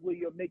job where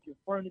you're making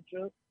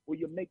furniture, where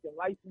you're making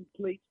license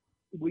plates,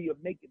 where you're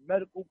making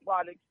medical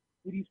products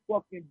for these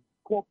fucking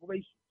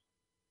corporations.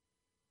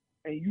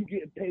 And you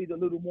getting paid a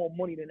little more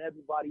money than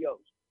everybody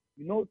else.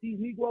 You know what these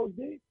Negroes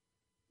did?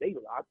 They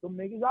locked them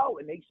niggas out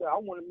and they said,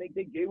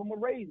 they gave them a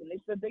raise and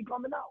they said they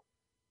coming out.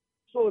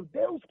 So if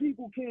those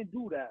people can't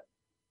do that,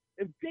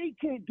 if they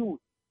can't do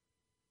it,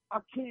 I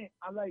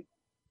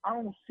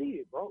don't see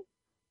it, bro.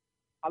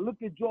 I look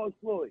at George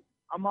Floyd.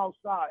 I'm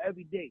outside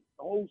every day.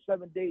 The whole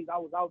 7 days I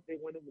was out there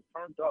when it was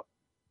turned up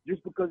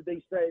just because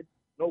they said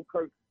no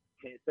curfew.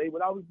 Can't say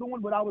what I was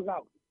doing, but I was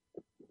out.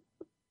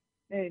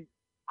 And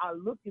I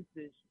look at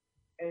this,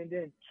 and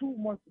then 2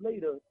 months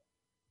later,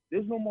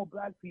 there's no more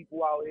black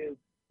people out here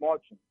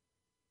marching.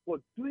 For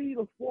 3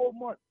 to 4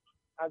 months,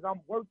 as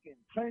I'm working,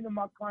 training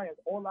my clients,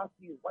 all I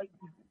see is white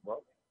people,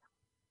 bro.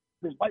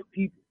 There's white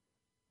people,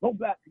 no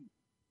black people.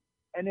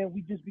 And then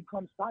we just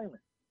become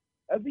silent.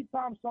 Every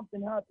time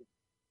something happens,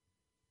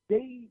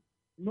 they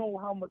know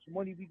how much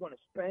money we're going to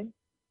spend.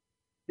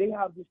 They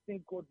have this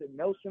thing called the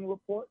Nelson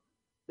Report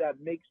that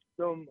makes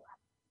them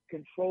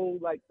control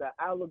like the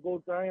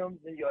algorithms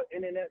in your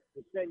internet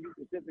to send you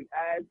specific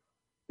ads.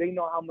 They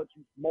know how much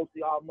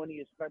mostly our money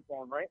is spent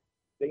on rent.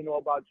 They know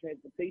about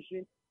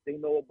transportation. They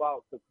know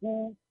about the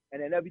food.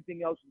 And then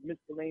everything else is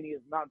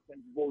miscellaneous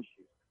nonsense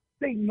bullshit.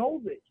 They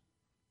know this.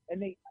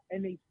 And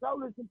they sell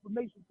this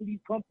information to these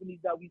companies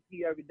that we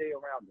see every day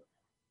around us.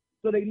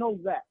 So they know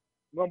that,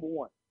 number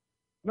one.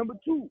 Number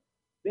two,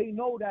 they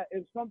know that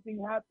if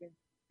something happens,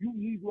 you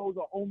Negroes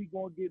are only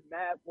going to get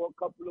mad for a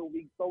couple of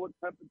weeks, throw a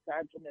temper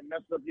tantrum and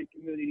mess up your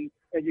community,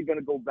 and you're going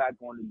to go back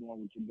on to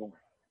doing what you're doing.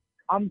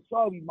 I'm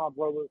sorry, my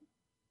brother.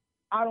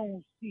 I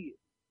don't see it.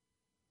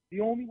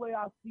 The only way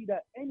I see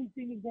that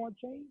anything is going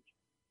to change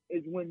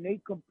is when they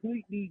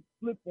completely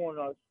flip on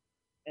us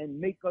and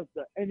make us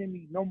the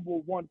enemy number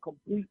one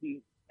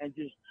completely and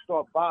just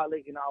start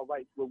violating our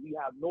rights where we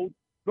have no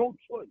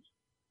choice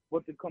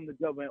but to come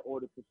together in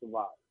order to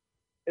survive.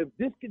 If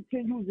this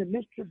continues in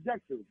this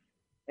trajectory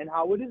and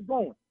how it is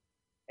going,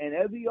 and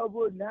every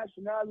other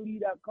nationality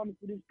that comes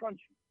to this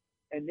country,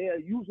 and they are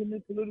using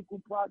this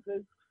political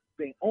process,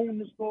 they own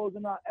the stores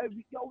and I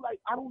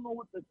don't know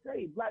what to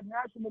say. Black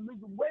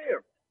nationalism,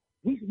 where?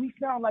 We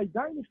sound like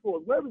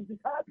dinosaurs. Where is this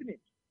happening?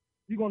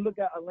 You're going to look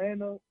at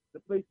Atlanta, the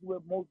place where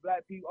most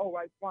black people, all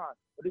right, fine,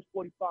 but there's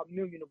 45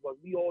 million of us.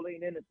 We all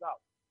ain't in the South.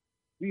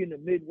 We in the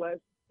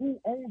Midwest. Who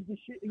owns the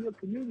shit in your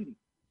community?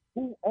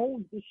 Who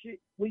owns the shit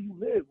where you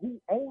live? Who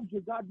owns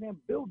your goddamn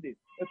building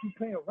if you're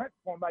paying rent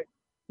for them? Like,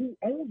 who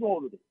owns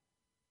all of this?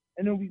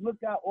 And then we look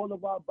at all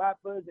of our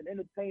rappers and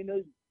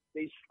entertainers.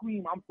 They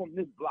scream, I'm from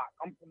this block.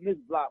 I'm from this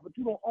block. But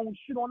you don't own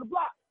shit on the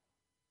block.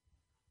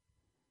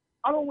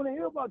 I don't want to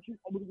hear about you.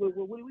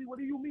 What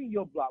do you mean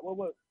your block?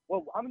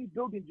 How many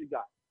buildings you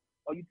got?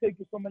 Are you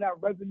taking some of that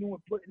revenue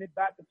and putting it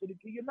back into the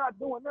key? You're not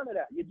doing none of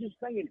that. You're just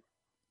saying it.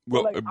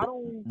 Well,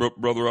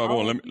 Brother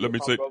Ramon, let me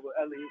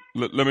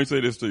say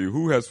this to you.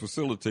 Who has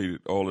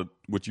facilitated all of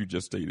what you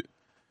just stated?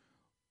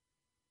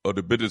 Or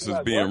the businesses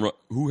being run?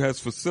 Who has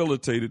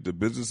facilitated the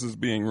businesses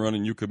being run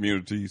in your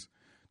communities,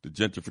 the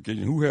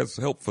gentrification? Who has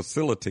helped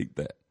facilitate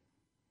that?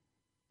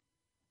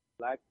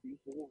 Black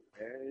people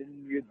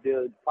and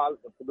the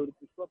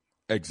political structure.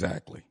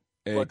 Exactly.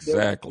 And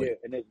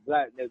there's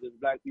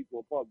black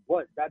people apart.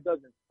 But that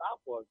doesn't stop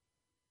us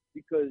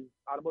because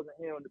I wasn't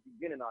here in the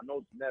beginning. I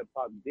know Saneb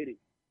probably did it.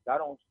 That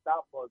don't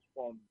stop us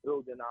from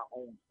building our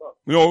own stuff.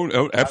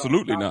 No,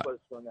 absolutely not.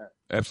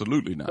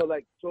 Absolutely not.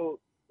 So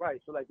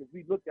if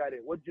we look at it,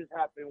 what just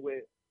happened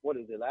with,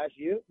 last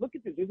year? Look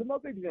at this. Here's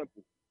another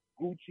example.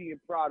 Gucci and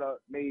Prada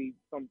made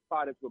some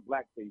products with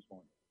blackface on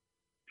it.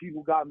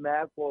 People got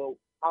mad for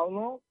how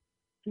long?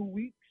 2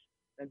 weeks.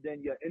 And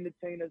then your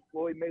entertainers,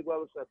 Floyd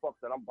Mayweather, said, fuck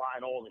that, I'm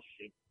buying all this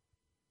shit.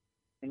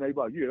 And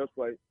everybody, yeah, that's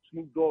right.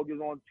 Snoop Dogg is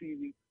on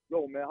TV.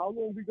 Yo, man, how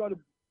long we got to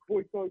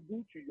boycott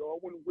Gucci, yo? I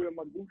want to wear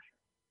my Gucci.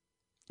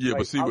 Yeah,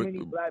 but see, how many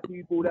black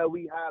people that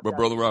we have? But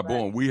Brother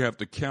Robon, we have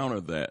to counter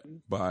that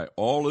by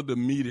all of the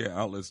media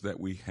outlets that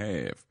we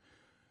have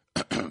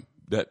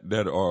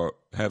that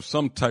have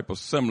some type of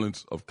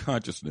semblance of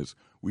consciousness.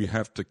 We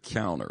have to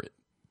counter it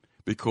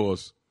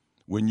because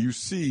when you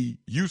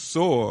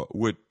saw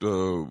with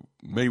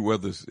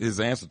Mayweather's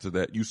his answer to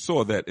that, you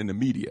saw that in the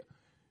media.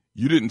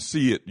 You didn't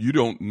see it. You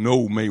don't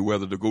know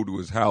Mayweather to go to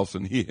his house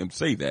and hear him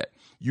say that.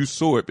 You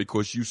saw it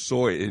because you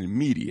saw it in the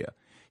media.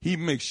 He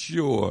makes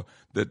sure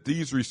that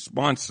these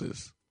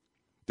responses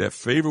that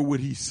favor what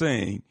he's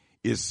saying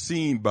is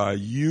seen by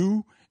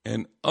you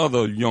and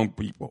other young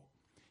people.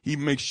 He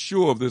makes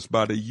sure of this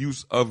by the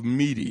use of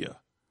media.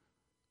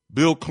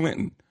 Bill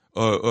Clinton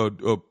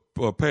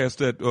passed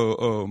that.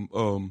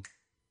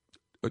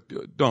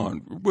 Don,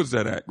 what's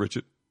that act,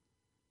 Richard?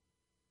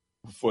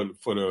 For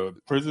the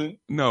prison?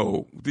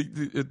 No,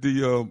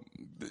 the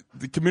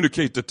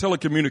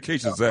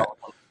telecommunications act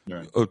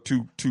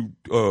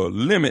to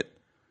limit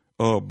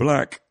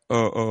black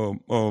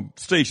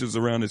stations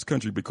around this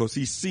country because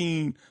he's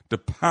seen the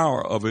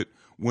power of it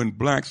when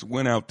blacks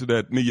went out to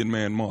that Million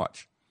Man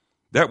March.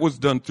 That was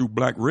done through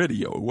black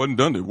radio. It wasn't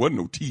done. There wasn't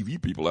no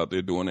TV people out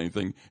there doing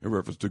anything in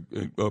reference to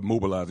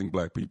mobilizing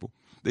black people.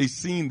 They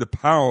seen the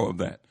power of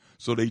that.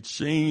 So they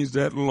changed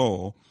that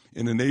law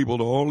and enabled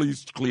all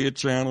these Clear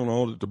Channel and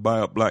all that to buy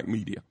up black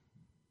media.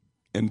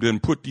 And then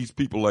put these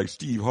people like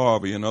Steve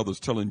Harvey and others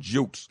telling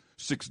jokes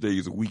 6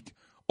 days a week,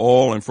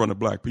 all in front of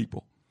black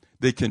people.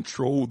 They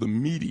control the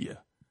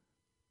media.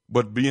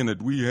 But being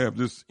that we have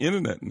this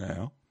internet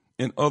now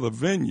and other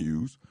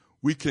venues,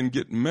 we can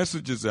get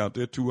messages out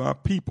there to our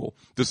people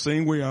the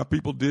same way our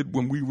people did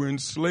when we were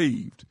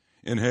enslaved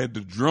and had the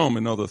drum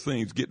and other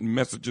things, getting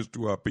messages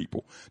to our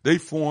people. They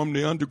formed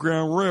the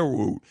Underground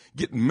Railroad,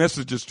 getting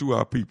messages to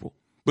our people.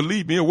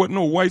 Believe me, there wasn't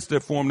no whites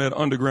that formed that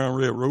Underground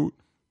Railroad.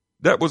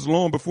 That was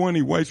long before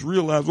any whites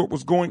realized what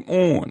was going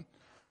on.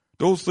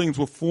 Those things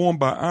were formed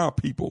by our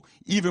people,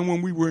 even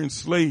when we were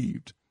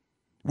enslaved.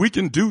 We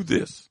can do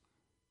this.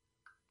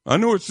 I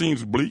know it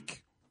seems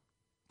bleak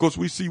because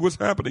we see what's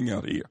happening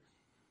out here.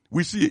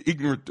 We see it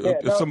ignorant. I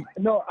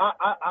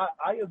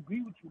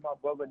agree with you, my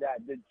brother,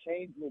 that the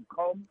change will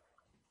come,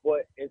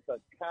 but it's a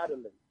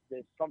catalyst.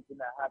 There's something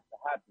that has to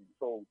happen.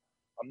 So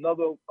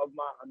another of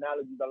my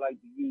analogies I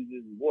like to use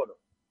is water.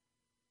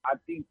 I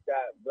think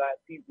that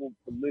black people's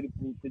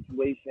political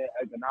situation,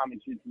 economic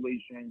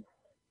situation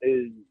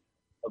is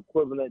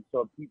equivalent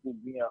to people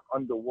being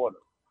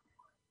underwater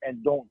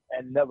and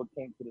never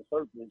came to the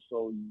surface,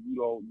 so you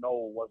don't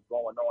know what's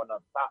going on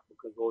up top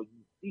because all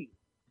you see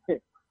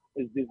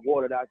is this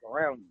water that's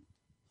around you.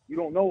 You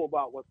don't know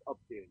about what's up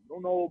there. You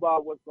don't know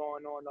about what's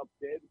going on up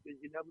there because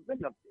you've never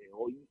been up there.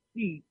 All you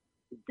see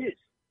is this.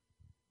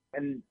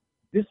 And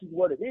this is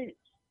what it is.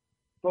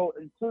 So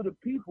until the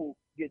people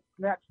get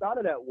snatched out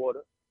of that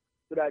water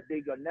so that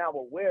they are now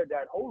aware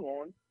that, hold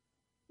on,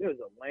 there's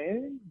a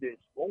land,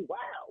 oh wow,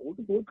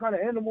 what kind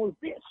of animal is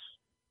this?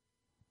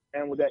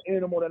 And with that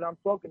animal that I'm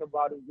talking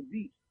about is the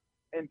beast.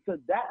 And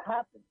until that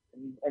happens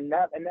and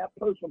that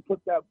person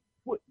put that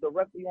foot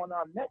directly on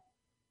our neck,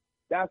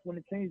 that's when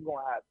the change is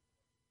gonna happen.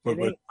 But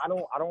I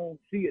don't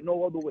see it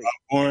no other way.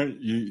 Warren,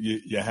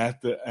 you have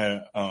to,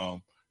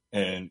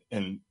 and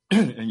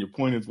your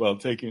point is well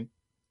taken.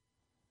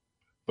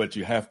 But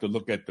you have to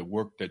look at the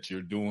work that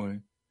you're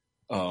doing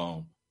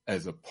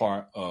as a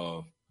part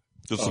of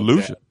the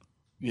solution.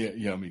 That.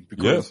 Yeah. I mean,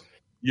 because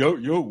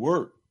your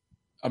work.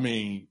 I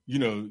mean,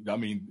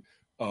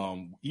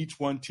 each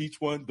one teach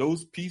one.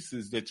 Those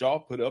pieces that y'all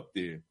put up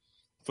there,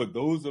 for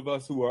those of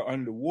us who are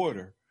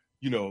underwater,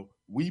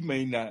 we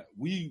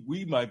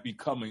might be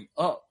coming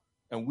up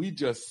and we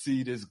just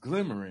see this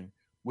glimmering,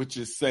 which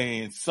is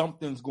saying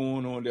something's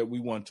going on that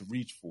we want to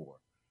reach for.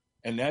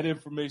 And that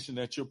information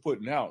that you're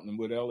putting out and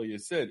what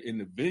Elliot said in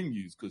the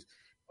venues, because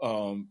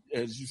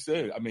as you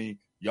said, I mean,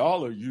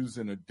 y'all are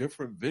using a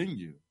different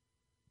venue,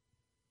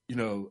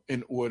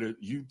 in order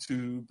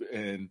YouTube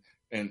and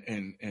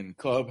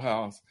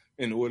Clubhouse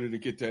in order to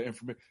get that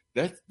information.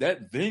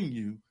 That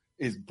venue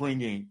is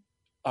bringing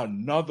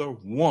another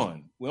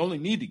one. We only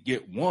need to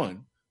get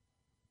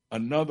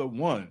another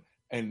one.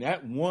 And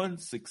that one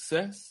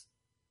success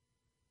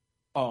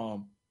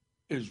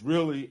is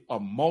really a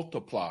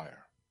multiplier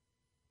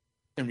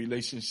in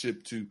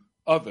relationship to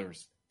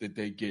others that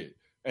they get.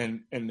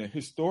 And the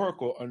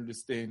historical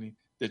understanding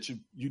that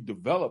you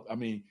develop, I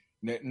mean,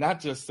 not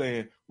just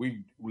saying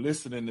we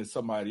listening to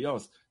somebody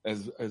else,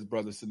 as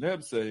Brother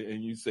Saneb say,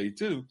 and you say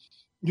too,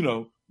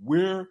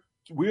 we're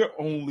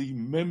only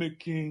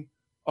mimicking,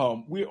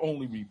 we're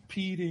only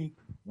repeating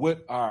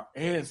what our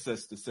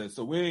ancestors said.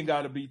 So we ain't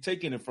got to be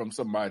taking it from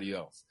somebody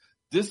else.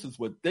 This is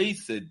what they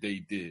said they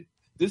did.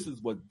 This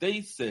is what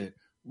they said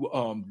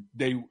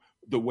the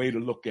way to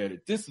look at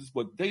it. This is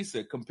what they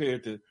said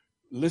compared to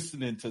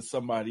listening to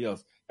somebody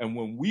else. And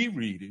when we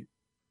read it,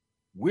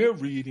 we're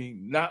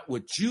reading not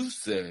what you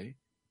say,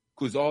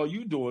 because all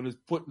you doing is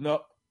putting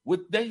up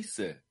what they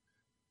said.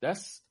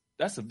 That's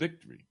a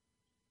victory.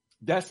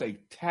 That's a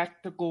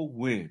tactical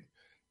win.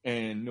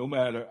 And no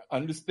matter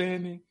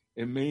understanding,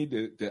 it may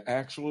the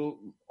actual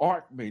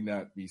art may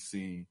not be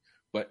seen,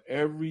 but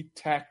every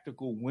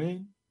tactical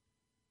win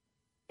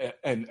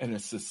and a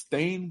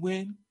sustained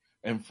win,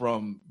 and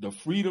from the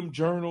Freedom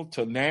Journal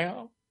to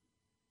now,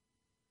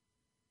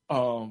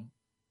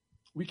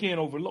 we can't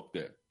overlook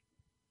that.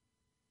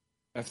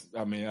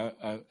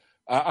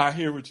 I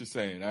hear what you're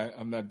saying.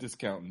 I'm not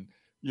discounting,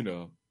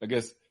 I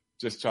guess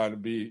just trying to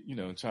be,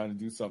 trying to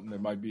do something that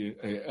might be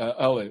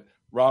Elliot.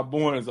 Rob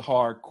Bourne is a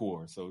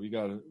hardcore, so we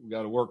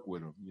gotta work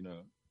with him,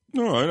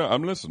 No,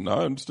 I'm listening.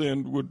 I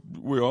understand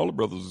where all the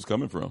brothers is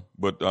coming from,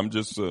 but I'm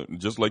just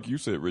like you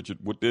said, Richard.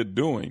 What they're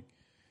doing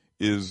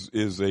is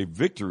a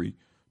victory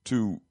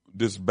to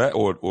this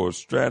or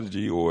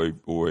strategy or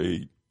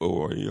a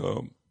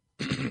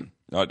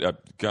I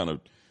kind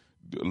of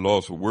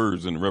lost for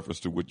words in reference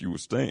to what you were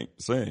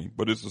saying,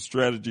 but it's a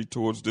strategy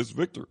towards this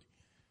victory.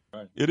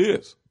 Right. It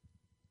is.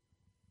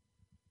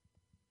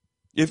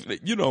 If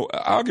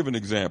I'll give an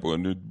example,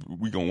 and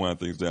we're gonna wind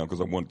things down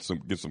because I want to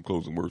get some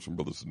closing words from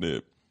Brother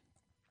Saneb.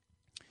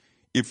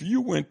 If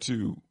you went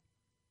to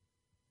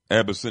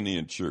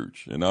Abyssinian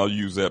Church, and I'll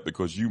use that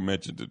because you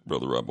mentioned it,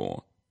 Brother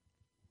Rabon,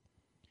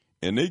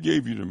 and they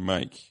gave you the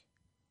mic,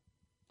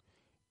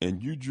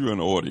 and you drew an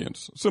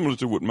audience, similar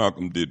to what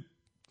Malcolm did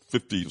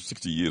 50 or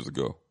 60 years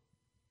ago,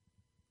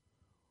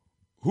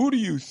 who do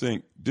you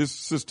think this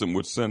system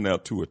would send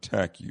out to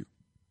attack you?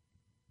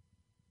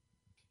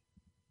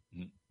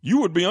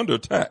 You would be under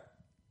attack.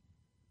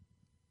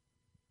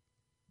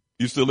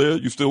 You still there?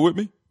 You still with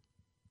me?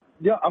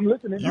 Yeah, I'm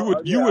listening. You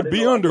would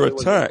be under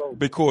attack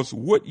because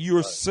what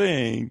you're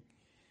saying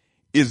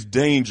is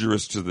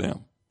dangerous to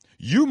them.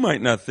 You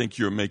might not think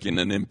you're making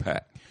an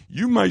impact.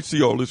 You might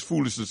see all this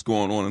foolishness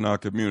going on in our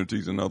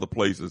communities and other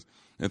places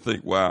and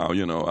think, wow,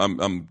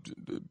 I'm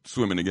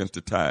swimming against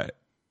the tide.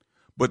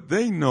 But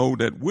they know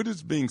that what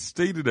is being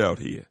stated out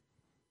here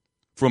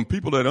from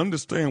people that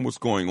understand what's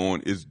going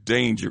on is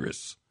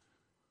dangerous.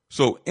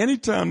 So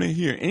anytime they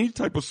hear any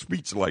type of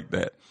speech like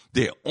that,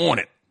 they're on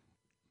it.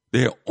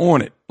 They're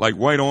on it, like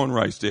white on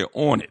rice. They're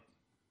on it.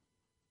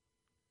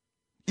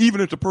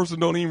 Even if the person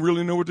don't even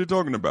really know what they're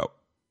talking about,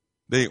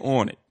 they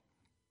on it.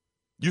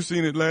 You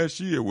seen it last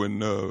year when,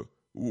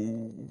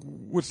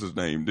 what's his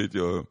name?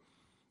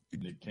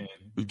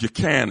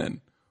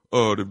 Cannon,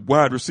 the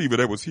wide receiver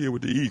that was here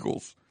with the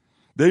Eagles.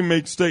 They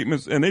make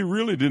statements, and they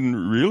really didn't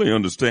really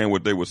understand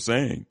what they were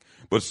saying.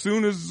 But as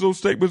soon as those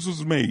statements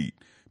was made,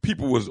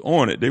 people was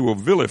on it. They were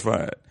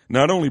vilified,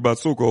 not only by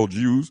so-called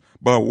Jews,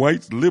 by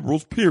whites,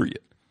 liberals, period.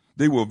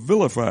 They were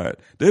vilified.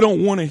 They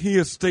don't want to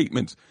hear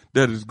statements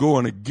that is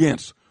going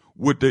against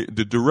what the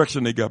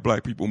direction they got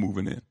black people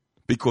moving in,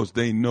 because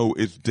they know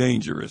it's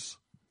dangerous.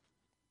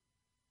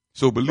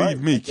 So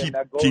believe me, keep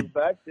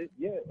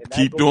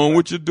doing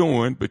what you're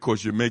doing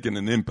because you're making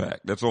an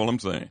impact. That's all I'm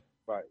saying.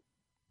 Right.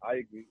 I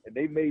agree. And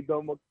they made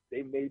them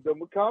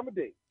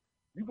accommodate.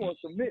 You gonna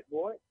submit,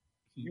 boy.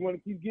 You wanna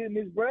keep getting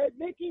this bread,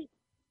 Nikki?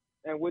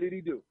 And what did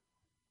he do?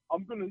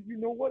 You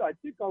know what? I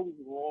think I was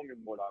wrong in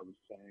what I was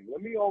saying.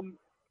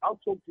 I'll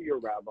talk to your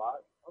rabbi.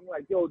 I'm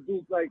like, yo,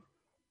 dude, like,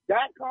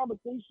 that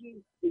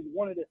conversation is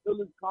one of the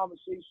illest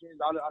conversations.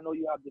 I know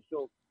you have the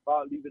show, but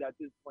I'll leave it at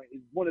this point.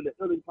 It's one of the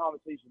illest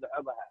conversations I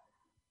ever had,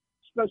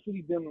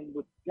 especially dealing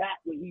with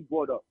that what he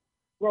brought up.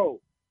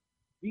 Bro,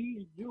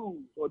 these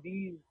Jews or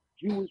these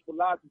Jewish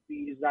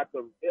philosophy is at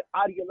the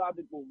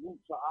ideological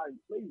roots of our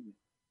enslavement.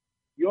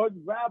 Your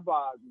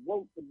rabbis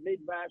wrote the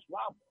Midrash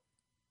Rabbah.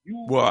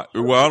 Well,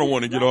 I don't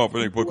want to get off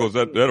it because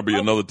that'll be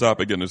another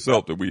topic in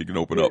itself that we can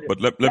open up.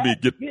 But let me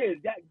get. Yeah,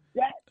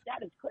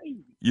 that is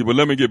crazy. Yeah, but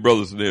let me get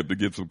Brother Saneb to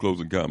give some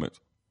closing comments.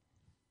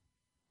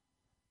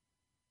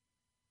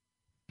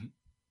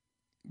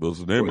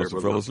 Brother Saneb must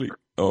have fell asleep.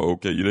 Oh,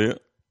 okay, you there?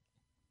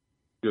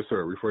 Yes,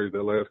 sir. Rephrase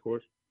that last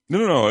question.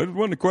 No, it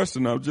wasn't a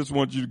question. I just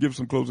want you to give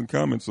some closing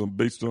comments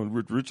based on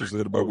what Richard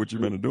said about what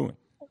you've been doing.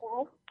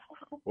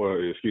 Well,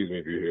 excuse me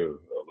if you hear a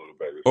little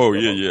bit. Oh,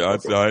 yeah.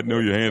 I know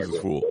your hands is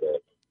full.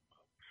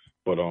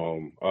 But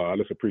I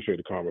just appreciate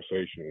the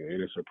conversation,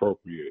 and it's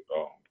appropriate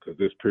because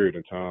this period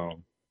in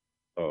time,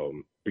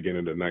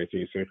 beginning of the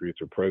 19th century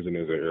to present,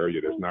 is an area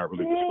that's not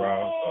really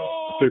described,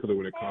 particularly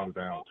when it comes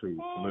down to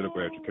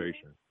political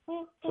education.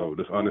 So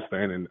just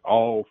understanding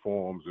all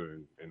forms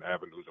and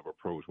avenues of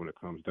approach when it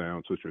comes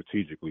down to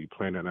strategically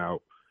planning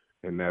out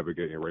and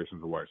navigating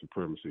racism and white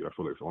supremacy, I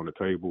feel like it's on the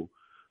table.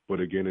 But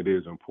again, it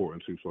is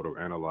important to sort of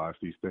analyze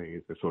these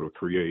things and sort of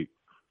create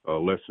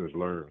lessons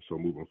learned. So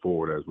moving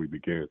forward, as we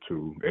begin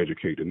to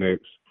educate the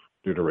next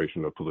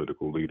generation of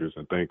political leaders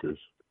and thinkers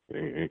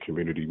and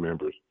community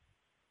members,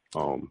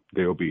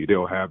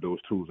 they'll have those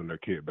tools in their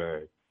kit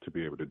bag to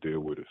be able to deal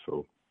with it.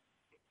 So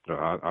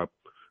I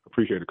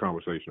appreciate the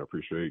conversation. I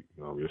appreciate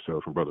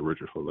yourself and Brother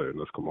Richard for letting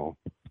us come on.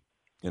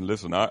 And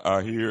listen,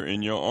 I hear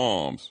in your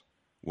arms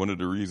one of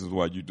the reasons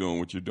why you're doing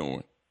what you're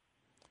doing.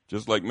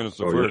 Just like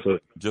Minister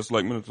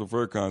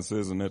Furkan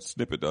says in that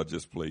snippet I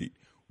just played,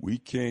 we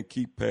can't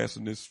keep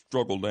passing this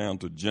struggle down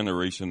to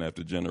generation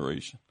after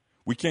generation.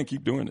 We can't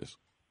keep doing this.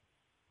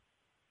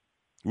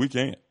 We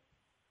can't.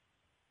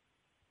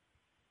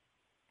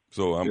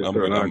 So I'm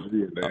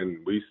agree.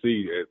 And we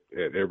see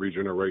at every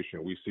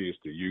generation, we see it's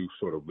the youth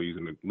sort of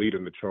leading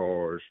the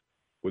charge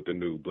with the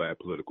new black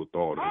political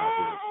thought.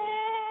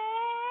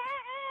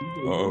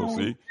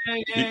 See,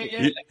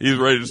 he's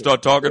ready to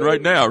start talking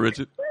right now,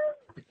 Richard.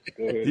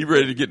 He's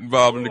ready to get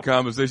involved in the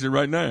conversation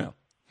right now.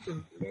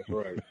 That's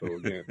right. So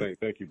again,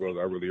 thank you,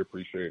 brother. I really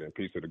appreciate it. And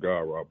peace to the God,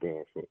 Rob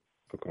Bourne,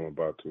 for coming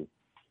by too.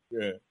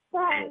 Yeah.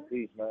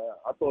 Peace, man.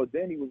 I thought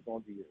Danny was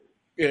going to be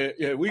here.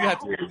 Yeah. We got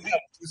to do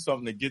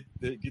something to get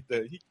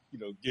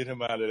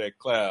him out of that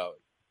cloud.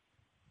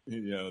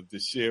 To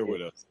share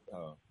with us.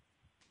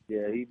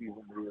 Yeah, he be here.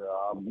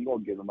 We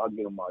gonna get him. I'll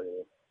get him out of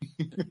here.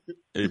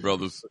 Hey,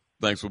 brothers,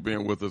 thanks for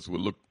being with us.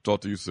 We'll talk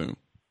to you soon.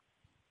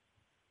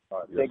 All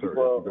right, thank you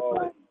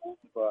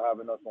for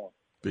having us on.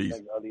 Peace.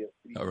 Thank you, Elliot.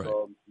 Peace, all right.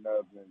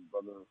 Saneb and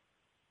Brother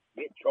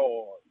Get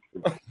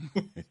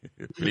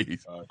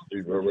Please.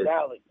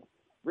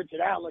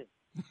 Richard Allen.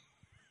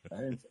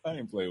 I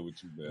ain't playing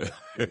with you, man.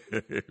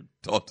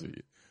 Talk to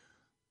you.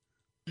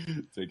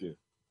 Take care.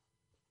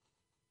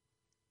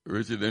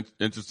 Richard,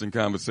 interesting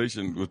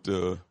conversation with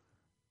Brother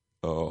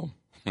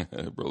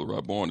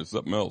Rob Bourne is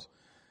something else.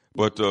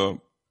 But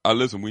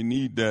listen, we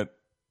need that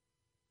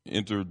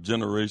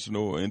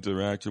intergenerational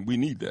interaction. We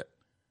need that.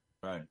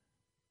 Right.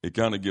 It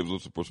kind of gives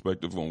us a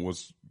perspective on what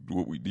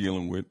we're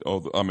dealing with.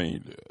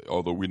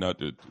 Although we're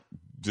not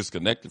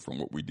disconnected from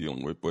what we're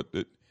dealing with, but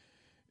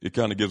it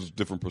kind of gives us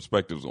different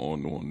perspectives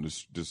on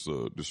this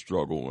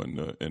struggle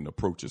and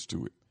approaches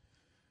to it.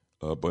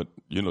 But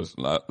you know,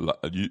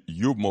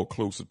 you're more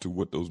closer to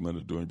what those men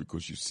are doing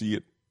because you see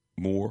it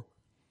more.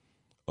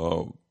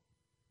 I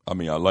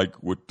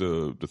like what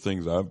the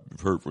things I've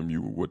heard from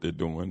you, what they're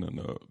doing, and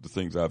the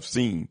things I've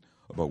seen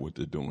about what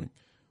they're doing.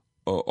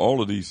 All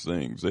of these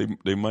things,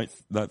 they might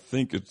not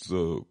think it's.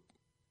 Rob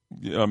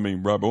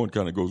Owen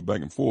kind of goes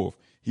back and forth.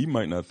 He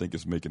might not think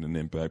it's making an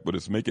impact, but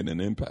it's making an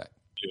impact.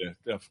 Yeah,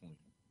 definitely.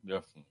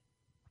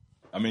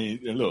 I mean,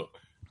 look,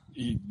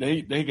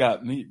 they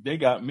got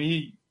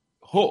me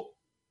hooked,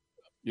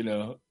 you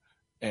know,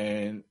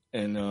 and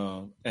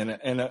learning,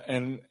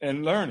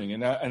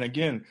 and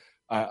again,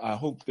 I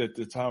hope that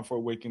the Time for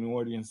Awakening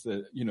audience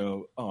that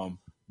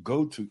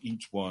go to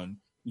each one,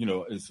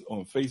 is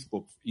on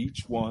Facebook.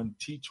 Each one,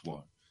 teach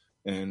one,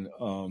 and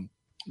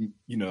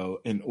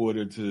in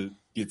order to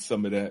get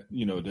some of that,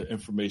 the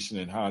information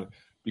and how,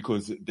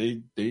 because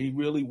they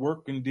really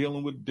work in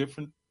dealing with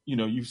different.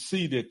 You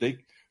see that they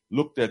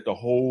looked at the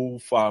whole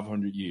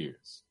 500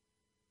 years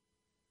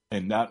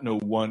and not know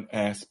one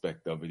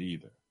aspect of it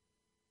either.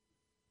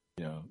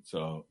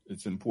 So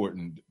it's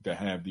important to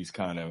have these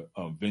kind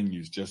of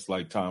venues, just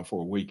like Time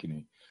for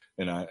Awakening.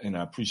 And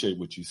I appreciate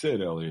what you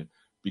said, Elliot,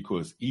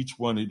 because each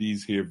one of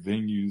these here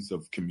venues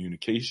of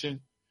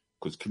communication,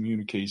 because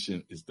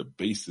communication is the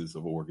basis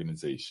of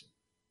organization.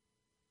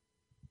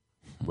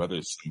 Whether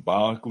it's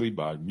symbolically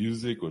by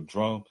music or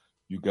drum,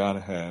 you got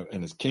to have,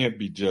 and it can't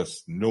be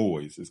just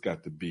noise. It's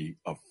got to be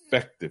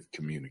effective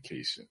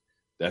communication.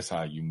 That's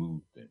how you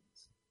move things.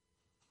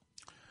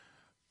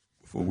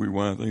 Before we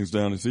wind things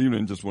down this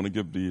evening, just want to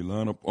give the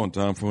lineup on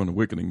Time for an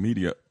Awakening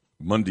Media.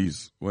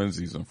 Mondays,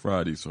 Wednesdays, and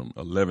Fridays from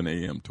 11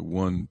 a.m. to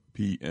 1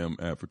 p.m.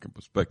 African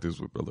Perspectives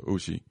with Brother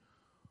Oshi.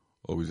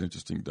 Always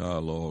interesting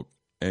dialogue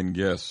and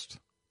guests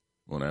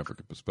on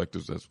African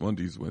Perspectives. That's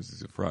Mondays,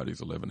 Wednesdays, and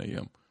Fridays, 11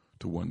 a.m.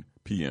 to 1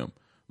 p.m.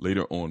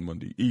 Later on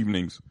Monday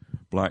evenings,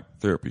 Black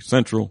Therapy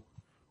Central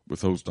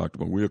with host Dr.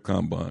 Mawir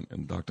Kamban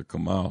and Dr.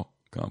 Kamal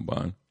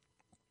Kamban.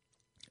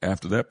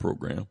 After that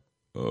program,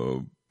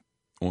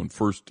 on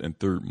first and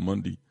third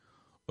Monday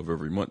of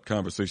every month,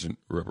 Conversation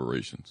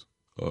Reparations,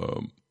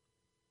 and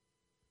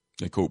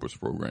Cobra's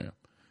program.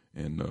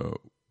 And,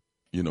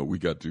 we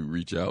got to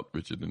reach out,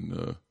 Richard,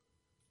 and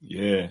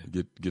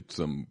get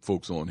some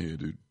folks on here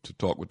to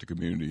talk with the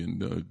community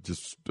and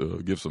just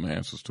give some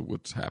answers to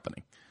what's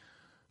happening.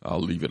 I'll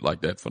leave it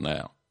like that for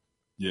now.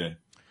 Yeah.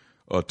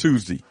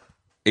 Tuesday,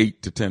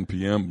 8 to 10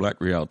 p.m.,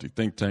 Black Reality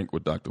Think Tank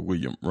with Dr.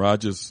 William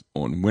Rogers.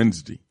 On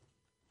Wednesday,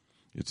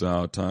 it's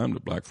our time, the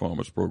Black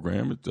Farmers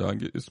Program.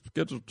 It's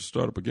scheduled to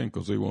start up again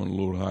because they were on a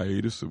little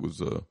hiatus. It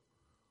was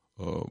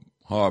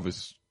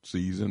harvest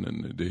season,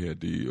 and they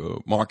had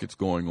the markets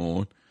going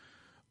on.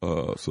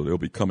 So they'll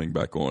be coming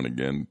back on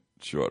again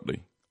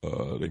shortly.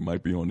 They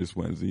might be on this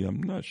Wednesday.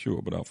 I'm not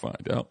sure, but I'll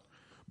find out.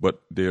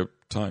 But their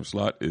time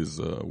slot is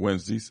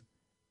Wednesdays,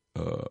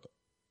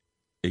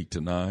 8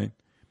 to 9,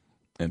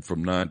 and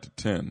from 9 to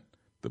 10,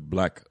 the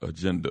Black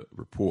Agenda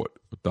Report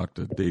with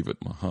Dr. David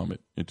Muhammad.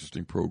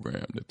 Interesting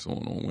program that's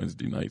on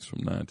Wednesday nights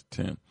from 9 to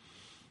 10.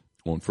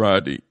 On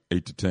Friday,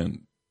 8 to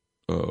 10,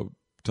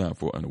 Time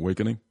for an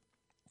Awakening.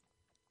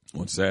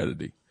 On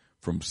Saturday,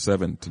 from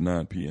 7 to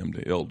 9 p.m.,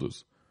 the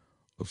Elders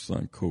of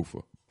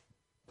Sankofa.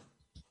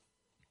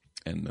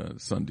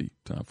 And Sunday,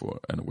 Time for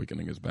an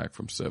Awakening is back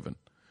from 7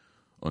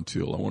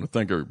 until. I want to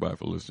thank everybody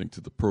for listening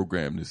to the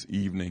program this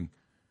evening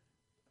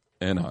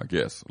and our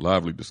guests.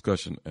 Lively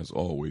discussion as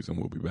always, and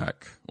we'll be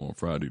back on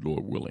Friday,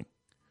 Lord willing,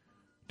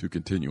 to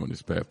continue on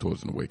this path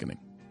towards an awakening.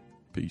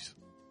 Peace.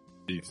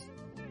 Peace.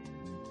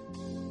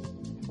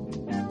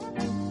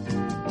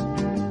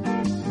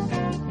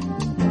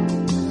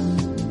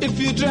 If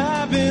you're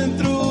driving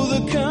through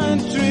the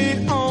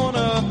country on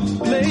a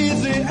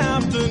lazy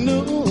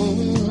afternoon,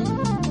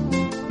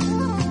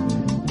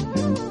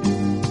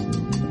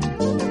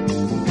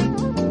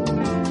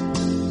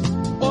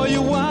 or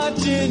you're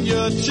watching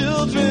your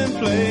children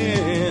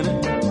playing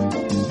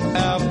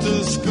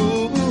after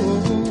school,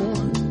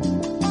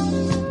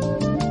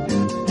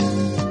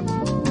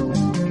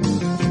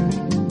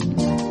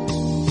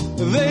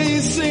 they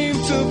seem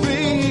to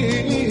be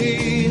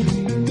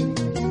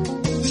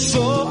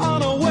so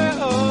unaware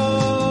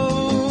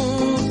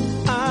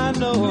of, I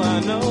know,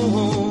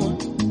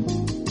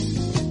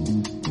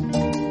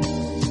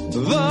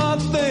 the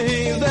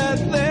things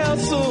that they'll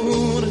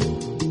soon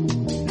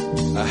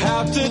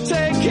have to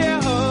take care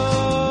of.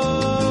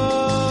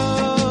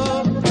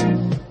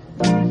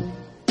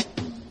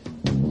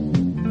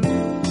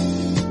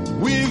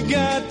 We've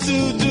got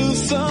to do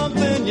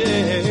something,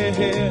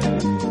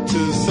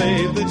 to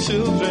save the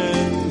children.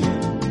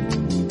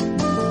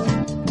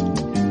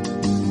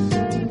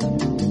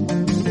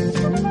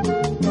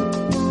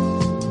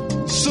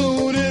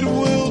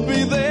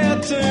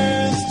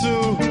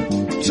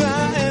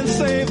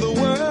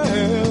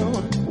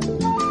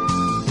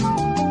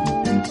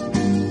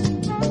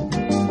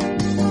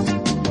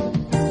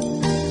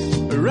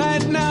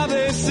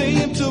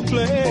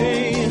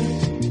 play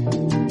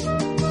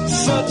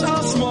such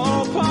a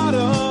small part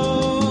of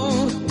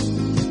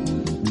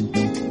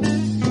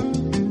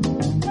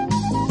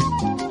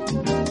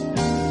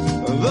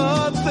the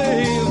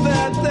things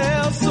that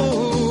they'll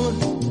soon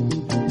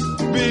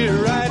be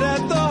right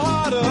at the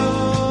heart of.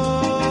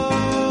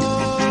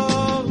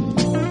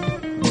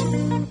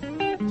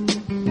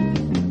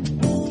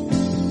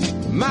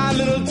 My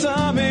little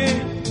Tommy,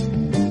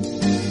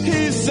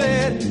 he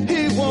said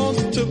he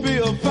wants to be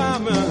a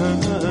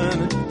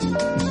fireman.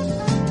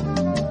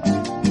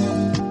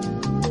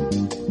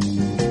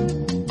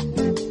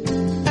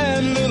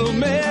 And little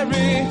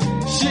Mary,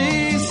 she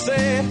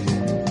said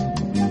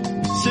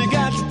she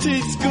got to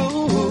teach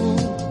school.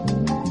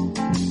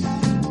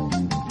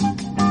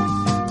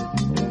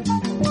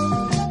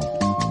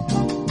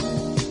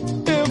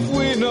 If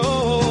we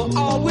know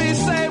all we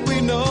say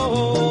we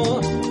know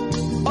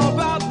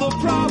about the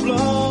problem,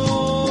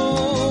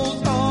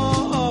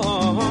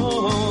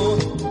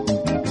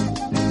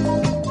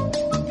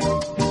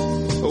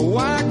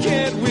 why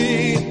can't we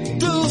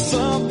do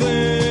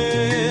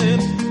something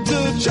to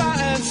try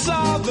and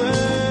solve them?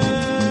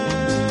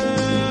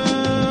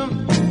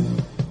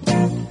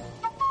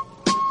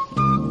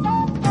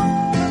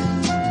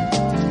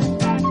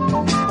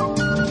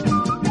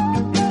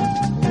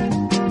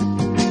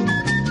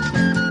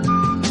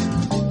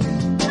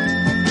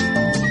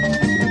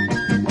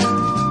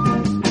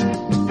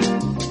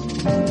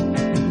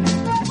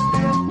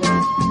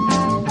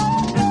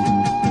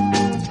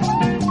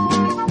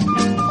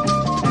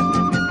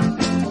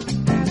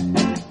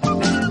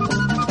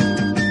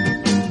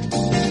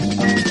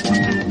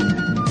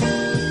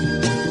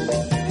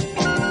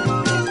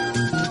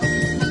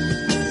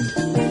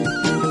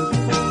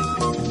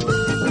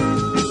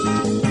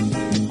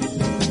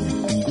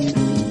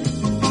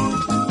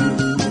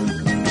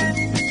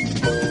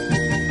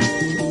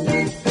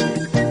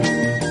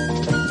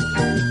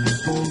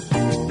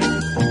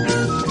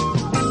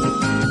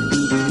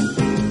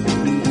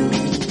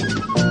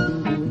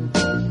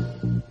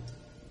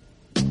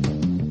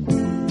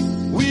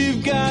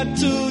 We've got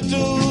to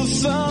do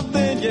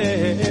something,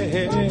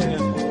 yeah,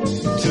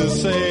 to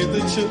save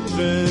the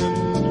children.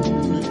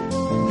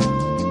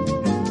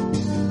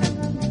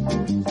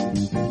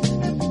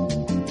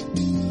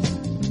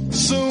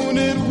 Soon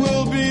it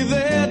will be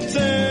their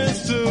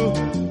turns to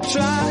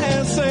try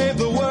and save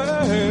the world.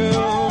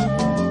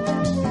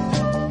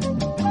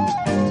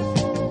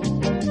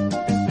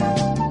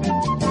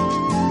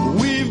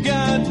 We've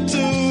got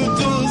to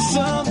do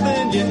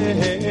something,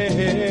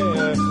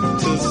 yeah,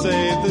 to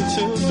save the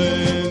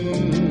children.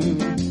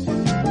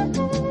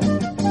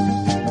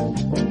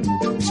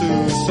 To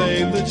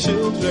save the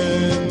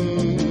children.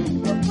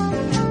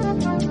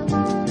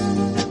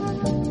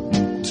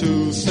 To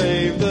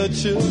save the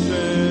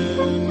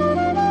children.